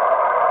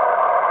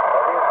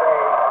 It is a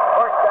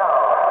first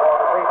down for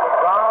the Cleveland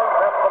Browns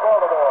at the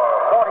Baltimore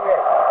 48.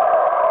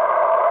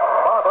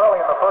 Bob, early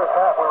in the first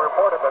half, we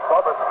reported that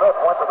Bubba Smith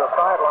went to the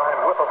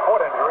sideline with a foot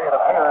injury. It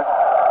appears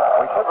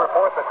we should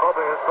report that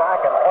Bubba is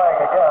back and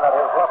playing again at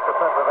his left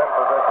defensive end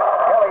position.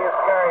 Kelly is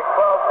carried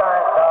 12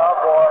 times now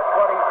for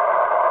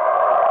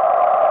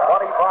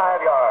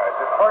 25 yards.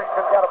 It's first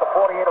and 10 at the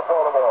 48 of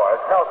Baltimore.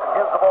 As Nelson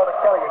gives the ball to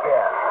Kelly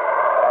again.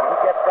 And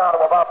gets down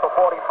to about the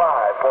 45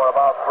 for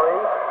about 3.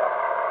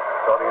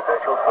 So the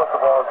officials put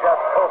the ball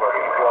just over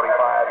the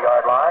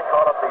 45-yard line,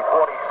 caught up the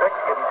 46,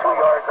 getting 2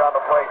 yards on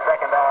the play,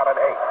 second down and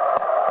 8.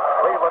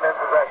 Cleveland in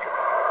possession.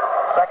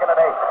 Second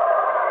and 8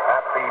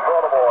 at the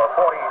Baltimore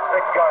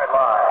 46-yard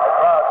line. The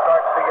crowd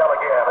starts to yell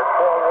again as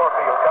Paul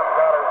Warfield comes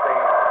out as the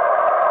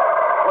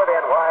split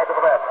in wide to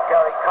the left.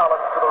 Gary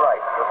Collins to the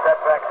right. The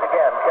setbacks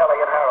again, Kelly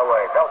and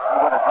Haraway.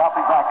 Nelson with it,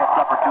 dropping back at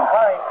number 2.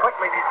 Flying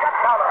quickly, he's got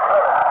Collins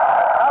with it.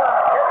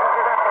 Collins catches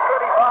it at the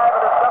 35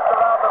 and is swept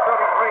around the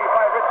 33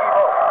 by Richie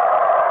Vogt.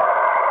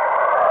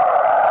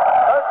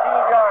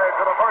 13 yards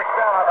for the first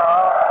down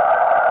now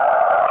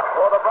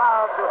for the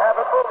Browns who have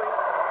it moving.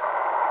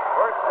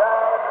 First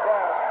down and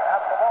 10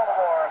 at the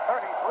Baltimore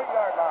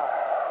 33-yard line.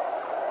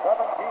 17-0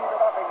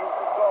 is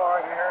the score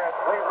here at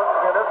Cleveland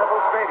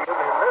Municipal Stadium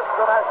in this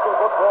the National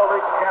Football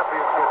League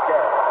Championship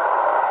game.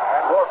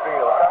 And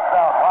Warfield comes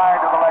out wide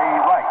to the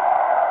right.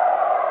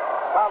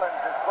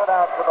 Collins is put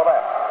out to the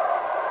left.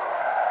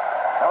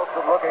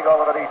 Nelson looking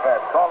over the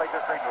defense, calling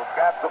the signal,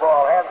 grabs the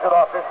ball, hands it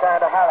off this time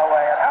to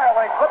Haraway, and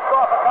Haraway flips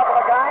off a couple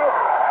of guys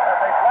as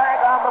they flag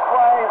on the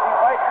play as he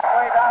fights his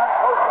way down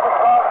close to the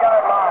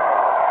 12-yard line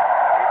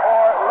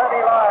before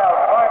Lenny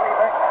Lyles finally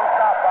makes the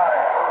stop on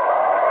it.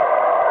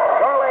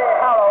 Charlie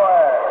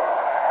Haraway,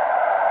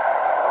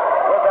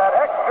 with that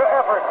extra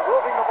effort,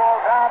 moving the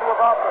ball down to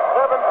about the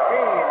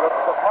 17 with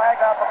the flag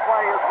on the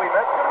play as we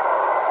mentioned.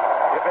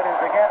 If it is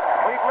against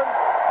Cleveland,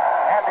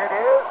 and it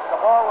is, the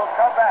ball will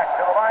come back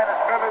to the line of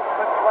scrimmage,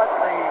 which was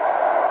the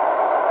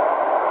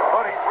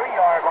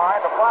 33-yard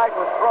line. The flag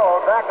was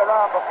thrown back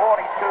around the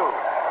 42.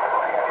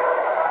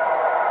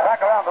 Back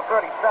around the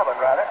 37,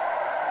 rather.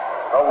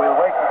 So we'll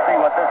wait and see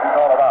what this is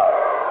all about.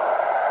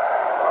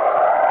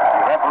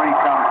 The referee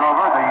comes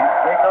over. The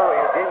signal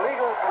is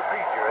illegal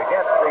procedure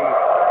against the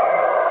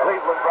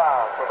Cleveland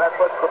Browns. So that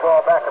puts the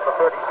ball back at the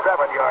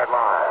 37-yard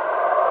line.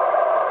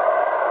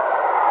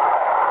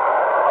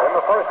 In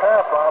the first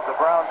half, Bob, the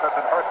Browns have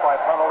been hurt by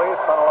penalties,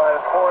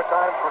 penalized 4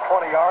 times for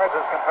 20 yards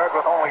as compared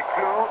with only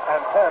 2 and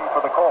 10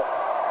 for the Colts.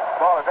 The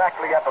ball is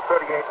actually at the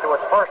 38, so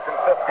it's first and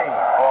 15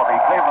 for the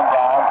Cleveland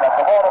Browns at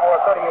the Baltimore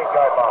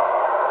 38-yard line.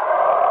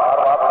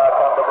 Out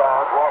come the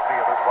Browns.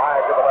 Warfield is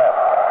wide to the left.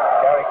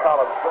 Gary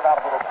Collins split out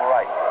a little to the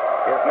right.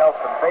 Here's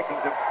Nelson faking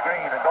the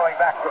screen and going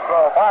back to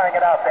throw, firing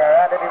it out there,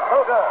 and it is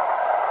so good.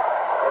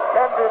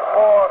 Intended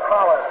for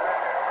Collins.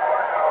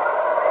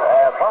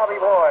 And Bobby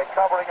Boyd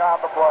covering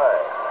on the play.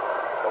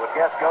 So a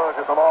guess goes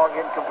as a long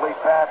incomplete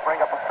pass,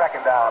 bring up a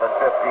second down and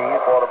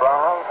 15 for the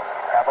Browns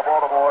at the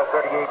Baltimore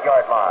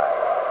 38-yard line.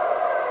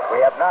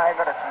 We have 9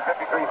 minutes and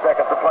 53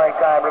 seconds of playing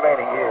time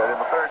remaining here in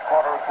the third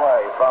quarter of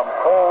play from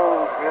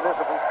Kohl's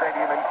Municipal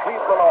Stadium in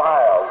Cleveland,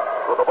 Ohio,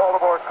 with the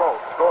Baltimore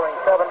Colts scoring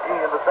 17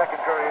 in the second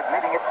period,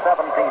 leading it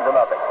 17-0.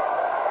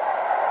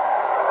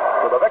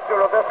 So the victor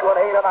of this one,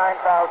 $8,000 to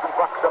 $9,000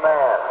 a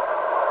man,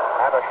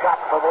 and a shot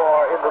for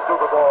more in the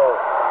Super Bowl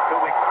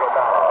 2 weeks from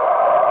now.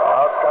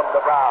 Out come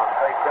the Browns.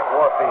 They send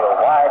Warfield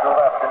wide to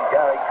left, and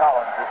Gary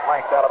Collins is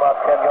flanked out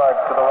about 10 yards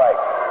to the right.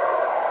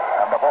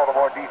 And the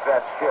Baltimore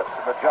defense shifts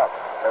and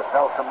adjusts as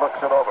Nelson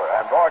looks it over.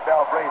 And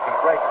Wardell Brazy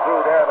breaks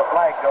through there, and the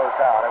flag goes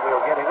down, and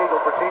we'll get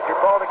illegal procedure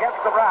called against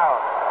the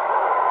Browns.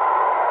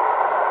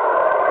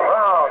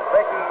 Browns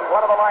making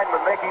one of the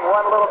linemen making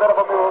one little bit of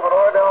a move, and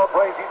Wardell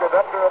Brazy, the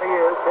veteran he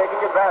is, taking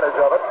advantage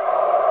of it.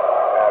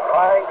 And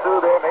flying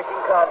through there,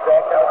 making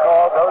contact. Now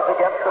ball goes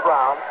against the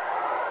Browns.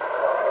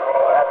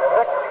 That's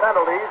 6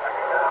 penalties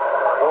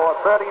for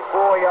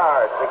 34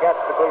 yards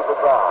against the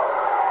Cleveland Browns.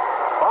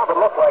 Bob, it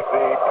looked like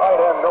the tight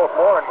end, Milt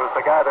Morin, was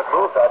the guy that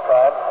moved that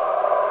time.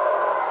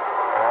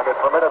 And it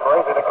permitted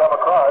Brazy to come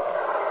across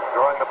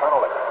during the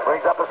penalty.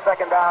 Brings up a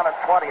second down and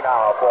 20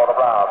 now for the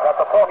Browns.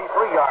 At the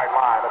 43-yard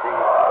line of the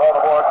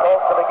Baltimore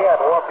Colts. And again,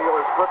 Warfield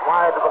is split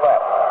wide to the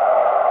left.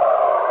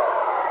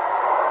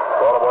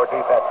 Baltimore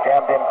defense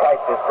jammed in tight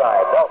this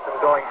time. Nelson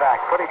going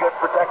back. Pretty good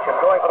protection.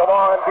 Going for the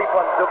long and deep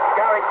one to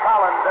Gary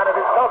Collins. And it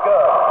is so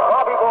good.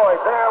 Bobby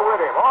Boyd there with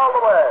him all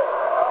the way.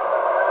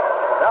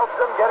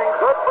 Nelson getting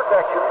good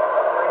protection.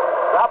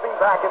 Dropping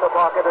back in the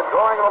pocket and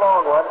drawing a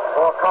long one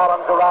for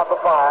Collins around the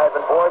 5.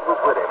 And Boyd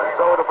was with him. And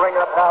so to bring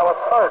up now a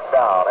third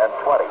down and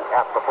 20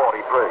 at the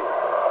 43.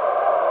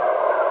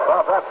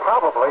 Well, that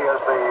probably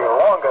is the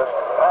longest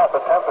pass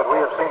attempt that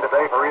we have seen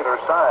today for either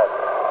side.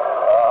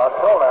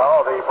 Until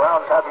now, the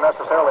Browns hadn't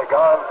necessarily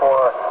gone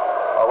for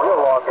a real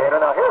long gainer.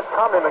 Now, here's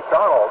Tommy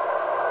McDonald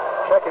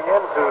checking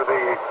into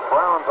the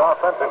Browns'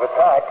 offensive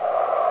attack,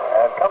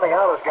 and coming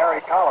out is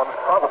Gary Collins,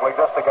 probably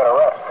just to get a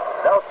rest.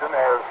 Nelson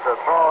has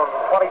thrown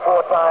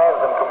 24 times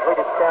and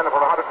completed 10 for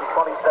 127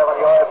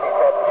 yards. He's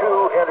had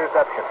 2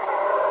 interceptions.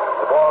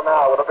 The ball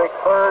now with a big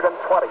third and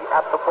 20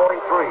 at the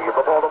 43 of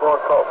the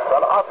Baltimore Colts.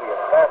 An obvious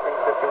passing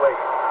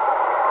situation.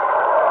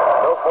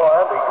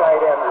 The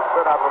tight end is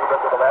spread out a little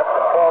bit to the left,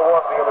 and Paul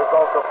Warfield is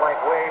also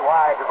flanked way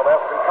wide to the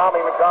left, and Tommy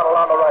McDonald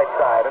on the right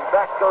side. And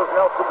back goes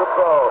Nelson to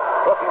throw,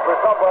 looking for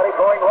somebody,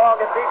 going long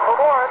and deep for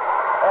Morin,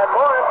 and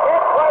Morin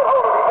can't quite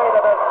hold it. He made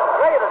a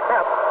great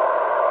attempt.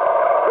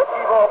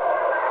 Richie Vogt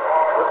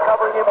was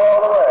covering him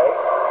all the way.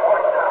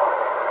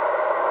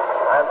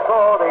 And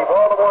so the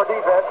Baltimore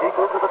defense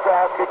equal to the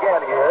task again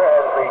here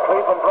as the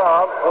Cleveland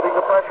Browns putting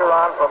the pressure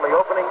on from the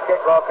opening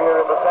kickoff here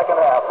in the second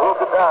half.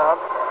 Moved it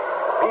down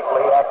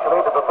deeply,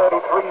 actually, to the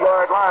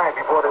 33-yard line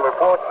before they were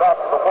forced back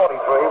to the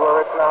 43,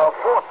 where it's now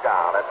fourth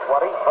down at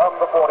 20 from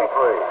the 43.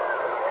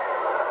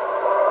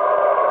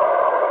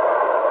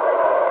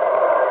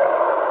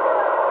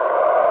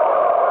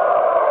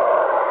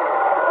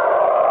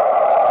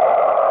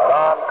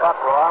 Don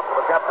Cockroft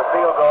will attempt the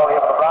field goal here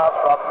for the Browns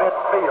from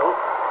midfield.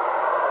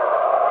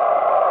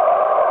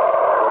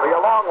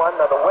 One,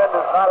 the wind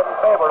is not in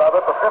favor of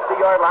it. The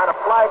 50-yard line, a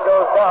flag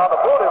goes down. The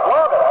boot is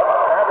long enough,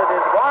 and it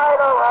is wide,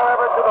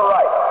 however, to the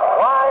right.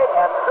 Wide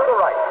and to the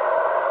right.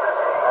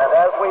 And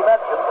as we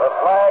mentioned, a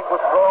flag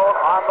was thrown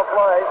on the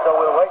play, so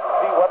we'll wait and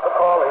see what the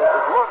call is.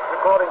 It looks,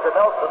 according to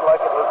Nelson, like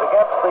it was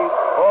against the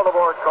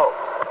Baltimore Colts.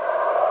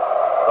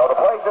 So the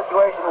play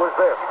situation was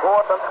this: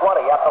 4th and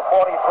 20 at the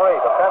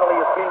 43. The penalty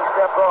is being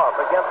stepped off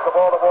against the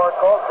Baltimore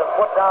Colts and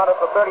put down at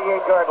the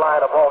 38-yard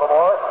line of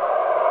Baltimore.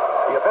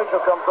 The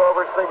official comes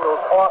over, signals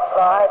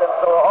offside, and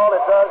so all it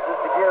does is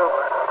to give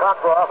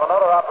Cockroft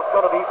another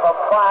opportunity from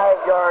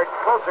 5 yards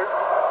closer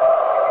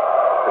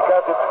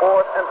because it's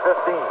 4th and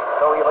 15.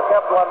 So he'll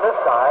attempt one this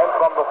time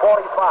from the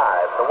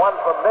 45. The one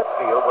from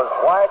midfield was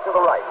wide to the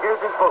right. Here's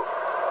his boot.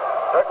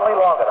 Certainly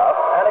long enough.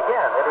 And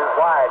again, it is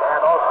wide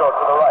and also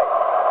to the right.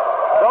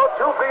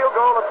 So 2 field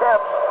goal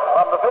attempts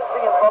from the 50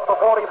 and from the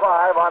 45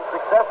 on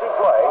successive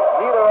play.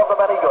 Neither of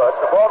them any good.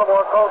 The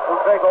Baltimore Colts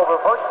will take over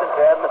 1st and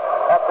 10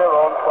 at their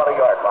own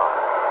 20-yard line.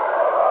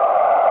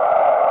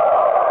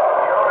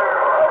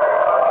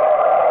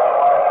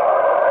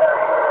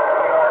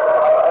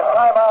 There's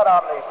timeout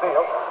on the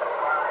field.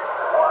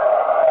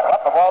 But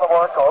the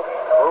Baltimore Colts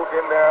moved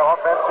in their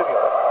offensive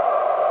unit.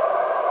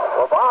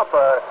 Well, Bob,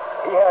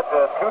 he had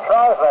 2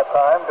 tries that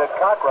time, did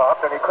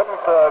Cockroft, and he couldn't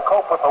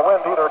cope with the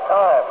wind either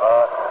time.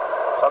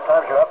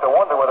 Sometimes you have to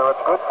wonder whether it's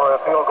good for a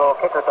field goal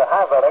kicker to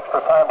have that extra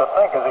time to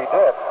think as he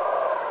did.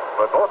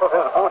 But both of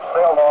his boots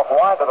sailed off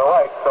wide to the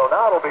right, so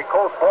now it'll be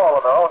Colts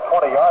ball on their own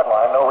 20-yard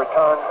line. No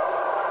return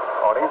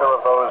on either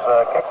of those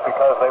kicks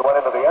because they went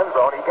into the end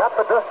zone. He got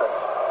the distance,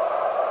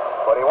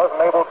 but he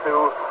wasn't able to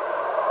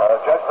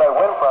judge that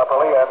wind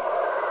properly. And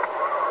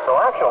so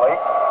actually,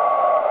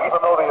 even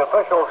though the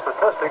official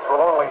statistics will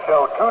only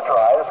show 2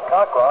 tries,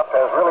 Cockroft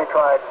has really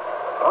tried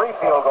 3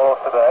 field goals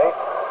today.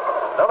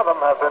 None of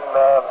them have been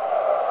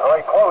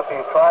very close.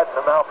 He's tried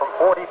them now from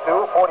 42,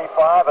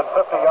 45, and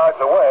 50 yards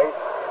away.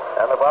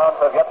 And the Browns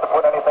have yet to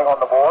put anything on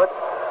the board.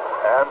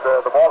 And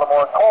the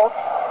Baltimore Colts,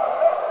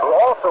 who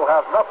also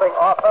have nothing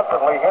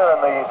offensively here in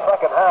the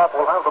second half,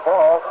 will have the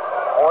ball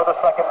for the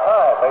second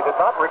time. They did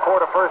not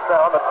record a first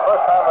down. The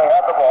first time they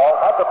had the ball,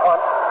 had the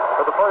punt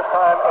for the first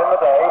time in the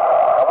day.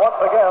 And once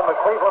again, the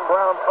Cleveland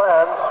Browns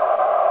fans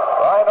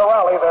trying to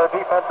rally their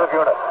defensive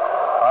unit.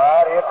 All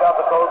right, here comes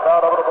the Colts.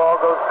 Out over the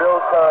ball goes Bill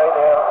Curry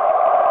there.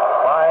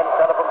 Fine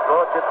center from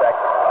Georgia Tech.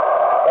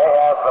 They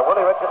have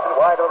Willie Richardson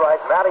wide to the right,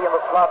 Matty in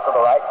the slot to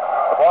the right.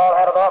 The ball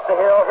handed off to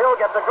Hill. Hill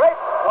gets a great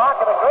block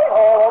and a great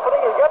hole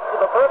opening. He gets to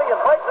the 30 and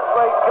fights his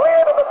way clear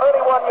to the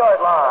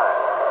 31-yard line.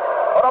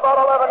 But about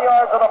 11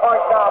 yards of the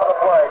first down of the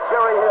play.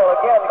 Jerry Hill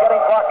again getting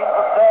blocking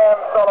from Sam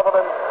Sullivan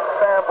and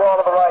Sam Ball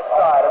to the right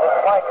side. And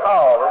it's Mike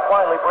Howell who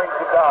finally brings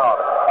it down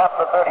at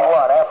the 31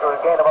 after a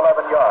gain of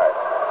 11 yards.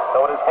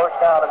 So it is first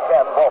down and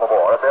 10,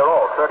 Baltimore at their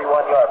own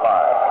 31-yard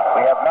line.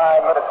 We have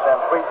 9 minutes and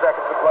 3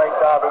 seconds of playing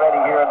time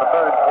remaining here in the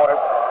third quarter,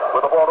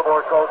 with the Baltimore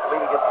Colts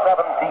leading at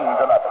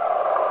 17-0.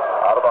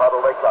 Out of the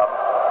huddle they come.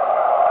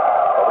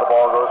 Over the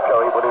ball goes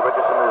Curry. Willie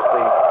Richardson is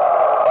the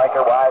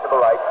flanker wide to the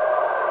right.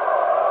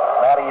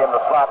 Matty in the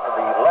slot to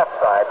the left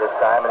side this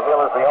time, and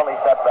Hill is the only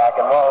setback,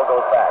 and Morrow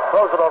goes back.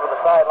 Throws it over the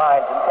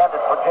sidelines,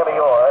 intended for Jimmy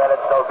Orr, and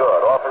it's no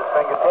good. Off his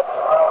fingertips.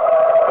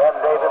 Ben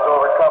Davis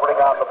over covering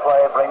on the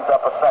play, brings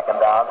up a second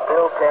down.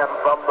 Still 10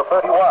 from the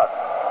 31.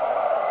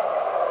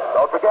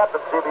 Don't forget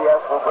that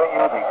CBS will bring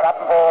you the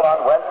Cotton Bowl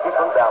on Wednesday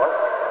from Dallas,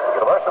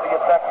 the University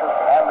of Texas,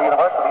 and the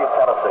University of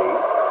Tennessee.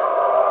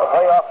 The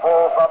playoff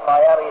bowl from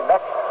Miami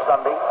next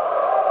Sunday,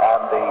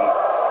 and the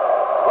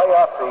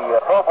playoff,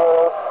 the Pro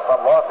Bowl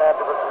from Los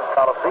Angeles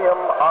Coliseum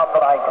on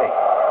the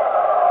 19th.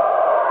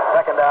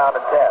 Second down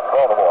and 10,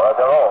 Baltimore at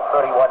their own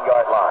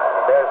 31-yard line.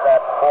 There's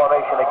that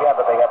formation again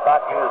that they have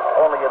not used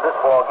only in this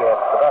ball game,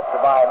 to the best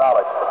of my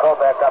knowledge. The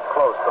fullback up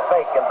close, the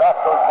fake, and back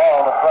goes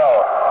Ball to throw.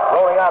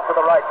 Rolling out to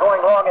the right, going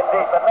long and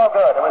deep, and no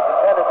good. It was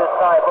intended this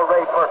time for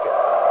Ray Perkins,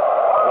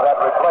 who had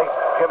replaced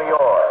Jimmy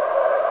Orr.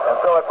 And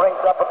so it brings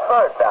up a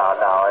third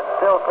down now, and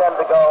still 10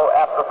 to go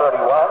after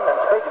 31. And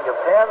speaking of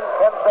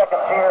 10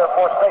 seconds here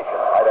for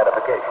station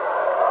identification.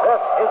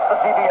 This is the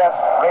CBS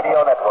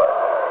Radio Network.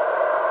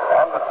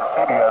 And this is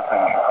CBS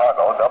in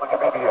Chicago,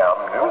 WBBM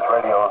News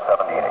Radio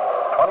 78.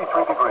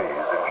 23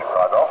 degrees in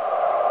Chicago.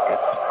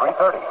 It's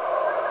 3:30.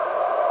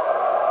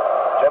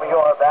 Jimmy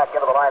Orr back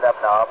into the lineup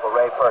now for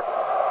Ray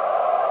Perkins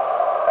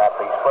at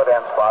the split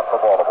end spot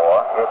for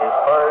Baltimore. It is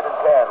 3rd and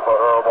 10 for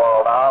Earl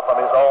Morrall now from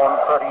his own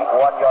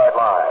 31-yard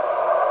line.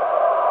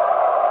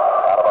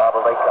 Out of the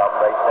huddle they come.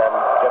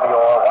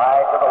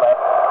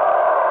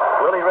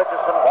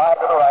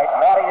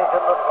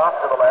 clock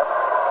to the left.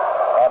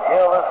 And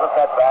Hill is the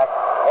setback.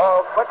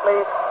 Ball quickly.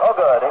 Oh,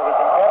 good. It was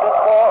intended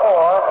for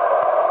Orr.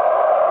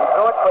 He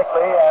threw it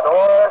quickly, and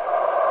Orr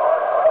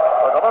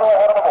was a little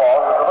ahead of the ball,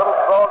 was a little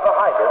thrown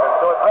behind it, and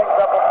so it brings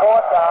up a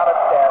 4th down at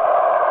 10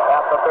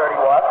 after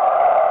 31.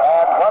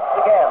 And once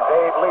again,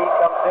 Dave Lee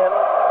comes in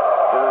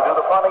to do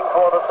the punting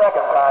for the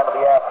second time of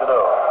the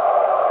afternoon.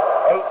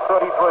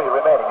 8:33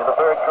 remaining in the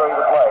third period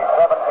of play.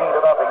 17-0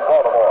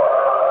 Baltimore.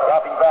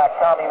 Dropping back,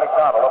 Tommy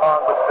McDonald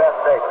along with Ben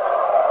Davis.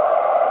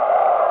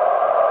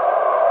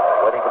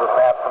 Waiting for the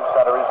snap from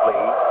center is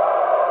Lee.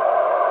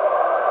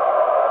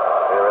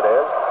 Here it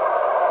is.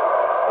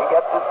 He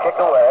gets his kick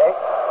away.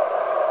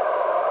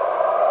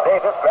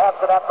 Davis grabs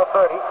it at the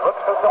 30,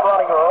 looks for some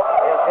running room,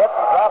 is hit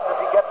and dropped as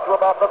he gets to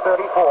about the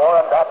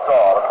 34, and that's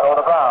all. And so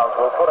the Browns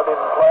will put it in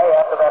play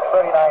after that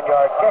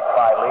 39-yard kick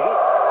by Lee.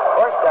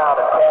 First down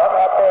and 10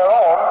 at their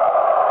own,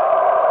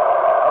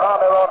 around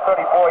their own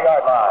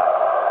 34-yard line.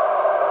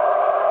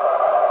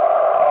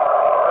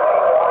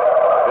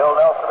 Bill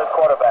Nelson at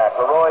quarterback,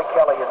 Leroy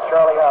Kelly and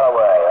Charlie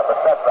Holloway at the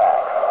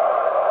setback.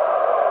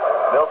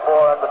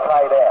 Milford and the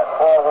tight end.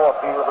 Paul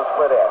Warfield with the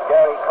split end.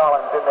 Gary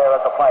Collins in there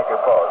at the flanker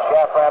post.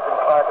 Shafrath and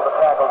Clark to the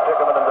tackle.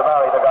 Chickerman and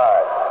DeMary the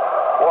guard.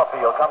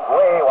 Warfield comes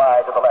way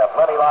wide to the left.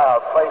 Lenny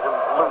Lyles plays him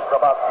loose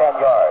about 10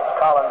 yards.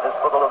 Collins is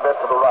put a little bit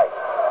to the right.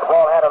 The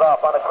ball handed off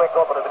on a quick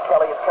opener to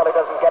Kelly, and Kelly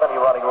doesn't get any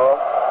running room,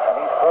 and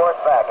he's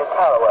forced back. It's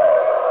Holloway,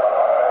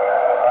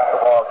 the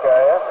ball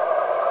carrier.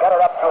 Got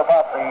it up to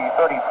about the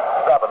 37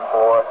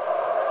 for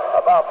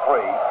about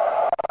 3.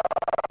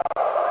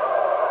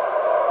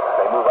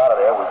 Move out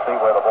of there, we'll see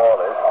where the ball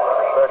is.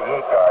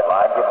 38-yard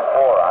line, give him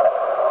 4 on it.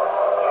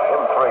 Give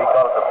him 3,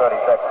 call it the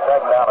 32nd.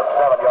 Second down at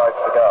 7 yards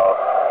to go.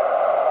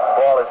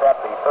 Ball is at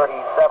the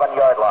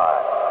 37-yard line.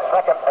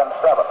 2nd and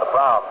 7, the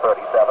Brown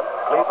 37.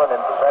 Cleveland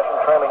in possession,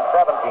 trailing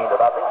 17-0.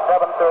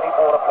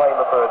 7:34 to play in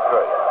the third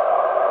period.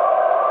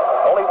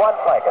 Only one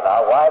flanker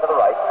now, wide to the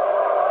right.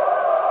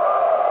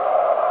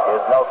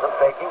 Here's Nelson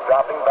faking,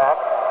 dropping back.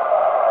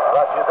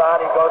 Rushes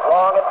on, he goes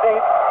long and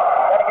deep.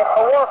 Getting it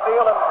for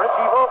Warfield, and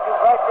Richie Volk is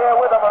right there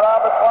with him around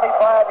the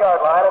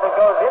 25-yard line, and it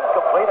goes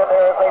incomplete, and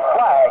there is a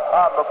flag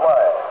on the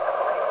play.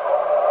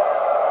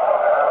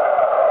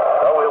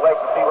 So we'll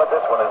wait and see what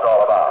this one is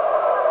all about.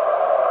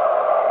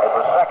 It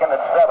was 2nd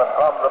and 7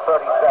 from the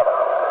 37.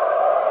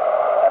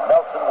 And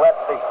Nelson went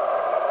deep.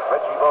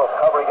 Richie Volk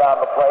covering on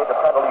the play. The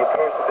penalty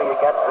appears to be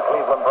against the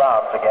Cleveland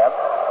Browns again.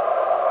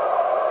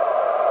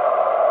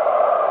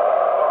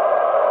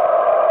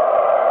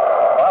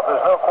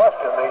 There's no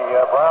question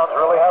the Browns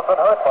really have been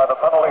hurt by the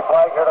penalty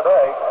flag here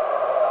today.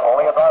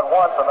 Only about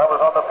once, and that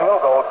was on the field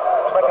goal.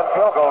 Second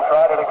field goal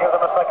try to give them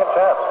a second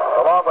chance.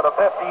 Along with a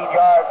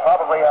 15-yard,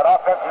 probably an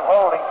offensive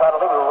holding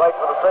penalty. We were right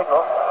for the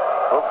signal.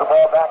 Moves the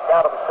ball back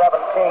down to the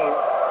 17.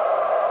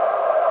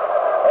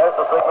 There's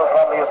the signal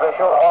from the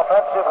official.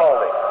 Offensive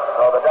holding.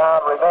 So the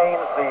down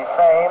remains the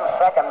same.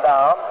 Second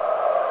down.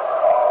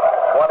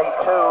 22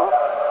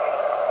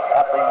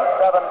 at the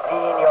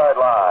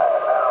 17-yard line.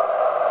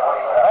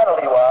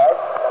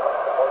 Penalty-wise,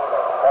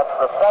 that's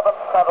the 7th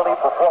penalty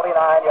for 49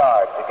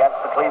 yards against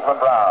the Cleveland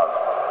Browns.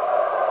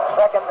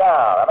 Second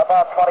down, and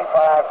about 25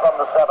 from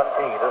the 17.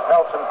 As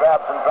Nelson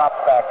grabs and drops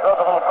back.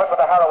 Throws a little quicker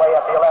to Haraway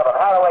at the 11.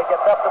 Haraway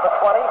gets up to the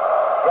 20,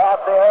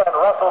 grabbed there and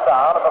wrestled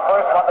down, and the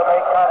first one to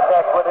make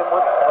contact with him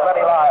was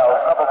Lenny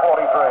Lyles, number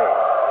 43.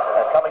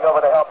 And coming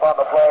over to help on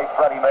the play,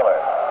 Freddie Miller.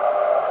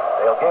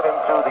 They'll give him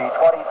to the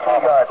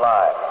 22-yard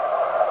line.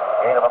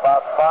 Gain of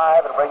about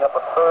 5 and bring up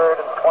a 3rd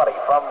and 20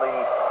 from the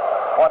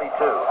 22.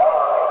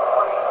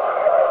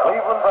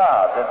 Cleveland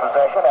Browns in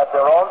possession at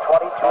their own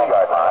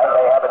 22-yard line.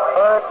 They have it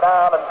 3rd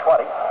down and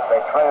 20. They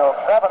trail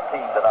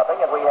 17-0,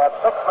 and we have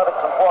 6 minutes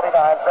and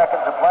 49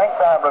 seconds of playing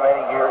time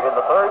remaining here in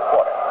the third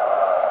quarter.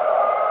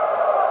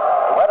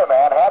 The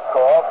weatherman had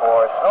called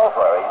for snow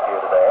flurries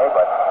here today,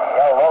 but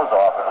he held those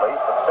off at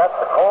least and set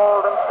the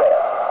cold instead.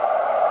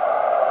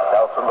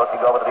 Nelson looking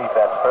over the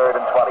defense, 3rd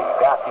and 20.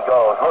 Back he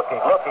goes, looking,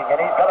 and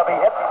he's going to be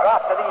hit and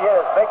dropped, and he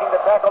is, making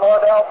the tackle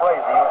Ordell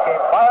Brazy, who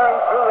came firing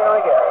through there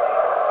again.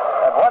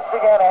 And once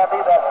again, Andy,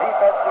 that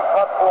defensive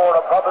front four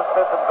of Bubba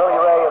Smith and Billy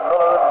Ray and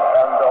Miller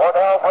and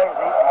Ordell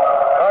Brazy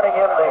turning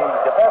in the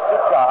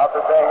defensive job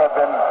that they have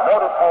been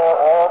noted for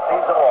all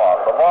season long.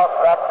 The loss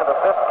back to the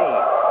 15.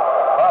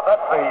 Well,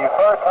 that's the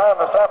third time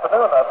this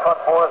afternoon that front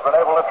four has been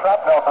able to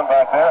trap Nelson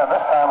back there, and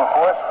this time, of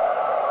course,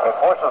 it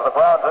forces the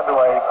Browns into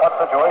a punt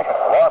situation.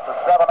 Loss of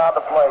 7 on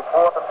the play,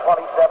 4th and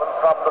 27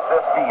 from the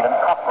 15, and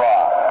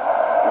Cockcroft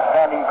is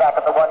standing back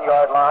at the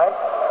 1-yard line.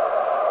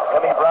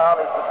 Jimmy Brown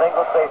is the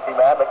single safety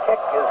man. The kick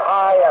is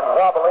high and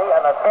wobbly,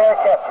 and a fair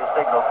catch is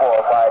signaled for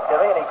by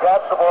Jimmy, and he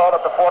grabs the ball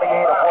at the 48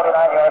 or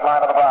 49-yard line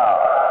of the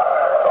Browns.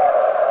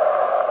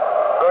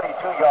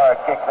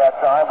 32-yard kick that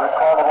time. We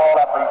call the ball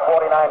at the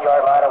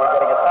 49-yard line, and we're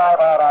getting a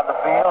timeout on the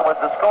field with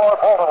the score: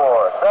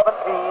 Baltimore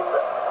 17,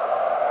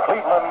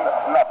 Cleveland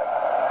nothing.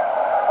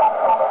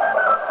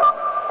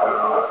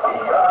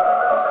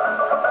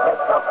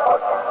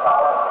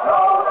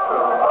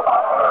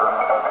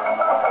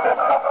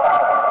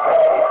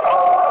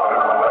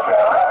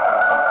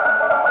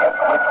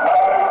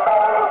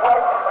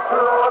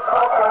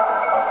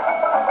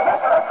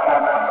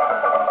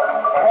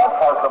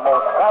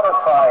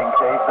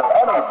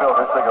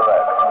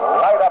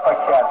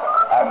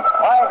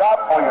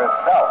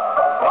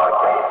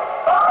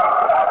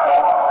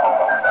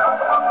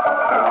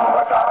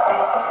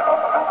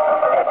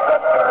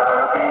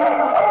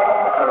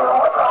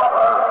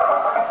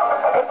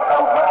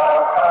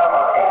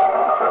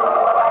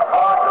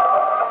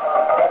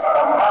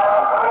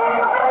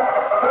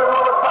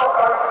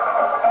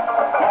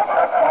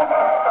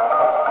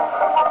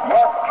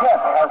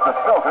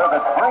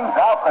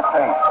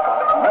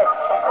 rich,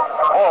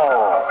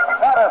 full,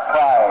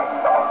 satisfying.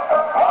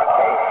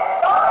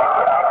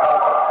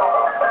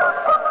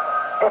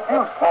 If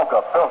you smoke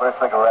a filter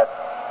cigarette,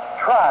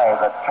 try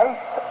the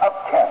taste of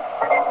Kent.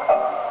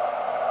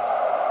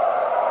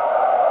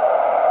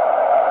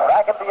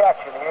 Back at the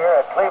action here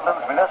at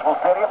Cleveland's Municipal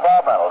Stadium,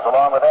 Bob Reynolds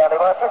along with Andy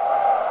Lester.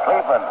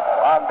 Cleveland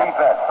on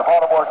defense. The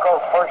Baltimore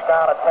Colts first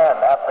down at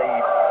 10 at the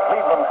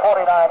Cleveland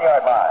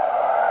 49-yard line.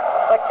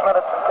 6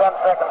 minutes and 10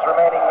 seconds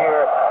remaining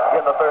here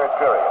in the third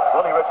period.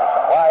 Willie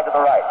Richardson wide to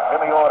the right.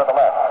 Jimmy Orr to the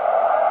left.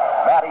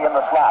 Matty in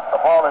the slot. The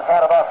ball is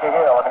handed off to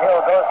Hill, and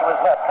Hill goes to his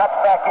left, cuts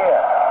back in,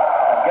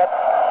 and gets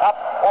up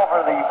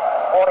over the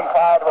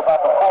 45 to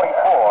about the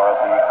 44 of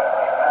the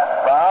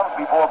Browns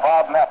before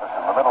Bob Matheson,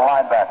 the middle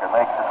linebacker,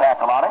 makes the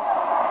tackle on him.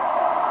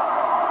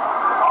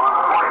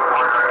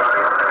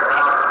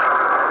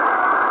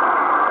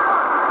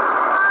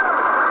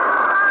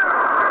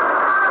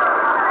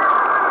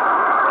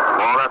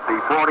 Ball at the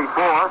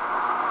 44.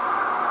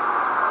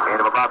 Gain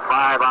of about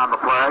 5 on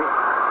the play.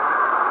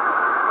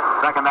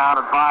 Second down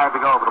and 5 to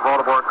go for the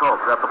Baltimore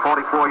Colts at the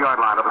 44-yard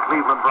line of the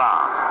Cleveland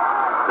Browns.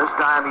 This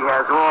time he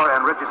has Orr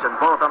and Richardson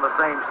both on the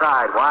same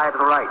side, wide to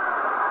the right.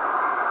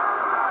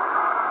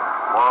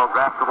 Morrow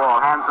grabs the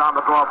ball, hands on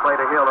the draw play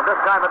to Hill, and this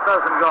time it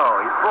doesn't go.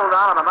 He's pulled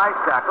down on a nice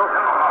tackle.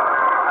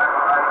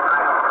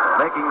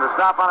 Making the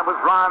stop on it was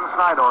Ron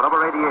Snido,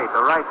 number 88,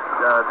 the right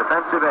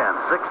defensive end,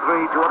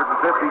 6'3",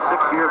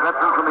 256-year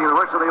veteran from the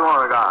University of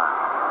Oregon.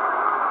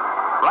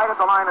 Right at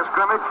the line of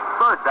scrimmage,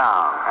 third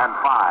down and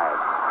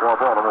 5 for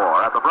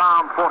Baltimore at the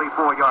Brown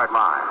 44-yard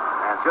line.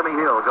 And Jimmy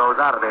Hill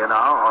goes out of there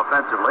now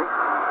offensively.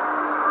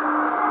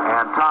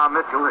 And Tom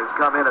Mitchell has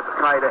come in at the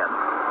tight end.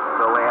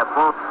 So we have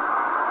both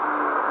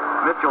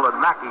Mitchell and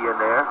Mackey in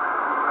there.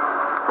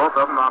 Both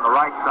of them on the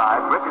right side.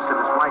 Richardson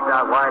is flanked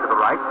out wide to the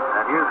right.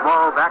 And here's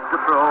Morrow back to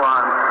throw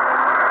on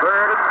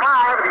third and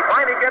 5. And he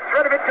finally gets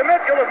rid of it to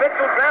Mitchell. And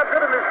Mitchell grabs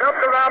it and is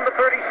dumped around the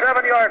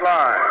 37-yard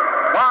line.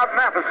 Bob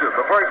Matheson,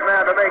 the first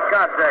man to make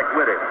contact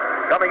with him.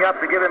 Coming up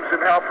to give him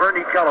some help,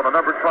 Ernie Kellum,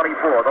 number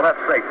 24, the left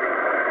safety.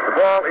 The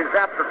ball is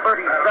at the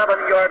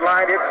 37-yard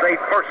line. It's a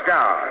first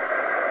down.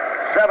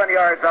 7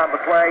 yards on the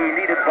play. He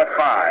needed but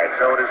 5.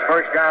 So it is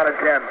first down and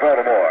 10,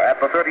 Baltimore.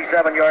 At the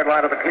 37-yard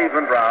line of the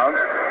Cleveland Browns.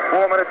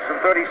 4 minutes and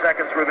 30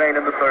 seconds remain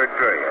in the third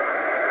period.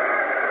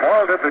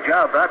 Morrow did the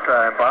job that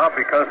time, Bob,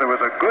 because there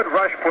was a good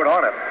rush put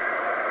on him.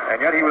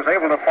 And yet he was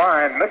able to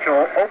find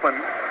Mitchell open.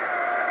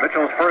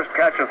 Mitchell's first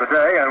catch of the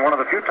day, and one of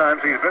the few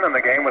times he's been in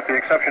the game with the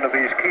exception of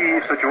these key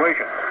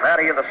situations.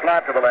 Matty in the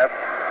slot to the left.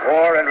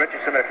 Orr and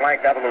Richardson are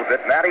flanked out a little bit.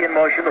 Matty in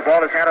motion. The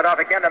ball is handed off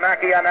again to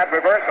Mackey on that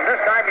reverse, and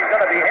this time he's going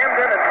to be hemmed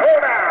in and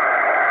pulled down.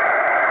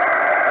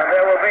 And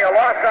there will be a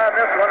loss on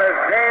this one as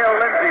Dale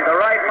Lindsey, the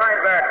right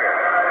linebacker,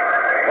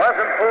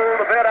 wasn't fooled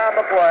a bit on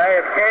the play.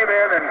 It came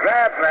in and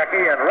grabbed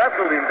Mackey and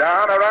wrestled him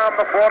down around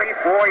the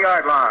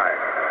 44-yard line.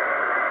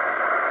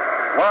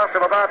 Loss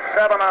of about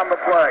 7 on the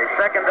play.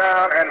 Second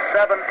down and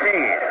 17.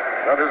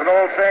 So there's an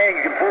old saying,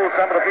 you can fool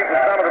some of the people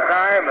some of the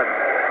time, and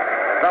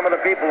some of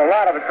the people a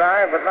lot of the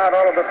time, but not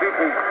all of the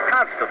people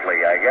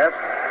constantly, I guess.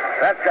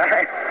 That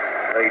time,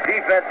 the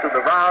defense of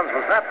the Browns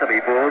was not to be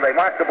fooled. They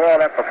marked the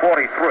ball at the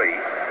 43.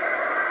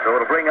 So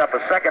it'll bring up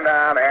a second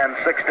down and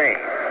 16.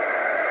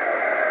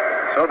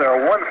 So they're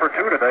 1 for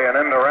 2 today and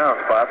end around,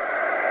 Bob.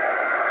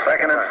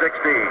 Second and 16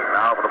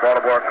 now for the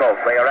Baltimore Colts.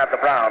 They are at the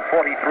Brown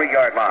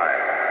 43-yard line.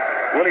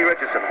 Willie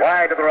Richardson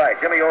wide to the right.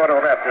 Jimmy Orr to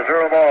the left as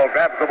Earl Morrow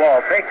grabs the ball,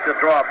 fakes the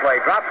draw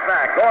play, drops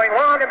back, going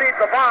long and beats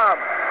the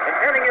bomb,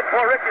 intending it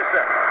for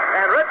Richardson.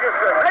 And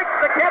Richardson makes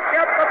the catch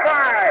at the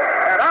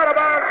 5. And out of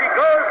bounds he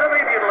goes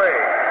immediately.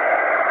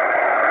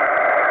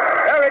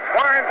 Eric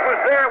Barnes was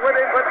there with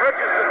him, but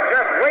Richardson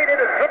just waited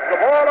and took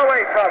the ball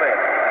away from him.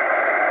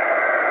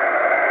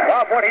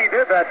 Bob, what he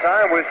did that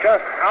time was just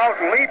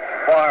out-leap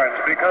Barnes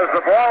because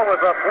the ball was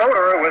a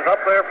floater. It was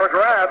up there for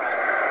grabs.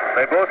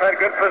 They both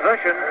had good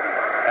position.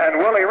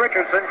 And Willie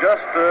Richardson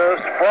just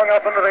sprung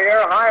up into the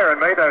air higher and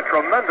made a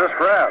tremendous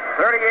grab.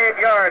 38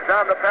 yards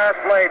on the pass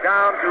play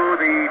down to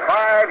the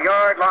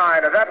 5-yard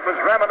line. And that was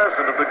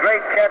reminiscent of the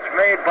great catch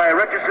made by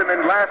Richardson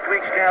in last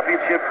week's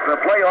championship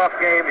playoff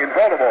game in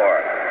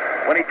Baltimore,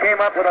 when he came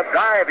up with a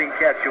diving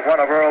catch of one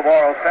of Earl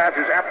Morrow's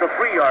passes at the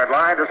 3-yard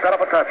line to set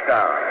up a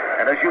touchdown.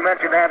 And as you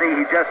mentioned, Andy,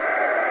 he just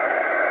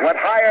went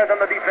higher than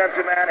the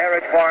defensive man,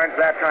 Eric Barnes,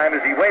 that time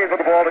as he waited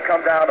for the ball to come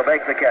down to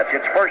make the catch.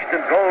 It's first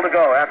and goal to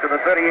go after the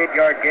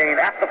 38-yard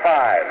gain at the 5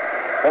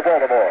 for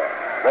Baltimore.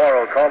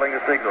 Morrow calling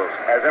the signals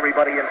as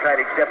everybody inside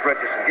except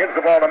Richardson gives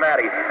the ball to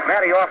Matty.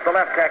 Matty off the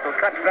left tackle,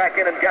 cuts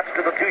back in and gets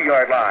to the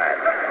 2-yard line.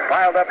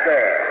 Piled up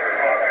there.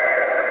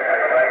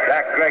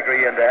 Jack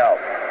Gregory in to help.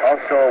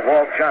 Also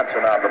Walt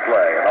Johnson on the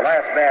play. And the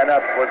last man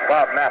up was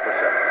Bob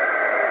Matheson.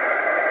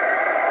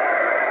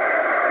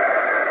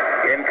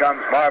 In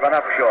comes Marvin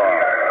Upshaw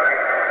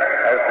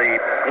as the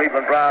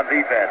Cleveland Brown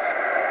defense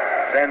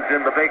sends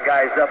in the big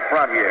guys up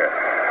front here.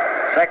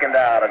 Second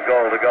down and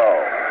goal to go.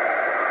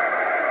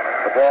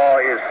 The ball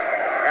is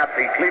at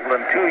the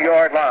Cleveland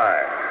 2-yard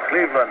line.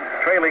 Cleveland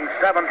trailing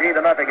 17-0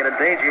 and in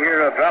danger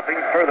here of dropping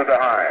further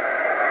behind.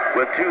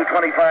 with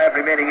 2:25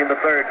 remaining in the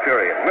third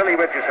period. Willie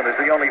Richardson is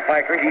the only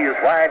fighter. He is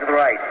wide to the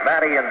right.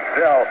 Matty and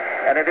Bill.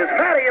 And it is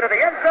Matty into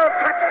the end zone.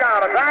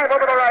 Touchdown. A dive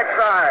over the right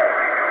side.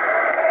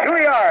 2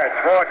 yards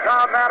for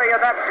Tom Matty, and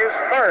that's his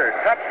third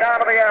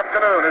touchdown of the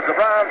afternoon as the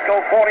Browns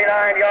go 49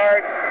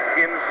 yards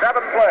in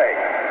 7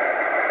 plays.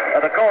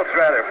 The Colts,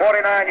 rather,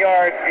 49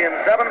 yards in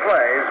 7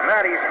 plays.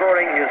 Matty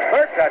scoring his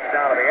third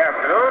touchdown of the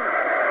afternoon.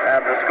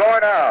 And the score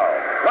now,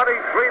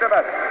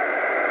 23-0.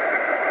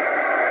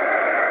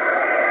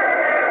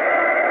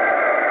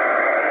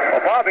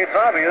 Well, Bob, it's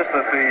obvious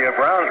that the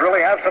Browns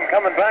really have some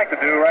coming back to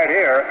do right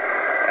here.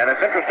 And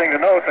it's interesting to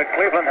note that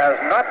Cleveland has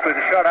not been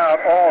shut out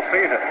all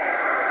season.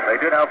 They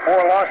did have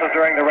 4 losses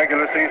during the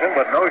regular season,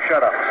 but no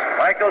shutouts.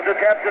 Michael's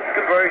attempted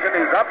conversion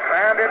is up,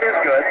 and it is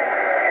good.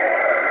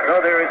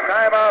 So there is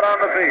timeout on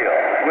the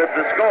field with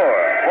the score.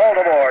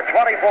 Baltimore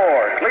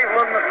 24,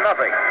 Cleveland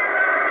nothing.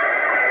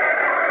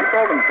 You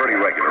sold them pretty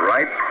regular,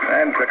 right?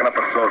 And picking up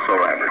a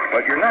so-so average.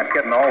 But you're not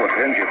getting all the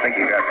pins you think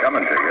you got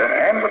coming to you.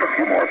 And with a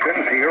few more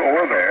pins here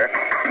or there,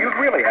 you'd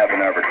really have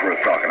an average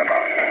worth talking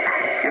about.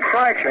 You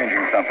try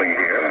changing something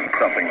here and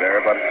something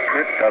there, but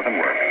it doesn't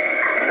work.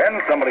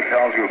 Then somebody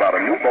tells you about a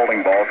new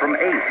bowling ball from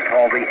Ace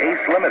called the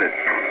Ace Limited.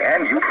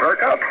 And you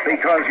perk up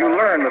because you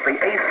learn that the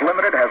Ace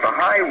Limited has a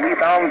high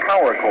rebound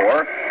power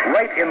core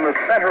right in the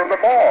center of the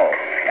ball.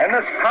 And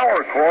this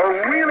power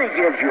core really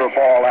gives your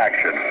ball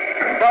action.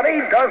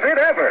 Buddy, does it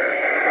ever?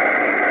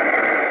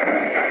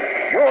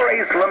 Your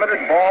Ace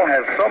Limited ball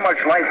has so much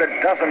life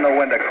it doesn't know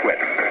when to quit.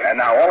 And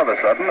now all of a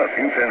sudden, a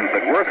few pins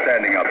that were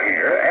standing up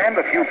here and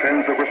a few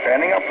pins that were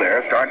standing up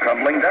there start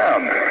tumbling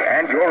down.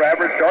 And your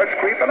average starts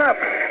creeping up.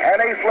 An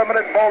Ace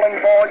Limited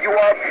bowling ball, you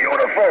are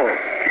beautiful.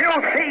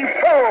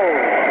 Beautiful!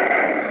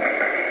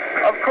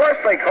 Of course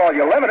they call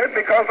you limited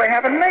because they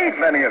haven't made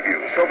many of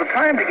you. So the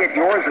time to get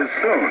yours is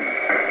soon.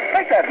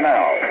 Take that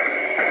now.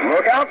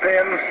 Look out,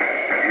 pins.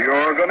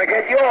 You're going to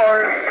get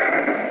yours.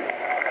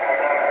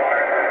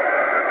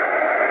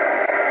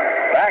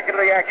 Back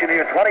into the action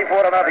here,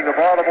 24-0, the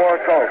Baltimore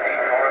Colts.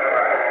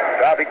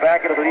 Dropping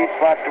back into the deep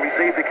spots to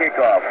receive the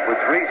kickoff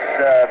with Reese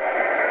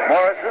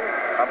Morrison,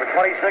 number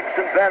 26,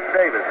 and Ben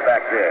Davis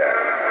back there.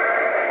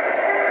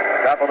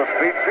 Couple of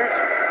speedsters.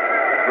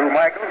 Lou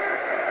Michaels,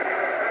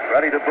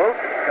 ready to boot,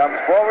 comes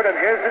forward, and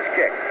here's his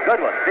kick.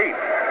 Good one, deep.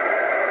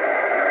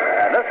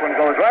 And this one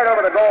goes right over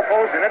the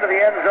goalpost and into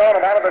the end zone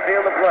and out of the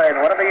field of play. And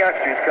one of the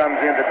youngsters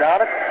comes in to down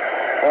it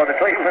for the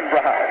Cleveland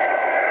Browns.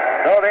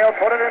 So they'll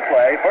put it in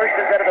play, first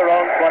and 10 at their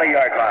own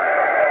 20-yard line.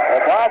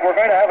 Well, Bob, we're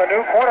going to have a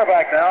new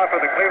quarterback now for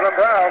the Cleveland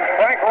Browns,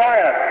 Frank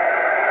Ryan.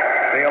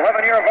 The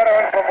 11-year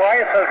veteran from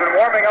Rice has been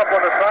warming up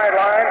on the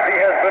sidelines. He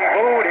has been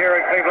booed here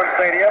at Cleveland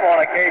Stadium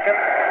on occasion,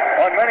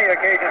 on many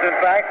occasions, in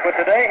fact. But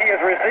today he is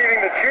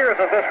receiving the cheers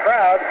of this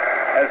crowd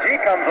as he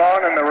comes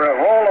on in the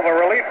role of a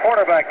relief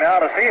quarterback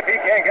now to see if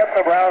he can't get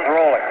the Browns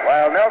rolling.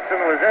 While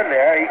Nelson was in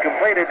there, he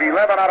completed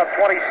 11 out of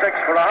 26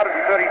 for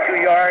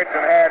 132 yards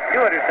and had 2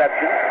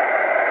 interceptions.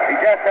 He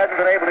just hasn't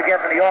been able to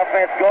get the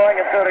offense going,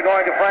 and so they're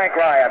going to Frank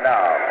Ryan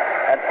now.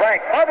 And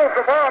Frank fumbles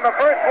the ball on the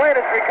first play.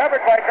 It's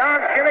recovered by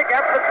Don Shinnick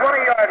at the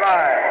 20-yard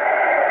line.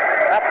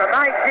 At the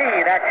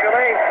 19,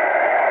 actually.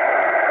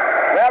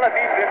 Well, if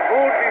he'd been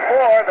booed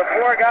before, the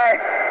poor guy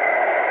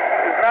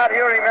is not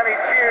hearing many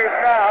cheers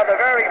now. The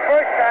very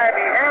first time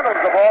he handles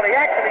the ball, he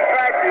actually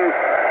tried to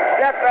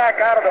step back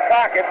out of the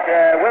pocket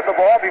with the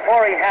ball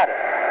before he had it.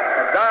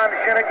 And Don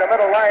Shinnick, the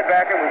middle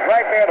linebacker, was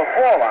right there to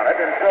fall on it.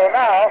 And so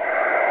now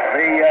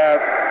the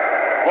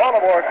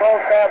Baltimore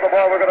Colts have the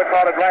ball. We're going to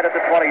call it right at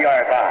the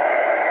 20-yard line.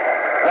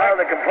 Well,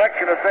 the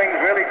complexion of things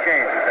really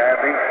changes,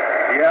 Andy.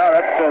 Yeah,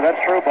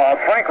 that's true,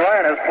 Bob. Frank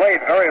Ryan has played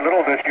very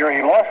little this year.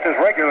 He lost his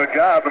regular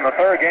job in the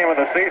 3rd game of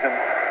the season,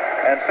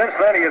 and since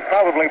then he has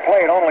probably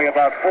played only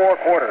about 4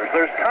 quarters.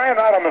 There's time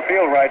out on the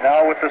field right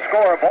now with the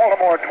score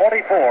Baltimore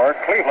 24,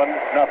 Cleveland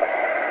nothing.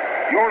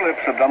 Your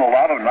lips have done a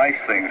lot of nice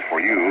things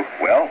for you.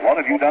 Well, what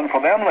have you done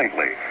for them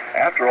lately?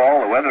 After all,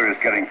 the weather is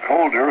getting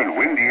colder and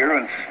windier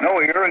and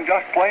snowier and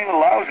just plain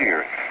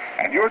lousier.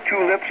 And your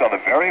 2 lips are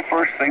the very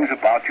first things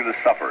about you to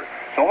suffer.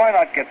 So why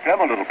not get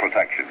them a little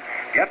protection?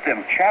 Get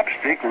them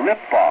Chapstick Lip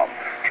Balm.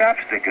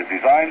 Chapstick is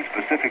designed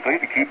specifically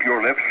to keep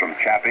your lips from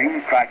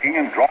chapping, cracking,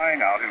 and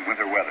drying out in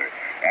winter weather.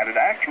 And it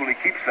actually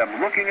keeps them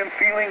looking and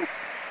feeling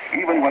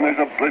even when there's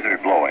a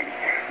blizzard blowing.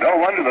 No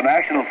wonder the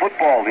National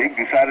Football League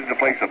decided to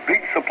place a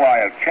big supply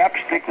of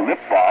Chapstick Lip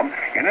Balm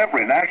in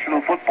every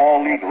National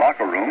Football League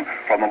locker room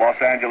from the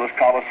Los Angeles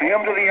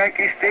Coliseum to the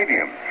Yankee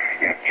Stadium.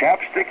 If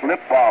Chapstick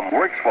Lip Balm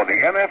works for the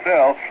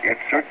NFL, it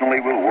certainly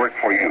will work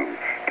for you.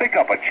 Pick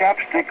up a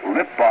Chapstick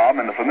Lip Balm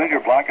in the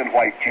familiar black and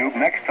white tube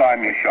next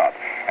time you shop.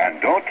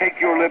 And don't take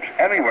your lips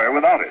anywhere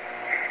without it.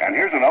 And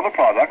here's another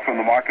product from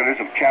the marketers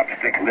of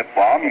Chapstick Lip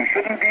Balm you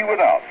shouldn't be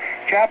without.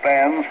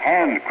 Chap-Ann's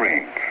Hand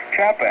Cream.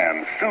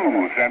 Chap-Ann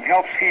soothes and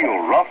helps heal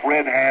rough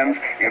red hands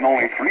in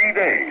only 3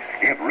 days.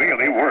 It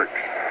really works.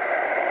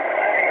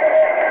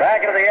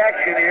 Back into the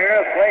action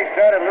here. Play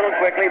started a little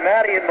quickly.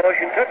 Matty in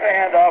motion, took the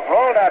handoff,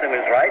 rolled out to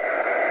his right,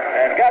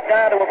 and got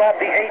down to about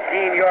the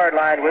 18-yard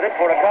line with it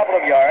for a couple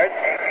of yards.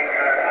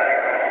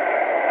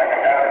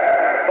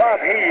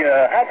 he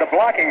had the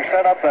blocking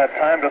set up that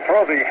time to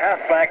throw the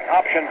halfback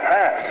option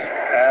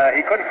pass.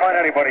 He couldn't find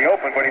anybody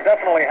open, but he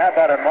definitely had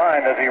that in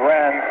mind as he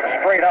ran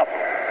straight up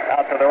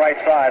out to the right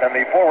side, and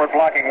the forward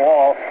blocking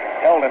wall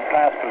held in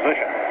pass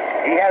position.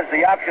 He has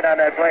the option on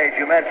that play, as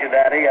you mentioned,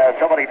 Daddy.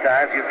 So many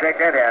times you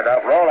take that hand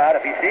up, roll out.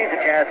 If he sees a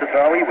chance to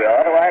throw, he will.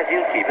 Otherwise,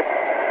 he'll keep it.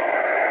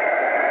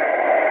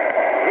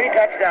 3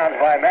 touchdowns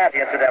by Matty,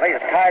 incidentally,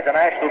 has tied the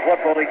National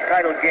Football League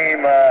title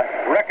game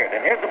record.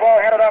 And here's the ball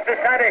handed off this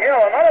time to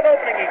Hill. Another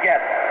opening he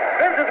gets.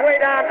 Spins his way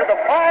down to the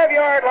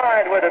 5-yard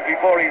line with it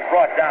before he's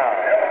brought down.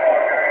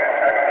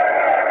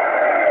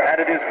 And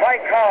it is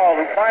Mike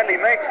Cowell who finally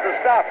makes the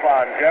stop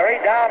on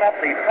Jerry down at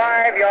the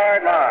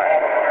 5-yard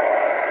line.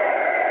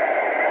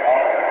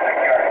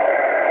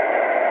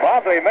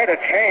 Bob, they made a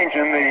change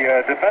in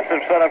the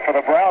defensive setup for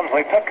the Browns.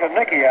 They took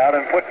Kanicki out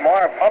and put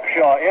Marv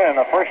Upshaw in,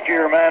 a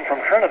first-year man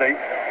from Trinity,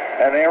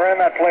 and they ran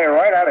that play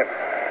right at him.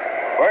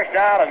 First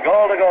down and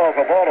goal to go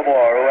for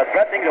Baltimore, who are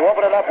threatening to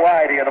open it up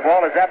wide here. The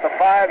ball is at the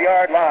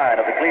 5-yard line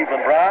of the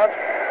Cleveland Browns.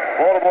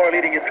 Baltimore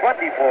leading it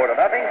 24-0.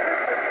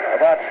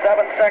 About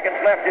 7 seconds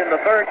left in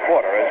the third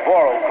quarter as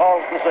Borrell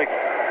calls the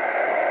signal.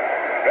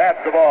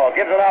 Grabs the ball,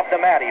 gives it off to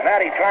Matty.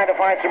 Matty trying to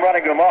find some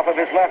running room off of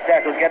his left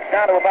tackle. Gets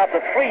down to about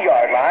the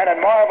 3-yard line, and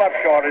Marv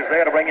Upshaw is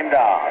there to bring him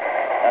down.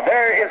 And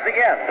there is the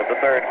end of the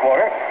third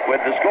quarter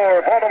with the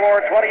score Baltimore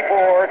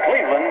 24,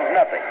 Cleveland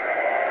nothing.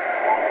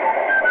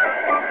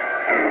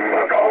 To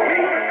a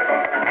goalie,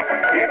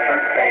 it's a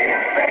save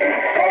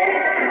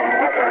to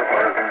a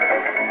surfer.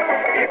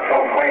 It's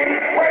a wave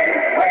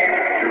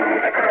to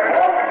the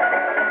colonel.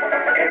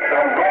 It's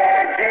a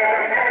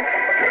regiment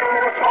to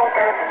a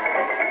smoker.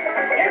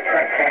 It's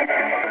a Kent.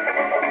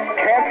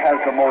 Kent has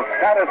the most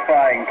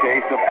satisfying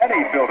taste of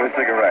any filter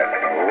cigarette.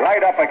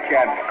 Light up a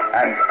Kent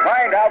and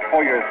find out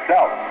for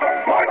yourself.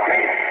 More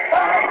taste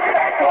by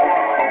tobacco.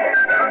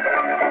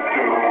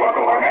 To a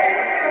gourmet.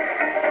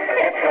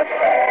 It's a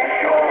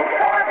special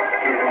cut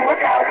to a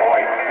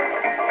cowboy.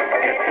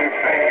 It's his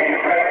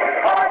favorite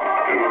cut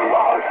to a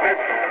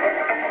hospice.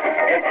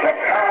 It's a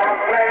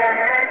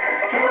compliment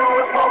to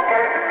a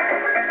smoker.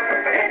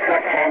 It's a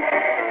Kent.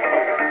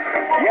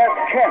 Yes,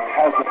 Kent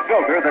has the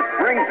filter that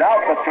brings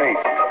out the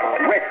taste.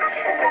 Rich,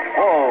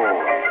 full,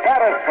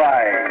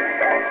 satisfying.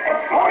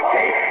 More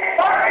taste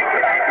by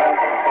tobacco.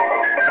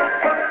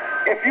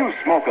 If you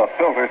smoke a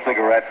filter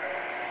cigarette,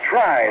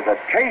 try the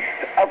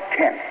taste of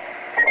Kent.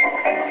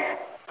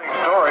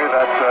 Story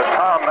that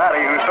Tom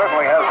Matty, who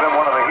certainly has been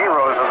one of the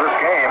heroes of this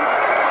game,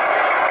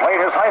 played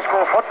his high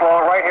school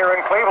football right here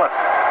in Cleveland.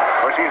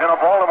 Of course, he's in a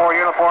Baltimore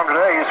uniform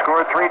today. He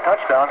scored 3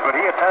 touchdowns, but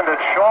he attended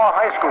Shaw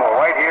High School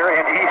right here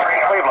in East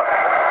Cleveland.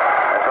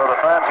 And so the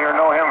fans here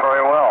know him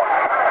very well.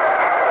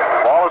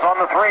 Ball is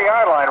on the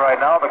 3-yard line right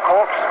now. The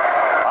Colts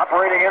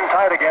operating in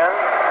tight again.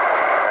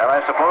 And I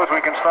suppose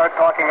we can start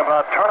talking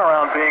about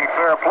turnaround being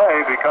fair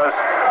play, because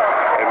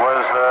it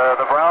was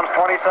the Browns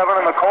 27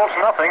 and the Colts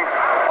nothing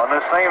on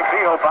this same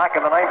field back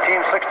in the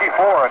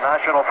 1964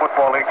 National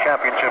Football League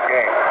Championship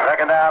game.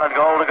 Second down and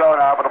goal to go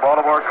now for the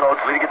Baltimore Colts,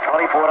 leading it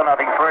 24-0.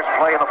 First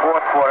play in the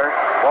fourth quarter.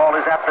 Ball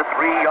is at the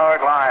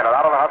 3-yard line, and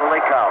out of the huddle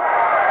they come.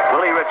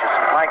 Willie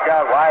Richardson flanked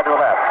out wide to the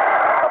left,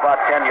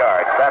 about 10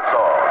 yards. That's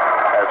all.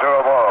 As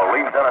Earl Morrow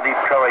leans underneath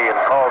Curry and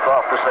calls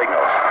off the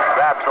signals.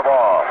 Grabs the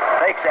ball,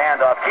 takes the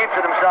handoff, keeps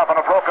it himself on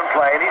a broken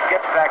play, and he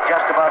gets back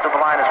just about to the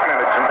line of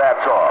scrimmage, and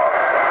that's all.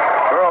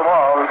 Earl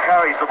Morrow, who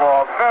carries the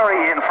ball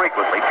very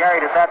infrequently,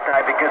 carried it that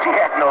time because he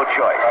had no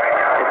choice.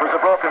 It was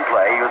a broken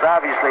play. He was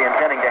obviously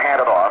intending to hand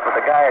it off, but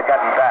the guy had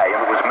gotten by him.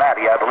 It was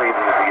Matty, I believe,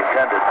 who was the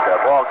intended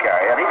ball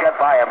carrier, and he got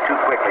by him too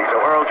quickly, so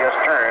Earl just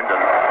turned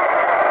and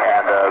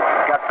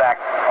got back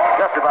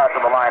just about to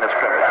the line of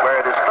scrimmage, where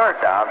it is third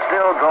down,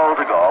 still goal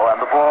to go, and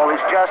the ball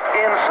is just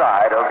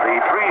inside of the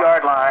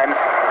 3-yard line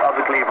of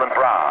the Cleveland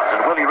Browns.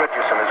 And Willie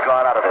Richardson has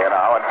gone out of there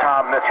now, and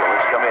Tom Mitchell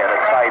has come in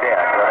at tight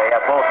end. So they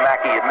have both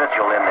Mackey and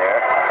Mitchell in there.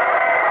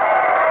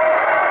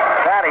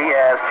 Matty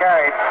has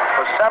carried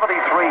for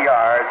 73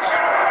 yards,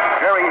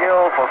 Jerry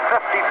Hill for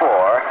 54.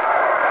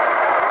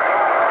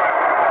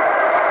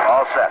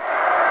 All set.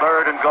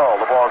 Third and goal.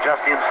 The ball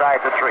just inside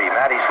the 3.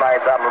 Matty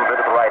slides out a little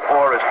bit to the right.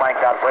 Orr is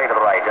flanked out way to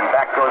the right. And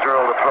back goes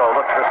Earl to throw.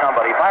 Looks for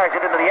somebody. Fires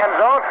it into the end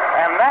zone.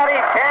 And Matty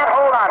can't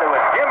hold on to it.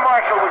 Jim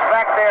Marshall was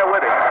back there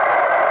with him.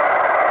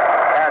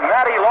 And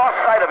Matty lost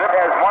sight of it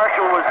as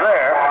Marshall was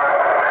there.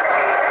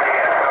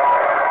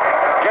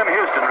 Jim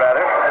Houston,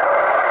 rather.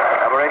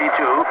 Number 82.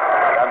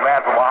 Young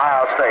man from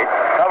Ohio State.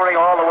 Covering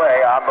all the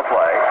way on the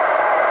play.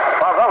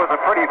 Well, that was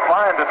a pretty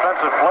fine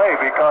defensive play,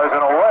 because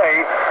in a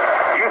way,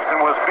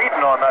 Houston was beaten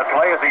on that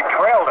play as he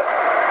trailed it.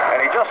 And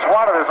he just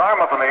swatted his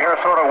arm up in the air,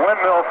 sort of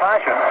windmill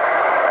fashion,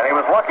 and he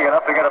was lucky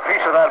enough to get a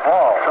piece of that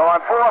ball. So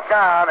on fourth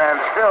down, and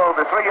still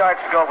the 3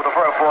 yards to go for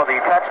the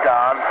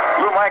touchdown,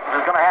 Lou Michaels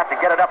is going to have to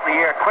get it up in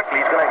the air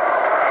quickly. He's going to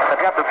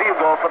attempt the field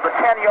goal for the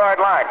 10-yard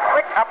line.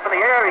 Quick up in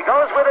the air, he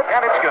goes with it,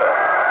 and it's good.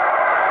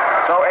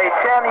 So a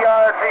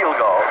 10-yard field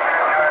goal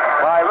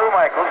by Lou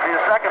Michaels, his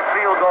second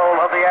field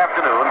goal of the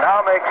afternoon,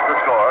 now makes the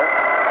score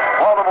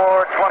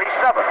Baltimore 27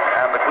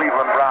 and the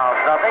Cleveland Browns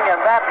nothing, and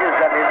that is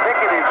an indication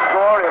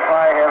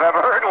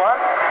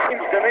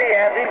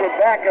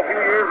back a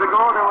few years ago,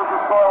 there was a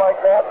score like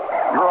that?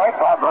 You're right,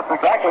 Bob. That's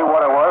exactly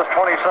what it was,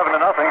 27-0.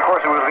 Of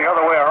course, it was the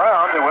other way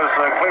around. It was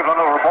Cleveland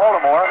over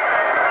Baltimore.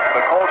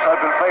 The Colts had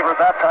been favored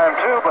that time,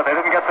 too, but they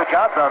didn't get the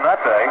job done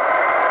that day.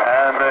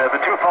 And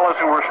the two fellows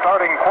who were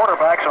starting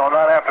quarterbacks on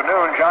that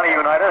afternoon, Johnny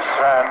Unitas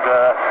and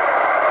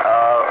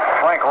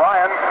Frank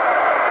Ryan,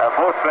 have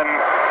both been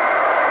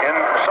in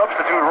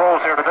substitute roles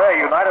here today.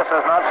 Unitas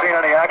has not seen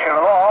any action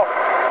at all,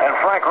 and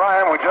Frank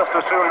Ryan would just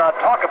as soon not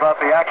talk about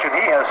the action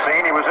he has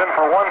seen. He was in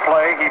for one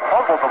play, he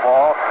fumbled the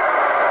ball,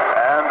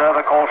 and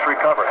the Colts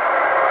recovered.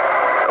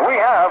 We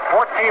have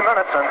 14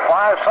 minutes and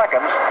 5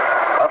 seconds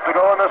left to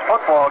go in this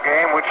football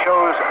game, which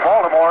shows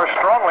Baltimore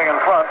strongly in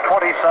front,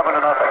 27-0.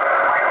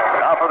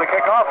 Now for the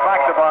kickoff,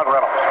 back to Bob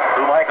Reynolds.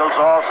 Lou Michaels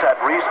all set.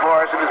 Reese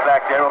Morrison is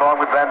back there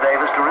along with Ben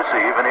Davis to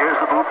receive, and here's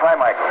the boot by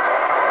Michaels.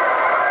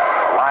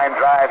 Line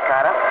drive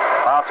kind of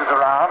bounces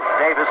around.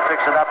 Davis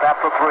picks it up at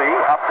the 3,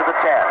 up to the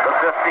 10, the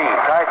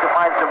 15. Tries to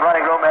find some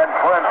running room, and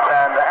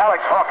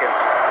Alex Hawkins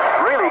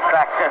really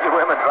cracks into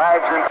him and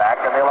drives him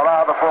back, and they'll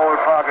allow the forward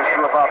progress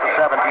to about the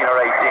 17 or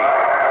 18.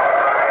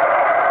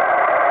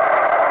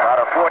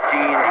 About a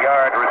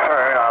 14-yard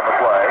return on the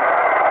play.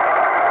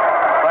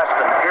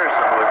 Preston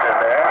Pearson was in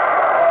there.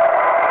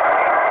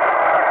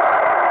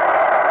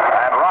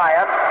 And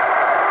Ryan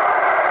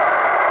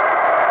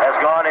has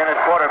gone in at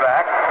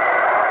quarterback.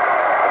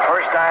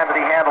 First time that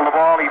he handled the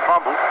ball, he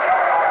fumbled.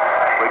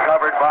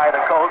 Recovered by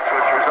the Colts,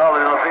 which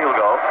resulted in a field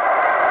goal.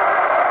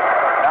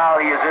 Now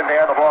he is in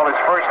there. The ball is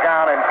first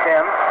down and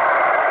 10.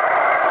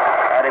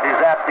 And it is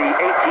at the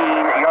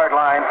 18-yard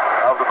line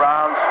of the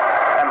Browns.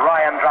 And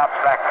Ryan drops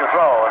back to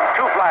throw. And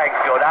 2 flags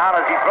go down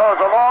as he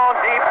throws a long,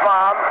 deep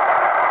bomb.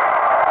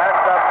 As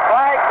the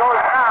flag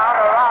goes down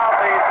around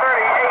the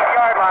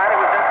 38-yard line, it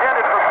was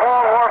intended for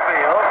Paul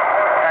Warfield.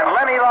 And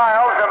Lenny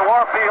Lyles and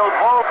Warfield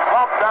both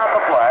bumped on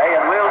the play,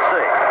 and we'll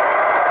see.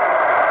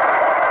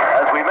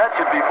 As we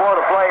mentioned before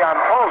the play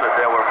unfolded,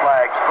 there were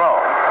flags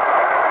thrown.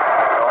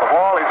 So the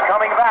ball is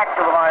coming back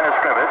to the line of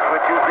scrimmage,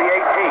 which is the 18.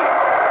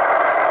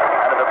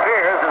 And it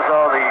appears as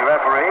though the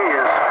referee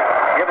is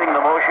giving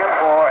the motion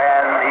for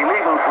an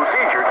illegal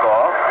procedure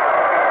call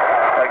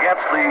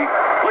against the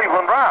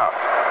Cleveland Browns.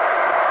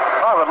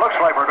 Well, it looks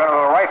like we're going to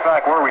go right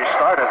back where we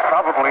started,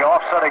 probably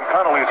offsetting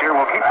penalties here.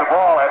 We'll keep the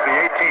ball at the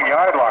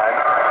 18-yard line.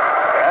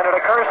 And it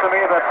occurs to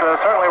me that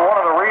certainly one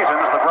of the reasons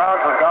the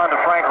Browns have gone to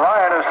Frank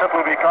Ryan is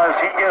simply because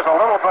he is a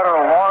little better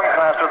long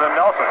passer than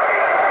Nelson.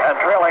 And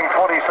trailing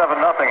 27-0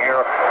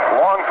 here,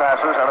 long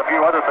passes and a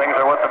few other things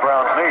are what the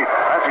Browns need.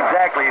 That's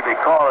exactly the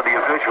call of the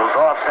officials,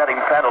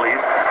 offsetting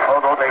penalties,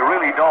 although they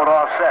really don't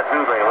offset,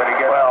 do they, when you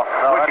get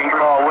switching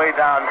ball way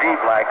down deep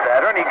like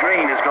that. Ernie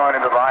Green is going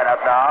into the lineup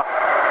now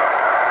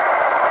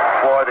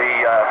for the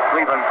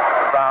Cleveland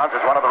Browns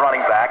as one of the running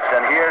backs.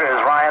 And here is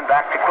Ryan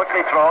back to quickly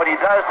throw, and he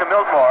does to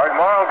Milt Moore. And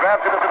Morrow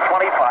grabs it at the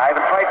 25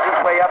 and fights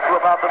his way up to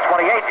about the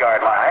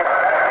 28-yard line.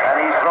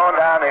 And he's thrown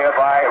down there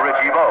by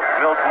Richie Vogt.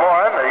 Milt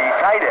Moore, the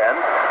tight end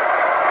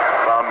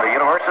from the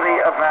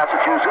University of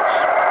Massachusetts,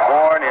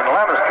 born in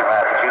Leominster,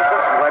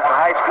 Massachusetts, and went to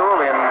high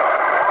school in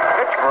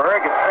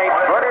Pittsburgh at St.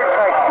 Bernard's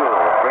High School.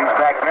 Brings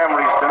back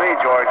memories to me,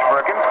 George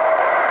Perkins.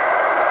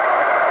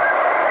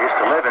 Used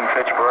to live in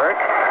Pittsburgh.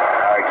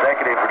 Our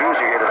executive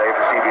producer here today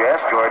for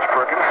CBS, George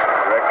Perkins,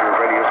 director of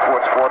Radio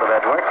Sports for the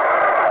network.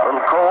 A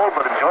little cold,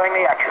 but enjoying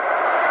the action.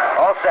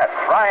 All set.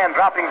 Ryan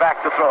dropping back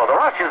to throw. The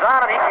rush is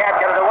on, and he can't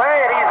get it away,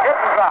 and he's hit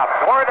and dropped.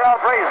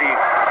 Wardell Brazy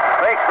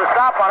makes the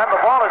stop on him.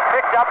 The ball is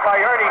picked up by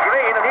Ernie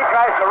Green, and he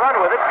tries to run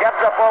with it. Gets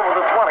up over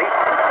the 20,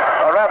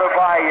 or rather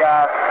by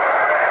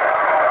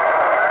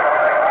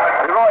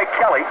Leroy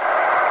Kelly.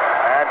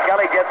 And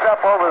Kelly gets up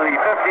over the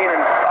 15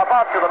 and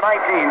about to the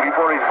 19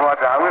 before he's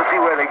brought down. We'll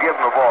see where they give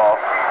him the ball.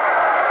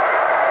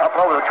 Up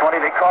over the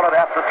 20, they call it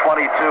at the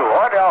 22.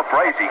 Wardell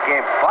Brazy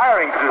came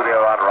firing through there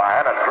on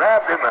Ryan and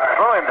grabbed him and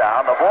threw him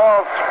down. The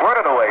ball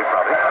squirted away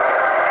from him.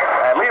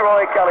 And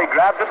Leroy Kelly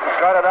grabbed it and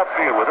started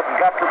upfield with it and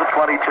got to the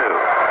 22.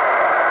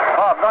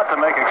 Bob, not to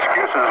make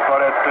excuses,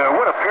 but it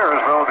would appear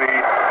as though the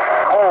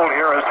cold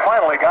here has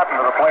finally gotten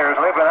to the players.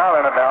 They've been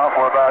out in it now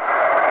for about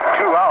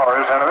 2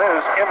 hours, and it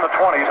is in the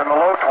 20s, in the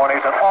low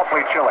 20s, and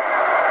awfully chilly.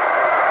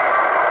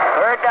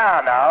 Third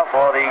down now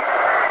for the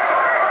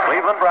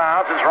Cleveland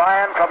Browns as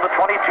Ryan from the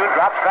 22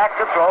 drops back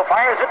to throw,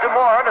 fires it to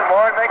Morin, and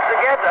Morin makes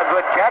again a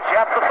good catch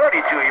at the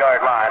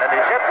 32-yard line, and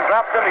is hit and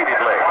dropped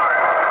immediately.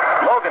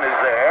 Logan is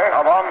there,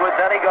 along with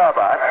Denny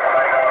Garbutt,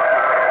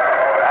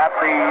 at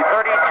the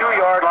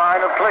 32-yard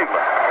line of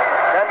Cleveland.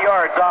 10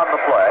 yards on the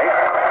play,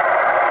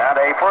 and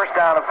a first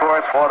down, of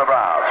course, for the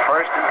Browns.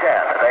 First and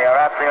 10. They are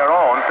at their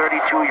own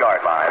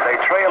 32-yard line. They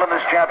trail in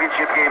this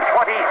championship game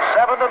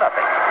 27-0.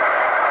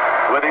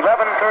 With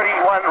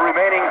 11:31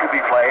 remaining to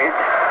be played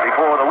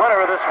before the winner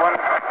of this one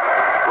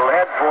will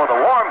head for the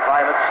warm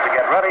climates to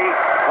get ready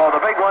for the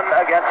big one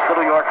against the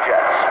New York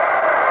Jets.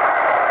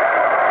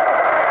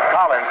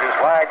 Collins is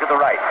wide to the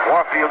right,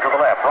 Warfield to the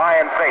left.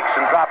 Ryan fakes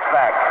and drops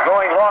back,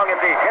 going long and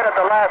deep, hit at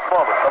the last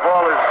moment. The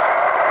ball is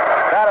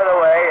batted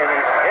away and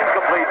is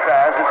incomplete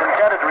pass. His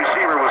intended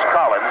receiver was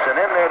Collins,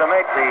 and in there to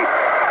make the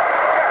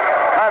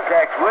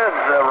contact with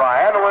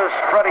Ryan was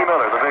Freddie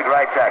Miller, the big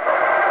right tackle.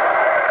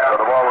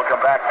 So the ball will come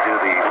back to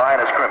the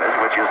line of scrimmage,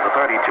 which is the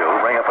 32,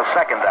 bring up a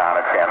second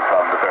down and 10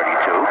 from the 32.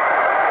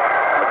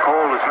 The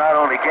cold is not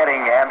only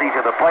getting Andy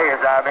to the players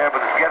down there, but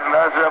it's getting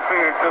us up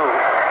here, too.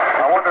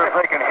 I wonder if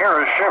they can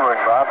hear us shivering,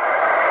 Bob.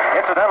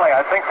 Incidentally,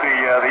 I think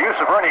the use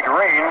of Ernie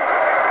Green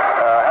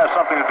has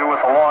something to do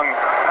with the long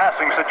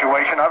passing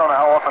situation. I don't know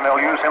how often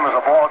they'll use him as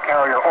a ball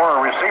carrier or a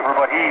receiver,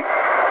 but he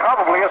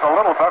probably is a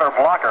little better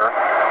blocker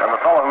than the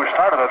fellow who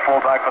started at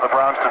fullback for the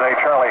Browns today,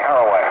 Charlie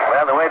Haraway.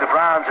 Well, the way the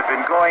Browns have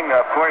been going,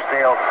 of course,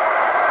 they'll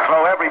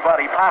throw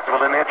everybody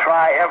possible and they'll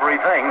try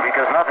everything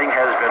because nothing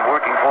has been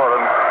working for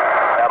them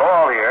at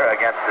all here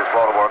against this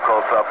Baltimore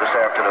Colts up this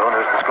afternoon,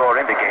 as the score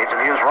indicates.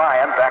 And here's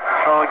Ryan, back to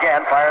throw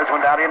again, fires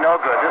one down here, no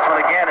good. This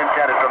one again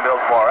intended for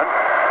Milt Morin,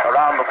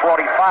 around the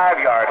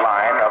 45-yard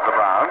line of the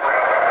Browns.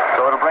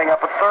 So it'll bring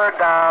up a third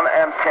down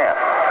and 10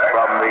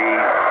 from the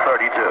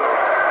 32.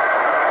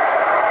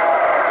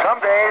 Some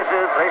days,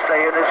 as they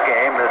say in this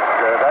game, it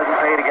doesn't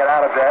pay to get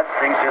out of bed.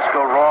 Things just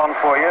go wrong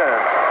for you.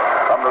 And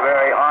from the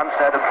very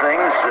onset of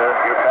things,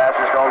 your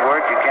passes don't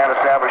work. You can't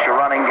establish a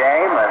running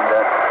game, and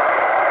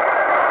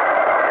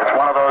it's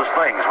one of those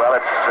things. Well,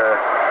 it's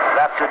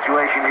that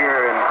situation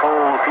here in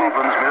cold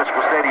Cleveland's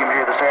Municipal Stadium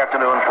here this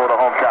afternoon for the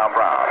hometown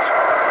Browns.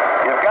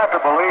 You've got to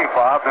believe,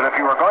 Bob, that if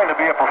you were going to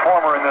be a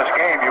performer in this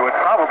game, you would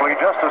probably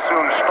just as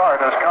soon start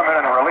as come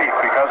in relief,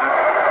 because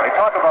they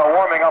talk about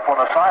warming up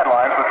on the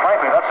sidelines, but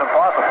frankly, that's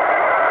impossible.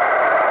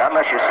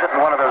 Unless you sit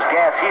in one of those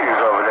gas heaters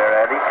over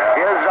there, Eddie.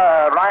 Here's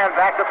Ryan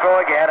back to throw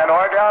again, and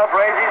Ordell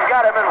Brazy's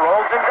got him and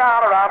rolls him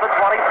down around the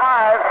 25.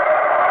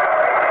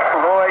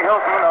 Roy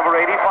Hilton, number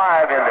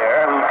 85 in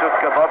there, who took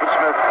Bubba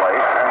Smith's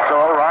place, and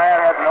so Ryan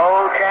had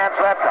no chance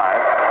that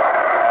time,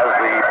 as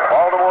the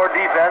Baltimore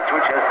defense,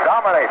 which has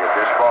dominated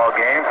this ball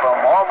game from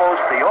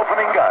almost the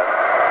opening gun,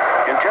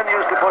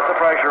 continues to put the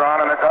pressure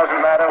on, and it doesn't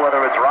matter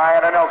whether it's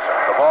Ryan or Nelson.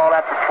 The ball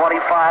at the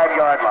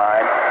 25-yard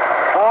line,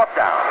 fourth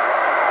down,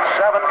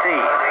 17.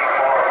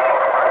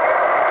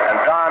 And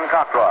Don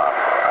Cockcroft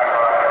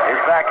is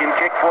back in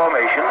kick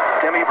formation.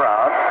 Timmy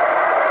Brown,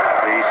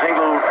 the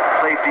single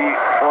safety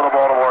for the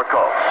Baltimore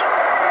Colts.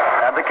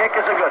 And the kick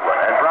is a good one,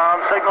 and Brown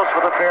signals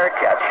for the fair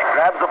catch.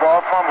 Grabs the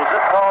ball, fumbles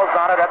it, falls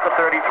on it at the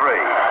 33.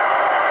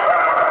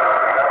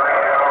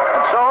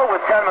 And so,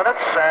 with 10 minutes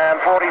and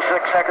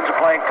 46 seconds of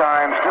playing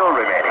time still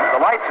remaining,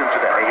 the lights,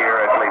 incidentally, here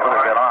at Cleveland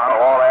have been on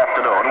all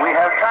afternoon. We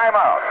have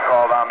timeout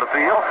called on the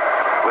field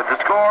with the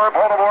score,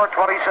 Baltimore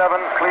 27,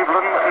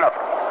 Cleveland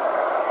nothing.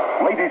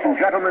 Ladies and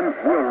gentlemen,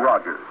 Will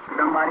Rogers.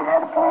 Somebody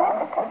had a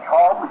phone. It's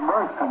called with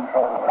birth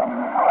control. And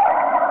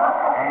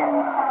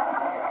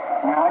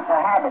now it's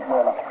a habit,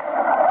 really.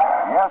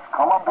 Yes,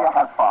 Columbia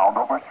has found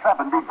over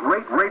 70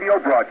 great radio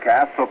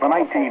broadcasts of the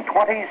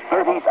 1920s,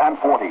 30s, and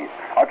 40s.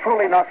 A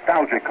truly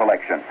nostalgic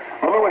collection.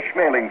 The Lewis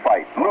Schmeling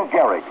fight, Lou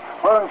Gehrig,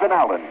 Burns and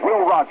Allen,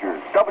 Will Rogers,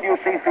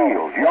 W.C.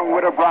 Fields, Young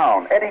Witter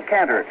Brown, Eddie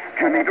Cantor,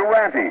 Jimmy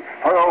Durante,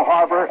 Pearl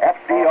Harbor,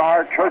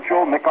 FDR,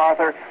 Churchill,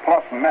 MacArthur,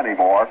 plus many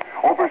more.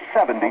 Over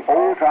 70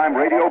 old-time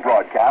radio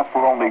broadcasts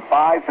for only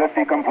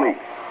 $5.50 complete.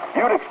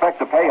 You'd expect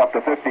to pay up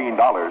to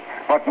 $15,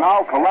 but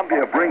now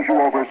Columbia brings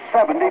you over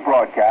 70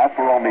 broadcasts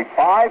for only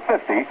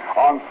 $5.50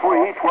 on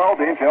free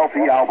 12-inch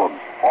LP albums.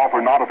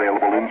 Offer not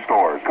available in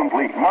stores.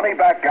 Complete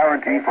money-back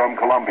guarantee from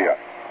Columbia.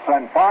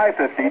 Send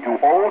 $5.50 to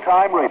Old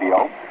Time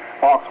Radio,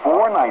 Box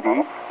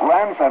 490,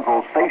 Grand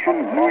Central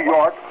Station, New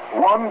York,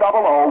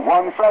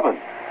 10017.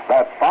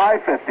 That's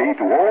 $5.50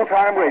 to Old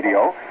Time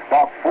Radio,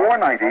 Box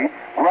 490,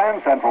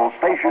 Grand Central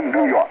Station,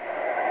 New York.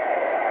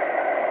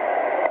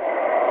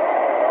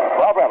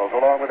 Bob Reynolds,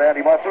 along with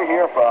Andy Musser,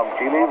 here from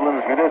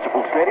Cleveland's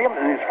Municipal Stadium.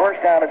 It is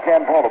first down at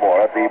 10 Baltimore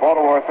at the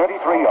Baltimore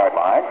 33-yard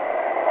line.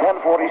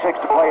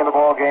 10:46 to play in the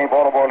ball game.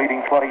 Baltimore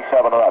leading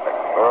 27-0.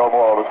 Earl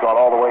Morrill has gone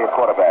all the way at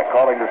quarterback,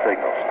 calling the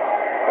signals.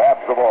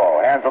 Grabs the ball,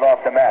 hands it off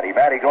to Matty.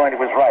 Matty going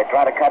to his right,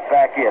 trying to cut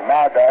back in.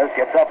 Now does,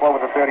 gets up over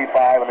the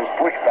 35 and is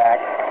pushed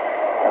back,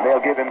 and they'll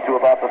give him to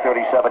about the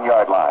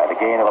 37-yard line. A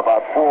gain of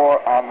about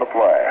 4 on the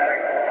play.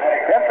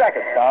 10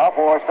 seconds now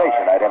for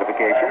station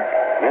identification.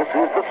 This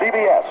is the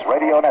CBS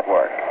Radio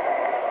Network.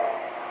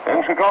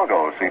 In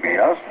Chicago,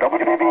 CBS,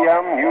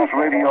 WDBM News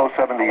Radio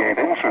 78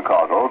 in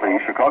Chicago. The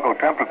Chicago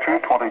temperature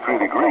 23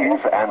 degrees,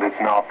 and it's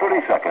now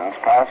 30 seconds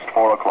past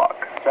 4 o'clock.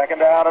 Second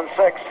down and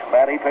 6.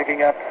 Matty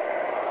picking up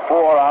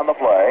 4 on the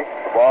play.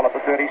 The ball at the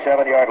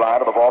 37-yard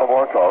line of the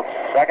Baltimore Colts.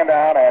 Second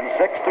down and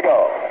 6 to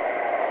go.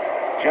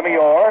 Jimmy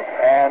Orr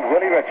and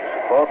Willie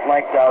Richardson both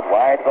flanked out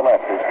wide to the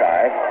left this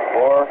time.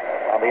 Orr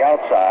on the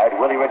outside,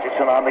 Willie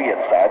Richardson on the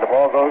inside. The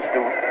ball goes to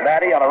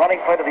Matty on a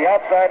running play to the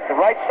outside, to the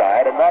right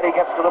side, and Matty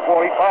gets to the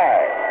 45.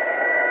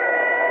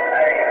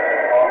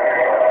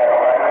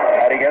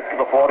 Matty gets to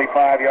the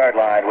 45-yard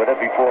line with it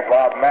before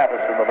Bob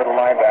Matheson, the middle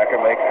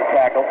linebacker, makes the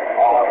tackle.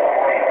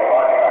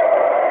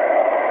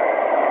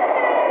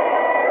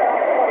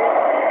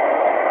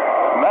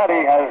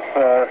 Matty has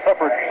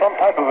suffered some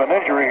type of an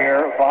injury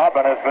here, Bob,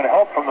 and has been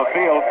helped from the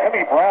field.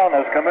 Timmy Brown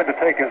has come in to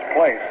take his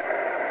place.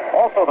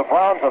 Also, the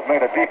Browns have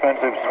made a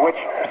defensive switch,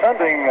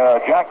 sending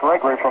Jack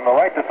Gregory from the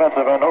right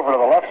defensive end over to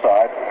the left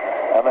side.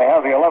 And they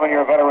have the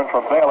 11-year veteran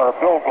from Baylor,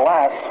 Bill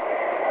Glass,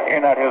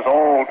 in at his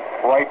old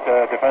right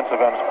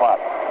defensive end spot.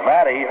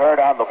 Matty, heard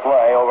on the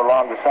play over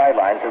along the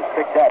sidelines, has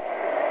picked up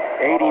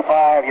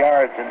 85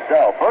 yards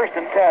himself. First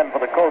and 10 for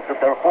the Colts at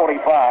their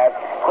 45.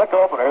 Quick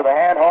opener, the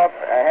handoff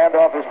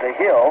is to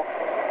Hill,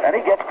 and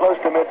he gets close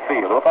to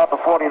midfield, about the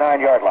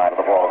 49-yard line of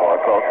the Baltimore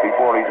Colts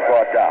before he's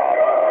brought down.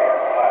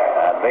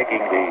 And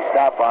making the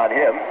stop on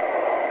him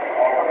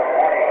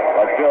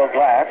was Bill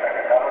Glass.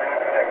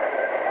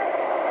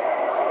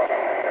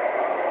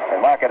 They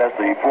mark it as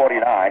the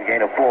 49,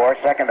 gain of 4,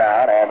 second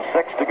down, and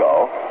 6 to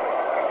go.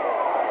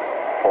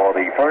 For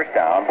the first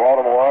down,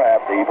 Baltimore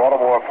at the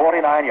Baltimore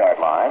 49-yard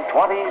line,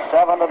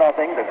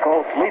 27-0, the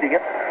Colts leading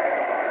it.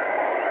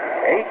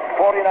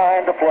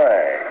 8:49 to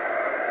play.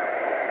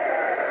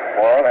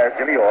 Morrill has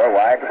Jimmy Orr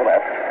wide to the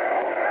left.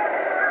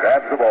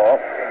 Grabs the ball,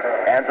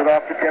 hands it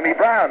off to Timmy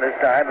Brown this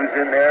time, who's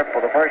in there for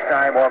the first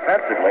time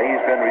offensively.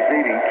 He's been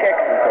receiving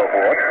kicks and so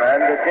forth,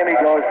 and Timmy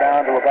goes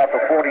down to about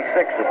the 46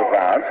 of the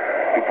Browns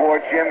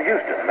before Jim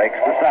Houston makes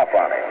the stop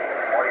on him.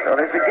 So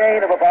there's a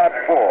gain of about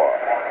 4.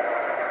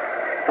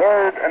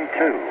 3rd and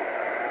 2.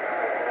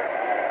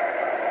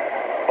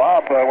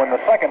 Bob, when the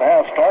second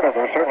half started,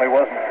 there certainly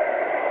wasn't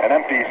an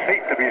empty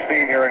seat to be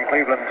seen here in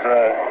Cleveland's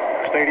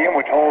stadium,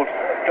 which holds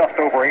just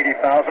over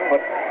 80,000.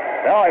 But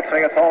now I'd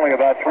say it's only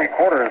about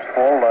 3/4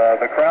 full.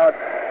 The crowd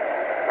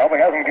probably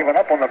hasn't given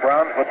up on the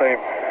Browns, but they've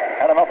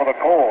had enough of the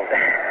cold.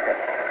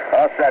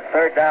 Well, it's that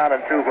 3rd down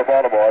and 2 for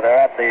Baltimore. They're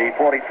at the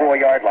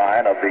 44-yard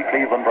line of the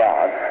Cleveland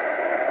Browns.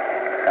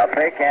 Now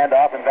fake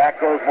handoff, and back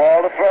goes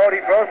Morrill to throw.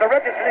 He throws to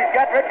Richardson. He's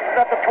got Richardson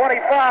at the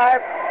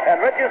 25, and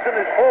Richardson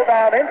is pulled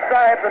down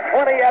inside the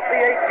 20 at the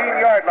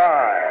 18-yard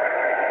line.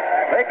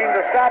 Making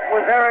the stop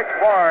was Eric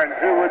Barnes,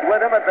 who was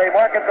with him, and they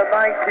mark it to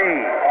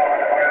 19.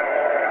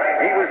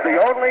 He was the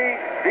only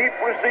deep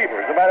receiver.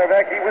 As a matter of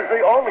fact, he was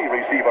the only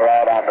receiver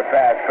out on the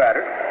pass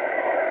pattern.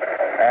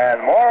 And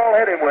Morrill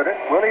hit him with it,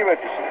 Willie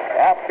Richardson,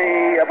 at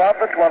about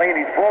the 20, and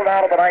he's pulled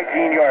down at the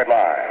 19-yard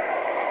line.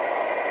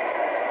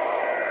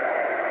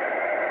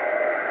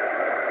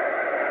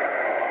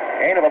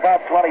 Gain of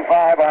about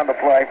 25 on the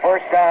play.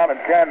 First down and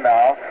 10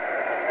 now.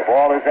 The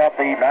ball is at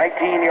the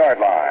 19-yard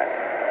line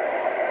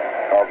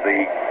of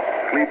the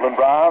Cleveland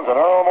Browns. And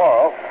Earl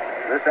Morrill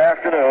this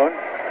afternoon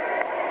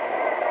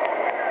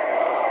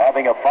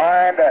having a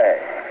fine day.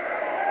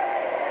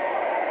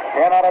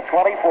 10 out of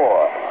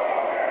 24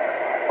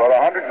 for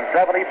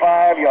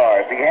 175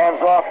 yards. He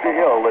hands off to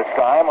Hill this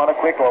time on a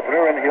quick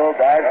opener, and Hill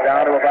dives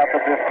down to about the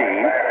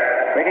 15,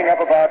 picking up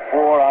about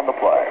 4 on the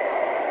play.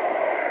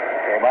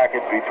 They mark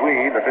it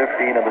between the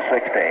 15 and the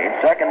 16.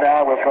 Second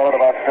down, we'll throw it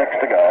about 6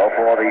 to go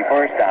for the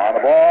first down.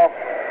 The ball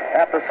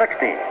at the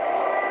 16.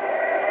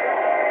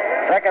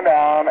 Second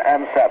down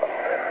and 7.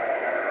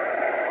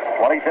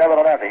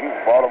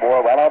 27-0.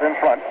 Baltimore well out in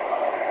front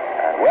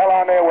and well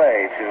on their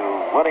way to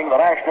winning the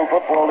National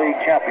Football League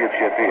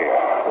championship here.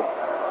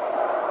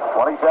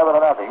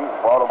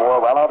 27-0.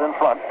 Baltimore well out in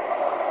front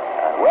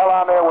and well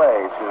on their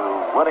way to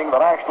winning the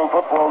National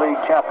Football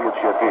League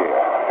championship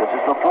here. This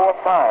is the 4th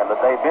time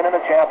that they've been in a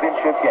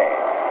championship game.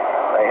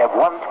 They have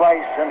won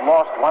twice and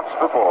lost once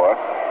before.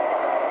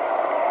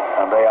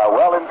 And they are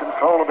well in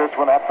control of this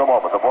one at the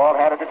moment. The ball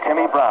handed to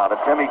Timmy Brown, and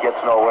Timmy gets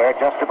nowhere,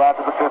 just about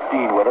to the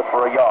 15 with it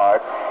for a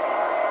yard.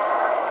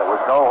 There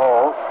was no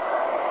hole.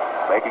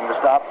 Making the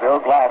stop, Bill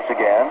Glass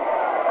again,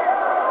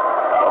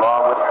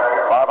 along with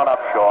Marvin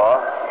Upshaw.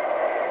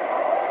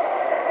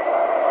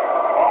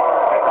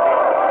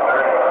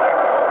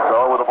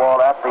 So with the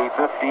ball at the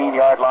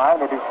 15-yard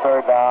line, it is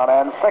 3rd down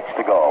and 6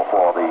 to go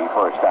for the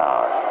first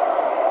down.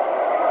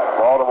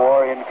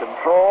 Baltimore in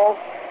control.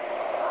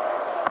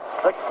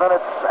 6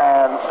 minutes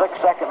and 6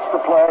 seconds to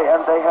play,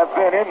 and they have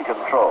been in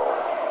control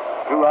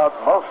throughout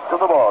most of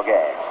the ball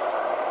game.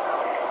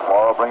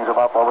 Morrill brings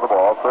him up over the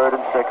ball, 3rd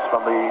and 6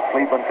 from the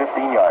Cleveland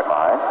 15-yard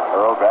line.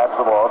 Earl grabs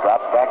the ball,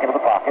 drops back into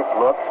the pocket,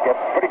 looks,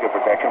 gets pretty good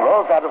protection,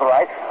 rolls out to the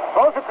right,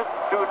 throws it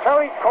to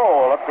Terry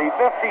Cole at the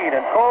 15,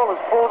 and Cole is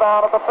pulled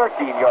down at the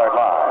 13-yard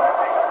line.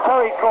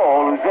 Terry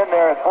Cole, who's in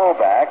there at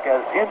fullback,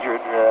 is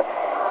injured,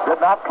 did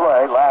not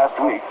play last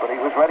week, but he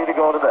was ready to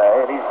go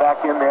today, and he's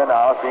back in there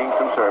now seeing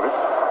some service.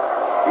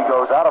 He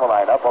goes out of the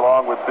lineup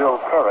along with Bill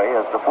Curry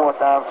as the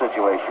 4th down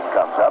situation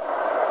comes up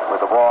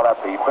with the ball at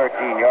the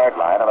 13-yard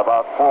line and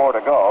about 4 to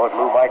go. And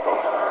Lou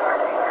Michaels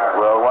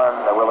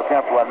will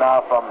attempt one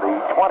now from the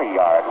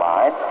 20-yard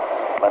line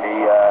when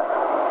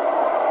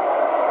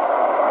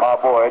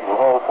Bob Boyd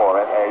will hold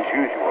for it as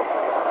usual.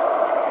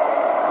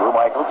 Lou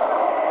Michaels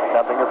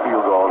attempting a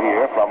field goal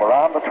here from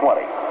around the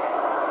 20.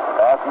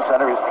 Pass and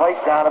center is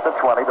placed down at the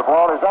 20. The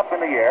ball is up in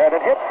the air and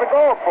it hits the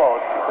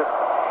goalpost.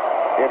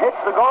 It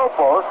hits the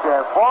goalpost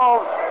and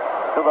falls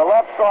to the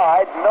left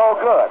side, no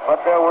good.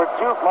 But there were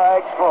 2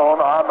 flags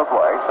thrown on the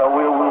play, so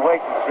we'll wait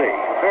and see.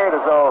 It appeared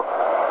as though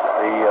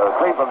the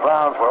Cleveland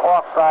Browns were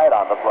offside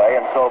on the play,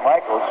 and so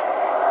Michaels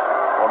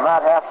will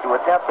not have to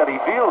attempt any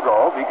field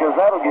goal because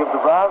that'll give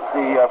the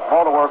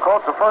Baltimore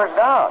Colts a first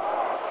down.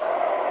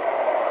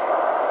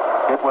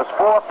 It was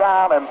 4th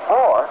down and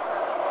 4.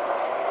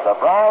 The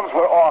Browns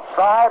were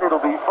offside. It'll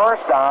be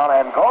first down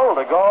and goal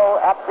to go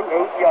at the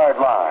 8-yard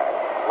line.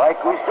 Like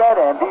we said,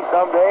 Andy,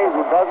 some days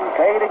it doesn't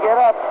pay to get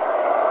up.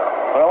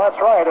 Well, that's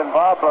right. And,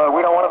 Bob,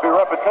 we don't want to be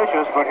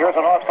repetitious, but here's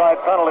an offside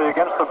penalty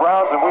against the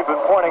Browns, and we've been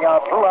pointing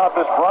out throughout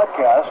this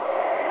broadcast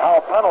how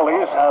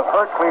penalties have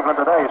hurt Cleveland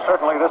today.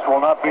 Certainly this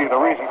will not be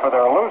the reason for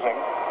their losing,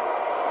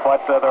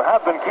 but there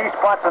have been key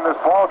spots in this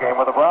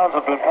ballgame where the Browns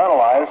have been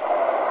penalized,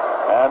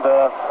 and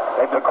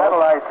they've been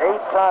penalized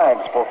 8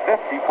 times for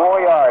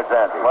 54 yards,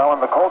 Andy. Well, and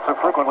the Colts have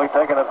frequently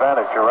taken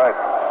advantage, you're right.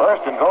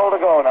 First and goal to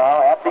go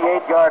now at the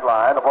 8-yard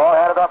line. The ball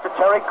handed off to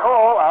Terry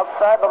Cole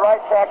outside the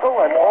right tackle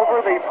and over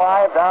the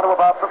 5 down to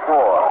about the 4.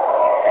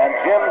 And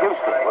Jim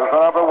Houston was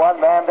the number 1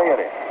 man to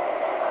hit him.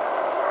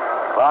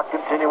 Clock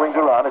continuing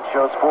to run. It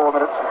shows 4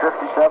 minutes and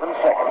 57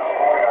 seconds.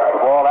 The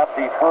ball at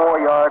the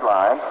 4-yard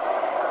line.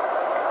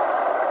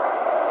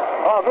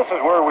 Oh, this is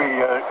where we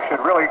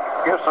should really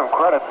give some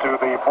credit to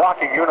the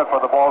blocking unit for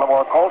the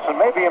Baltimore Colts, and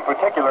maybe in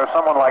particular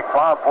someone like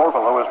Bob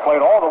Vogel, who has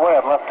played all the way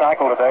at left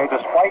tackle today,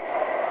 despite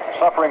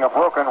suffering a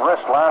broken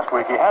wrist last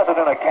week. He has it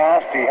in a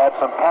cast. He had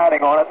some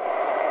padding on it,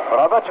 but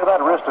I'll bet you that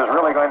wrist is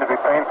really going to be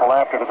painful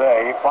after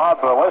today.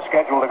 Bob was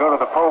scheduled to go to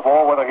the Pro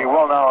Bowl. Whether he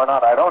will now or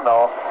not, I don't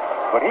know.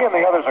 But he and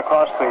the others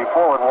across the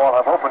forward wall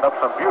have opened up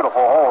some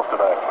beautiful holes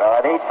today.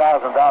 That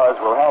 $8,000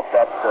 will help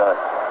that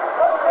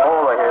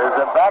hole of his.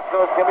 And back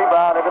goes Timmy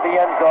Brown into the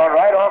end zone,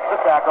 right off the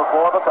tackle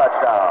for the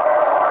touchdown.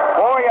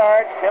 4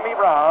 yards, Timmy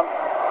Brown.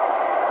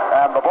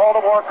 And the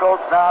Baltimore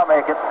Colts now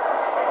make it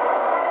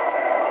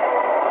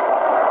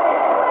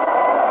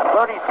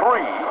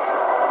 33-0.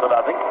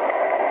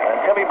 And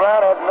Timmy Brown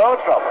had no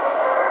trouble.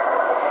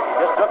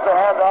 Just took the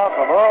handoff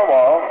from Earl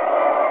Wall,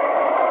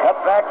 cut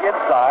back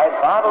inside,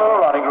 found a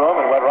little running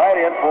room, and went right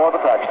in for the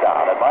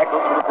touchdown. And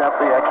Michaels would attempt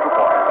the extra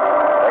point.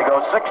 They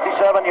go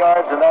 67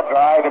 yards in that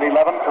drive in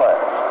 11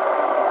 plays.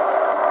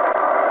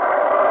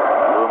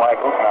 Lou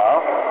Michaels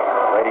now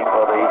waiting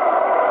for the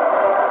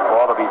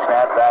ball to be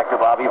snapped back to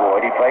Bobby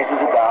Boyd. He places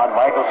it down.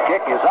 Michaels'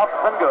 kick is up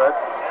and good.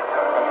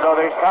 So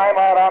there's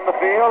timeout on the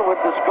field with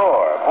the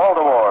score.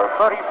 Baltimore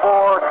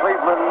 34,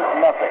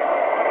 Cleveland nothing.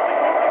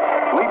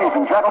 Ladies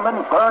and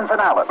gentlemen, Burns and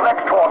Allen. Let's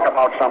talk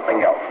about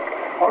something else.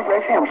 Well,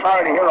 Gracie, I'm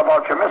sorry to hear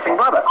about your missing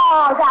brother.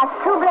 Oh, that's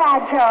too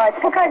bad, George,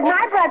 because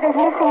my brother's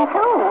missing,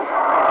 too.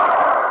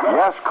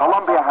 Yes,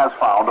 Columbia has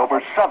found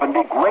over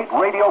 70 great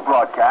radio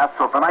broadcasts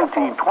of the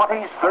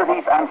 1920s,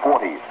 30s, and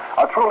 40s.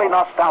 A truly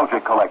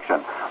nostalgic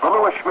collection. The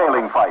Louis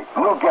Schmeling fight,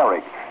 Lou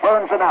Gehrig,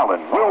 Burns and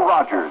Allen, Will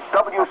Rogers,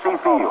 W.C.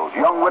 Fields,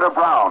 Young Witter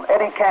Brown,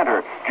 Eddie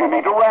Cantor,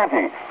 Jimmy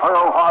Durante,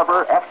 Pearl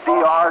Harbor,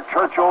 FDR,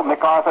 Churchill,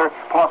 MacArthur,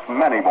 plus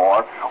many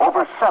more.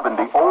 Over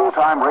 70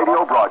 old-time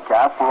radio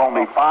broadcasts for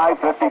only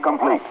 $5.50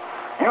 complete.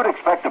 You'd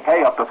expect to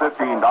pay up to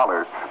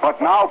 $15,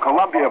 but now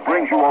Columbia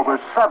brings you over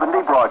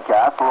 70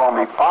 broadcasts for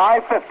only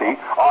 $5.50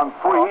 on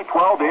free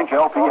 12-inch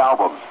LP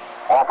albums.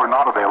 Offer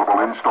not available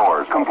in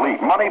stores.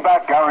 Complete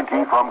money-back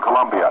guarantee from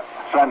Columbia.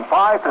 Send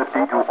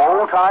 $5.50 to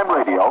Old Time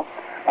Radio,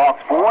 Box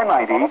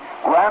 490,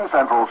 Grand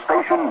Central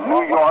Station,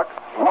 New York,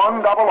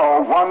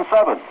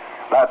 10017.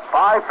 That's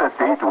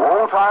 $5.50 to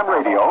Old Time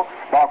Radio,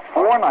 Box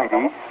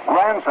 490,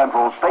 Grand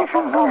Central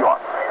Station, New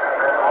York.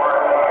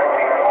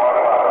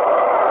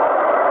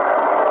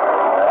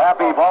 The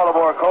happy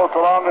Baltimore Colts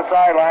along the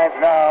sidelines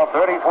now.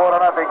 34-0.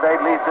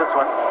 They'd lead this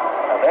one.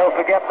 And they'll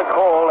forget the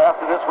cold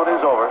after this one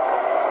is over,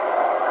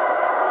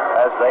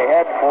 as they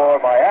head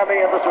for Miami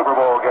in the Super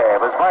Bowl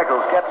game as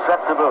Michaels gets set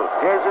to boot.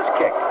 Here's his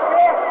kick.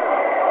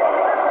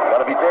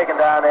 Going to be taken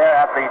down there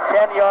at the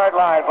 10-yard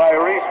line by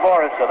Reese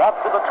Morrison. Up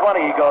to the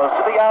 20 he goes,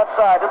 to the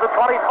outside, to the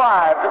 25,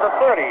 to the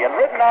 30, and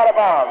ridden out of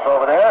bounds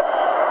over there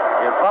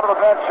in front of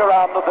the bench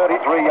around the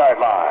 33-yard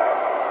line.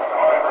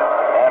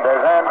 And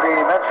as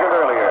Andy mentioned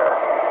earlier,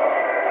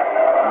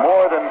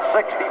 more than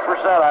 60%,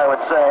 I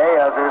would say,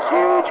 of this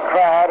huge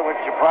crowd,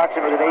 which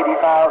approximated 80,000,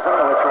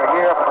 which were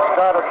here for the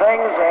start of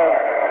things, have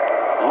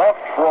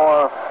left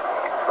for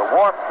the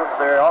warmth of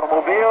their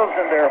automobiles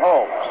and their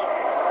homes.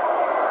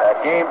 At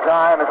game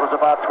time, it was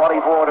about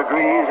 24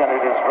 degrees, and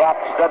it has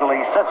dropped steadily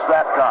since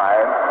that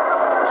time.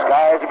 The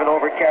skies have been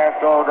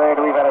overcast all day.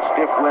 We've had a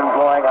stiff wind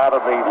blowing out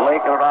of the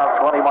lake at around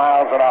 20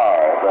 miles an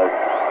hour. The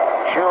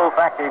chill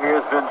factor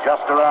here has been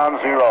just around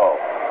 0.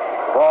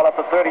 The ball at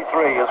the 33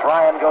 as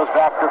Ryan goes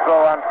back to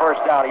throw on first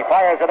down. He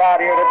fires it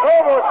out here, and it's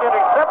almost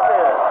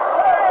intercepted.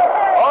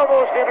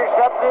 Almost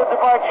intercepted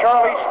by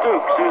Charlie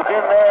Stooks, who's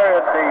in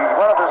there at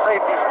one of the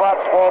safety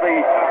spots for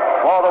the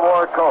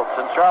Baltimore Colts.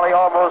 And Charlie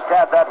almost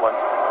had that one.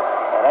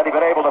 And had he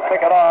been able to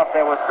pick it off,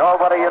 there was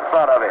nobody in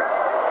front of him.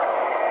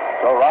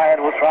 So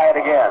Ryan will try it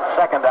again.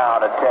 Second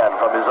down and 10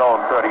 from his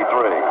own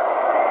 33.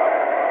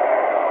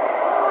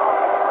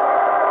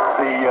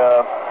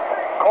 The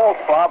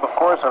Colts, Bob, of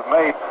course, have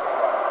made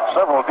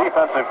several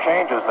defensive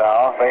changes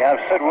now. They have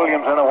Sid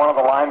Williams in at one of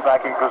the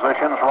linebacking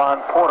positions.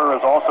 Ron Porter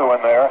is also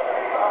in there.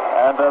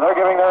 And they're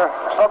giving their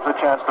subs a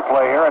chance to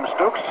play here, and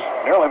Stooks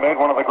nearly made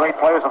one of the great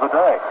plays of the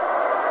day.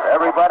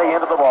 Everybody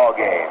into the ball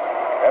game.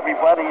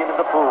 Everybody into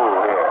the pool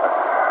here.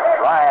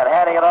 Ryan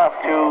handing it off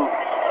to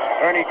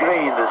Ernie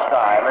Green this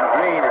time, and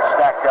Green is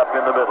stacked up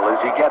in the middle as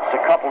he gets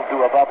a couple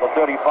to about the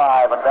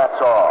 35, and that's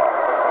all.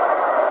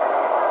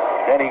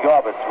 Denny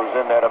Gorbitz was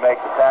in there to make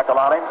the tackle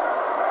on him.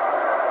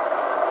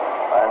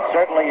 And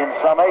certainly in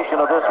summation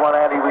of this one,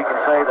 Andy, we can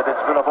say that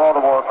it's been a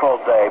Baltimore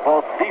Colt day,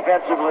 both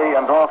defensively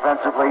and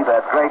offensively.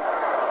 That great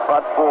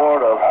front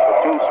four of the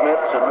two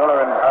Smiths and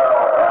Miller and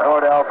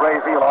Ordell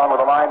Brazy, along with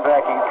a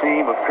linebacking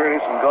team of Curtis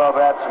and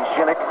Gorbats and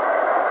Shinnick.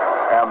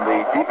 And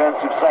the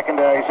defensive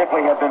secondary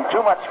simply have been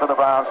too much for the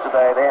Browns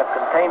today. They have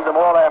contained them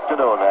all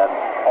afternoon. And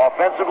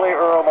offensively,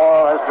 Earl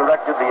Morrall has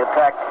directed the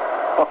attack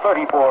for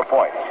 34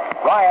 points.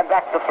 Ryan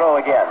back to throw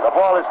again. The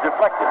ball is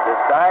deflected this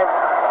time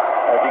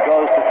as he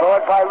goes to throw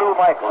it by Lou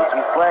Michaels.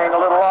 He's playing a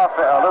little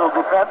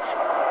defense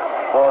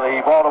for the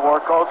Baltimore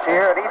Colts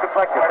here, and he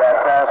deflected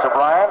that pass of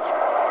Ryan's,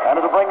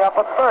 and it'll bring up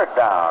a 3rd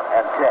down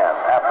and 10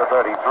 after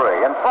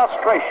 33. And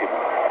frustration,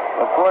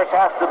 of course,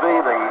 has to be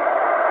the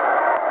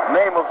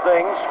name of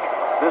things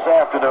this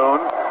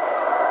afternoon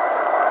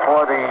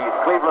for the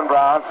Cleveland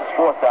Browns. It's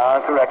 4th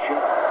down, correction.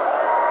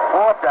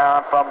 4th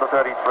down from the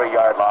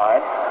 33-yard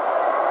line.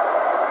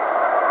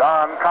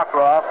 Don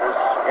Cockcroft is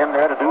in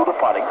there to do the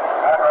punting,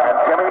 and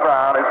Timmy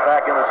Brown is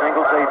back in the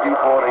single safety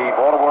for the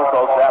Baltimore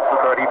Colts after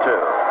 32.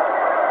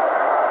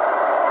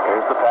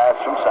 Here's the pass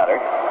from center.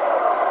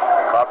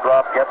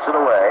 Cockcroft gets it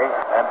away,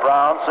 and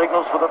Brown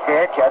signals for the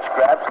fair catch,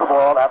 grabs the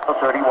ball at the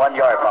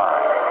 31-yard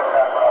line.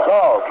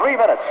 So, 3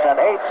 minutes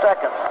and 8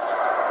 seconds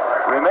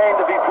remain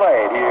to be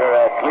played here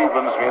at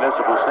Cleveland's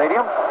Municipal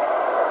Stadium,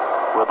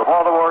 with the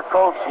Baltimore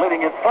Colts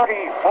leading it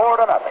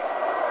 34-0.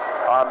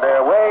 On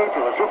their way to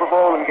a Super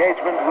Bowl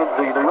engagement with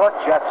the New York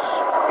Jets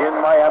in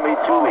Miami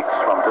 2 weeks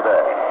from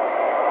today.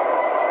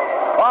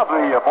 Bob,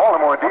 the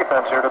Baltimore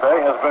defense here today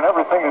has been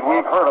everything that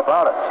we've heard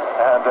about it.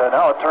 And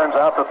now it turns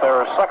out that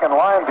their second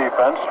line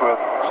defense, with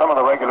some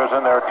of the regulars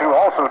in there too,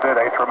 also did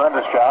a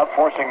tremendous job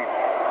forcing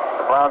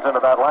the Browns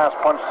into that last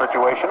punch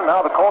situation.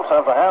 Now the Colts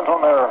have the hands on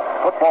their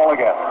football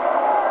again.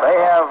 They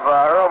have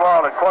Earl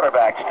Morrall at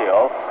quarterback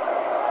still.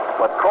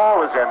 But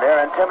Cole is in there,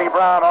 and Timmy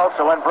Brown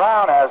also, and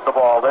Brown has the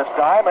ball this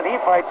time, and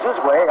he fights his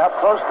way up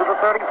close to the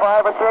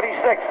 35 and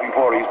 36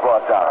 before he's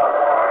brought down.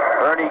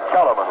 Ernie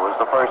Kellerman was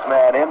the first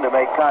man in to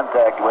make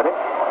contact with it.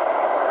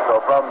 So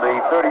from the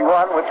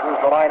 31, which was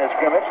the line of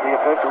scrimmage, the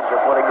officials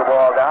are putting the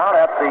ball down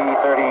at the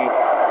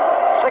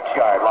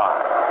 36-yard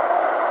line.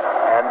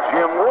 And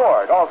Jim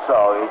Ward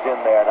also is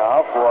in there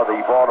now for the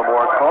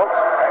Baltimore Colts.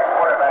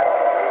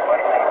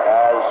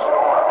 As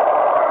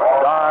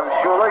Don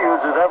Shula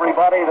uses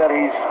everybody that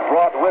he's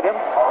brought with him.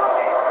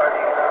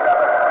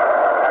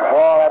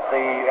 Ball at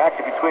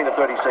actually between the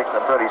 36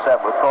 and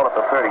 37. We'll call it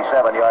the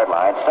 37-yard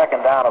line.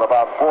 2nd down at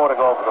about 4 to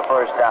go for the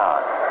 1st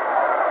down.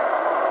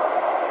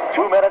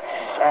 2 minutes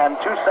and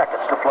 2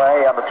 seconds to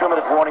play, and the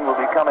 2-minute warning will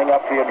be coming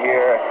up in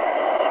here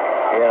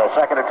in a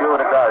second or two,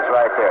 and it does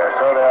right there.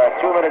 So there are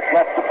 2 minutes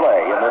left to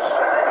play in this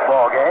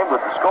ball game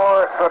with the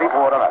score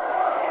 34-0.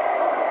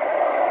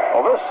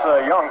 Well, this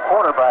young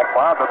quarterback,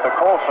 Bob, that the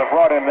Colts have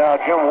brought in now,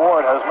 Jim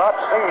Ward, has not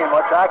seen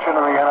much action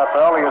in the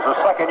NFL. He is a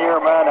second-year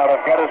man out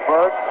of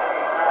Gettysburg.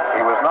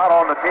 He was not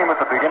on the team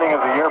at the beginning of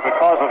the year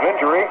because of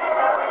injury,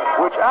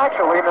 which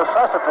actually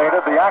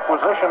necessitated the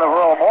acquisition of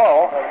Earl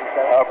Morrall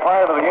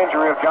prior to the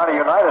injury of Johnny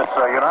Unitas.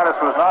 Unitas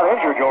was not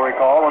injured, you'll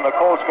recall, when the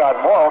Colts got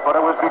Morrall, but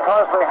it was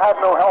because they had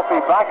no healthy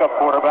backup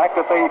quarterback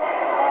that they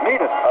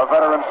needed a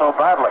veteran so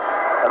badly.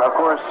 And, of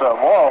course,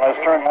 Morrall has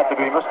turned out to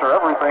be Mr.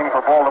 Everything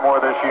for Baltimore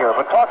this year.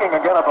 But talking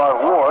again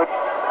about Ward,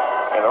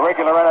 in the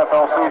regular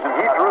NFL season,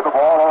 he threw the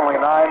ball only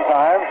 9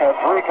 times, had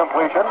 3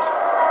 completions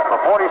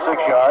for 46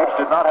 yards,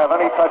 did not have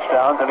any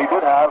touchdowns, and he did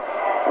have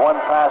 1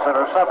 pass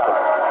intercepted.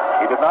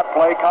 He did not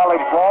play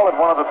college ball at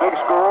one of the big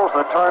schools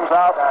that turns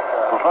out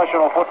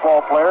professional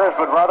football players,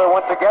 but rather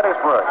went to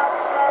Gettysburg,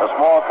 a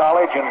small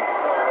college in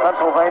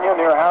Pennsylvania,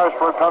 near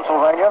Harrisburg,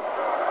 Pennsylvania.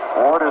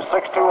 Ward is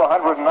 6'2",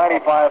 195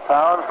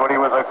 pounds, but he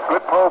was a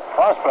good pro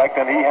prospect,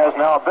 and he has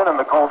now been in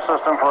the Colts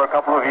system for a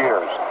couple of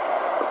years.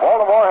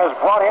 Baltimore has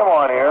brought him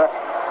on here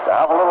to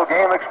have a little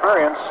game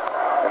experience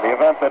in the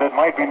event that it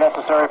might be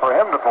necessary for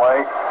him to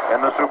play in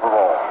the Super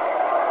Bowl.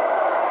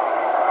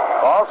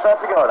 All set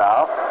to go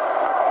now,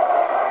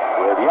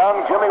 with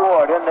young Jimmy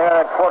Ward in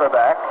there at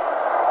quarterback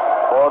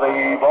for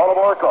the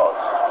Baltimore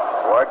Colts.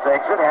 Ward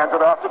takes it, hands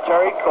it off to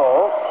Terry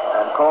Cole.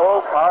 And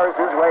Cole powers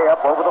his way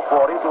up over the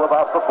 40 to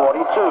about the 42.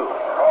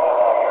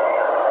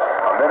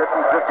 A minute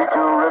and 52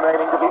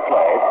 remaining to be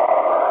played.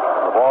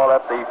 The ball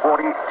at the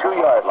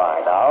 42-yard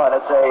line now, and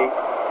it's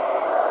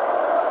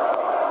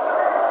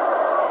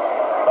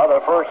another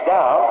 1st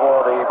down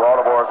for the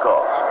Baltimore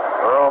Colts.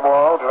 Earl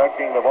Morrall,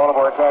 directing the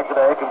Baltimore attack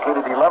today,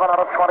 completed 11 out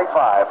of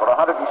 25 for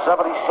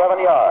 177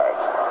 yards.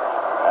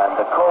 And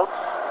the Colts,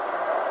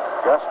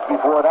 just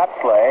before that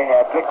play,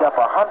 had picked up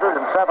 175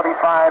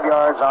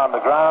 yards on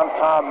the ground.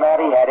 Tom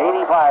Matty had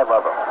 85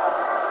 of them.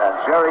 And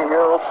Jerry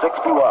Hill,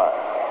 61.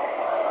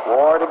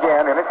 Ward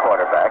again in at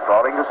quarterback,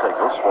 calling the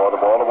signals for the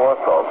Baltimore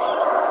Colts.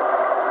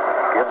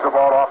 Gives the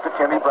ball off to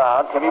Timmy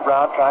Brown. Timmy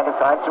Brown trying to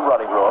find some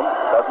running room.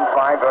 Doesn't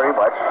find very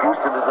much.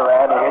 Houston is the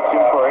man who hits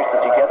him first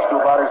as he gets to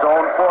about his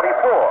own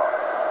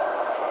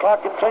 44.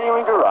 Clock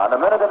continuing to run,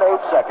 1 minute and 8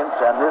 seconds,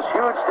 and this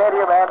huge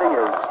stadium, Andy,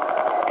 is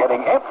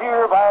getting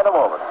emptier by the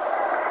moment.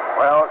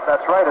 Well,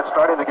 that's right. It's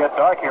starting to get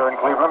dark here in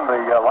Cleveland.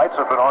 The lights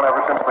have been on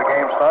ever since the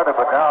game started,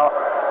 but now,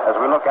 as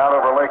we look out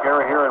over Lake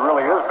Erie here, it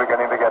really is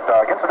beginning to get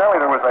dark.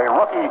 Incidentally, there was a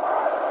rookie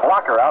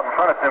blocker out in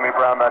front of Timmy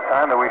Brown that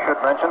time that we should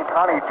mention.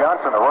 Connie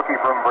Johnson, a rookie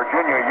from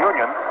Virginia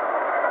Union,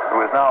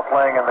 who is now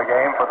playing in the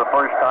game for the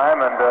first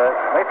time, and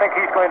they think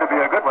he's going to be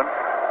a good one.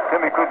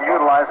 Timmy couldn't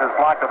utilize his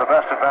block to the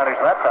best advantage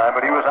that time,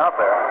 but he was out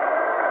there.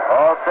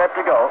 All set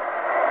to go.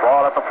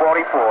 Ball at the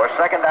 44.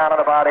 Second down and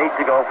about 8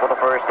 to go for the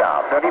first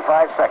down.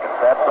 35 seconds.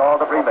 That's all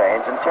that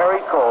remains. And Terry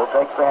Cole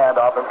takes the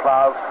handoff and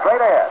plows straight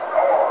ahead.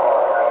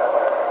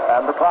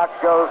 And the clock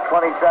shows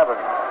 27,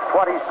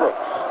 26,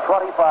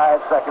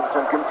 25 seconds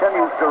and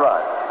continues to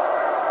run.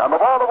 And the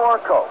Baltimore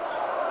Colts,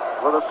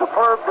 with a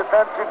superb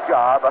defensive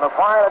job and a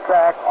fine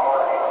attack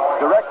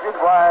directed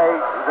by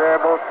their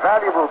most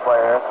valuable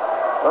player,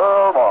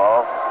 Earl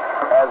Morrow,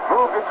 has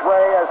moved its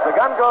way as the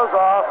gun goes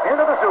off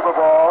into the Super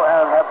Bowl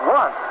and have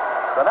won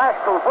the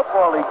National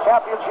Football League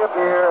championship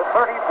here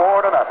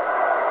 34-0.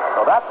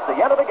 So that's the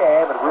end of the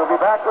game, and we'll be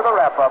back with a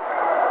wrap-up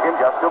in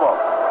just a moment.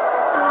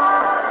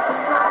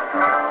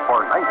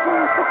 For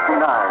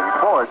 1969,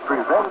 Ford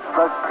presents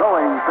The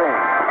Going Thing.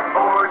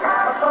 Ford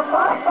has a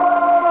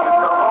bicycle. It's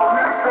the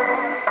only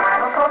thing.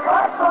 Has a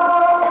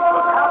bicycle. It's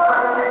what's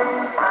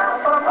happening.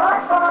 Has a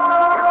bicycle.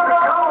 It's the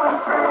going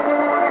thing.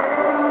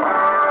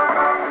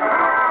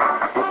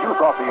 If you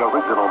thought the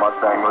original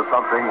Mustang was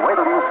something, wait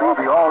till you see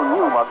the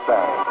all-new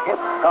Mustang.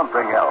 It's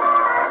something else.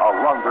 A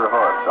longer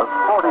hood, a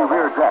sporty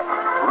rear deck,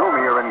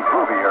 roomier and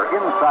groovier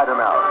inside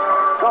and out.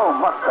 So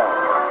Mustang,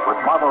 with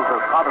models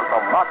as hot as the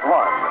Mach 1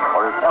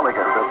 or as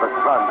elegant as the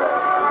Grande.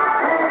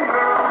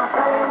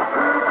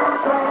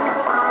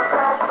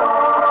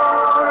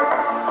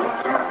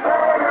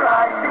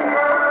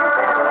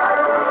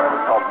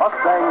 So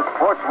Mustang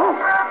Sports Roof,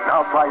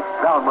 now priced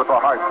down with the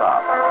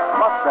hardtop.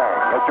 Mustang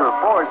at your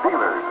Ford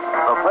dealers,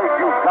 the place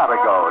you've got to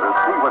go to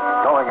see what's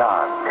going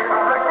on.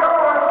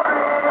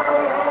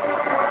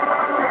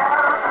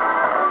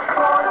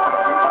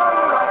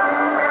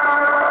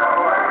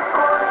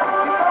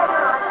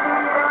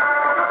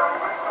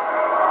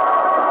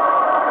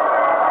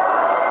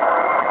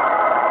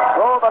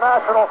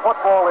 National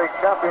Football League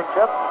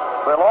championship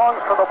belongs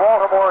to the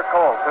Baltimore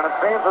Colts, and it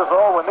seems as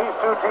though when these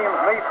two teams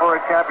meet for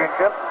a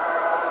championship,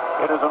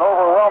 it is an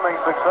overwhelming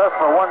success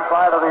for one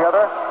side or the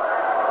other.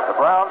 The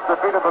Browns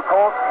defeated the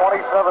Colts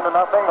 27-0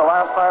 the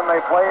last time they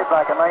played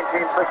back in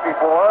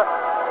 1964,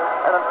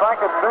 and in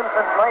fact it's been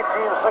since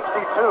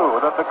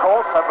 1962 that the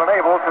Colts have been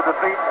able to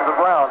defeat the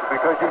Browns,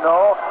 because you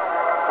know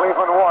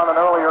Cleveland won an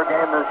earlier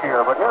game this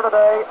year. But here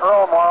today,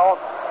 Earl Morrow,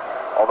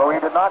 although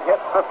he did not hit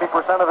 50%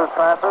 of his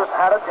passes,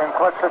 had it in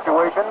clutch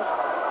situations.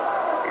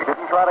 He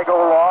didn't try to go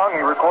long.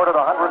 He recorded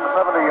 170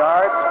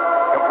 yards,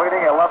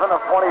 completing 11 of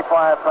 25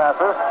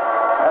 passes.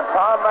 And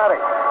Tom Matty,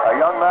 a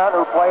young man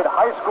who played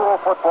high school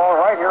football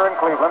right here in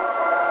Cleveland,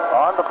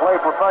 on to play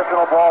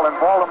professional ball in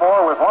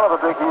Baltimore with one of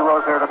the big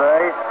heroes here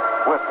today,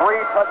 with 3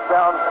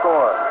 touchdowns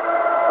scored.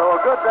 So a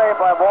good day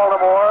by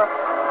Baltimore.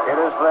 It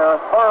is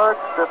their third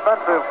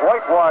defensive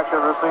whitewash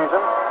of the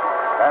season.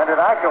 And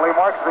it actually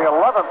marks the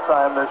 11th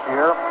time this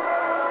year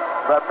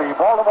that the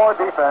Baltimore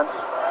defense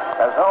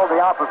has held the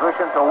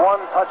opposition to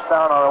 1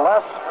 touchdown or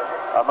less.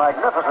 A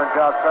magnificent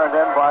job turned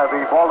in by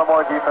the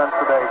Baltimore defense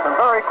today. Some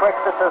very quick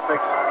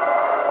statistics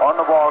on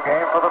the ball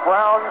game. For the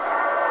Browns,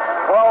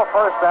 12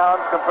 first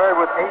downs compared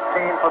with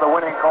 18 for the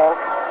winning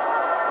Colts.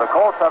 The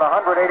Colts had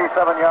 187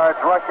 yards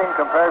rushing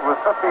compared with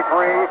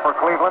 53 for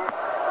Cleveland.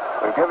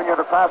 We've given you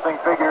the passing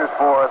figures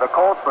for the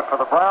Colts, but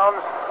for the Browns,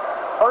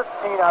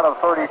 13 out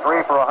of 33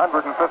 for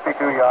 152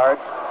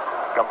 yards,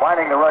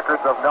 combining the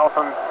records of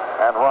Nelson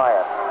and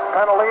Ryan.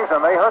 Penalties,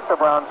 and they hurt the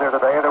Browns here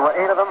today. There were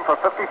 8 of them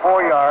for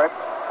 54 yards,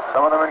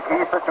 some of them in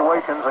key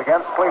situations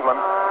against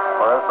Cleveland,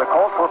 whereas the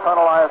Colts were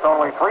penalized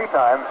only 3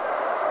 times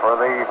for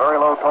the very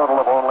low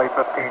total of only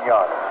 15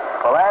 yards.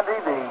 Well,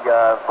 Andy,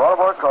 the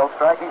Baltimore Colts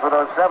striking for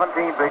those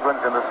 17 big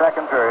ones in the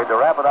second period to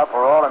wrap it up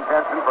for all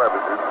intents and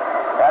purposes.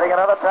 Adding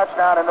another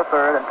touchdown in the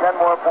third and 10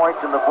 more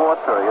points in the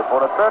fourth period for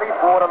a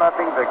 34-0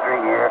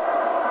 victory here,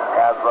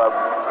 have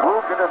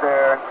moved into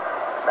their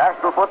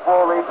National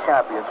Football League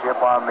championship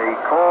on the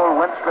Cole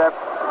Winstrep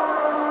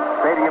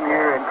Stadium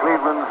here in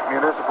Cleveland's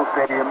Municipal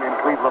Stadium in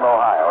Cleveland,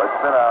 Ohio.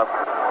 It's been a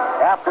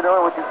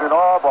afternoon which has been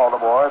all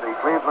Baltimore. The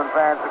Cleveland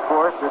fans, of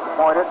course,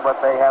 disappointed,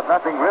 but they have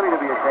nothing really to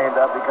be ashamed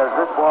of, because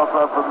this ball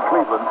club from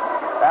Cleveland,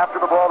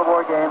 after the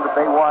Baltimore game that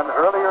they won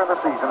earlier in the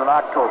season in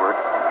October,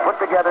 put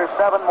together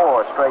 7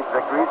 more straight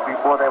victories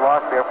before they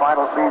lost their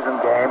final season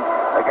game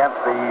against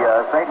the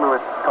St. Louis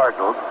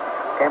Cardinals.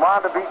 Came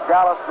on to beat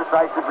Dallas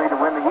decisively to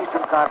win the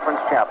Eastern Conference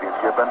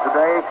Championship, and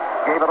today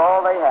gave it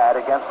all they had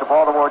against a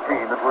Baltimore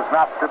team that was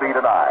not to be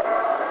denied.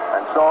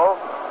 And so,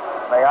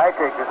 may I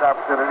take this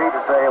opportunity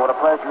to say what a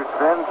pleasure it's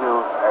been to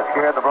have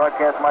shared the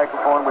broadcast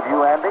microphone with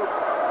you, Andy,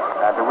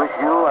 and to wish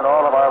you and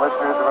all of our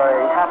listeners a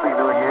very happy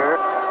New Year,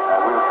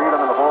 and we will see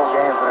them in the bowl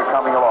games that are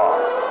coming along.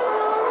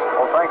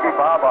 Well, thank you,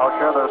 Bob. I'll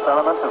share those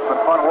sentiments. It's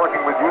been fun working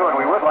with you, and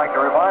we would like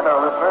to remind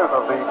our listeners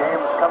of the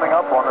games coming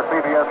up on the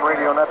CBS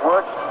Radio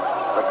Network.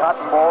 The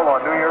Cotton Bowl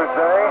on New Year's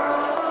Day,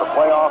 the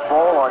Playoff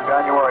Bowl on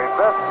January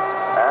 5th,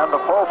 and the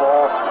Pro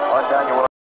Bowl on January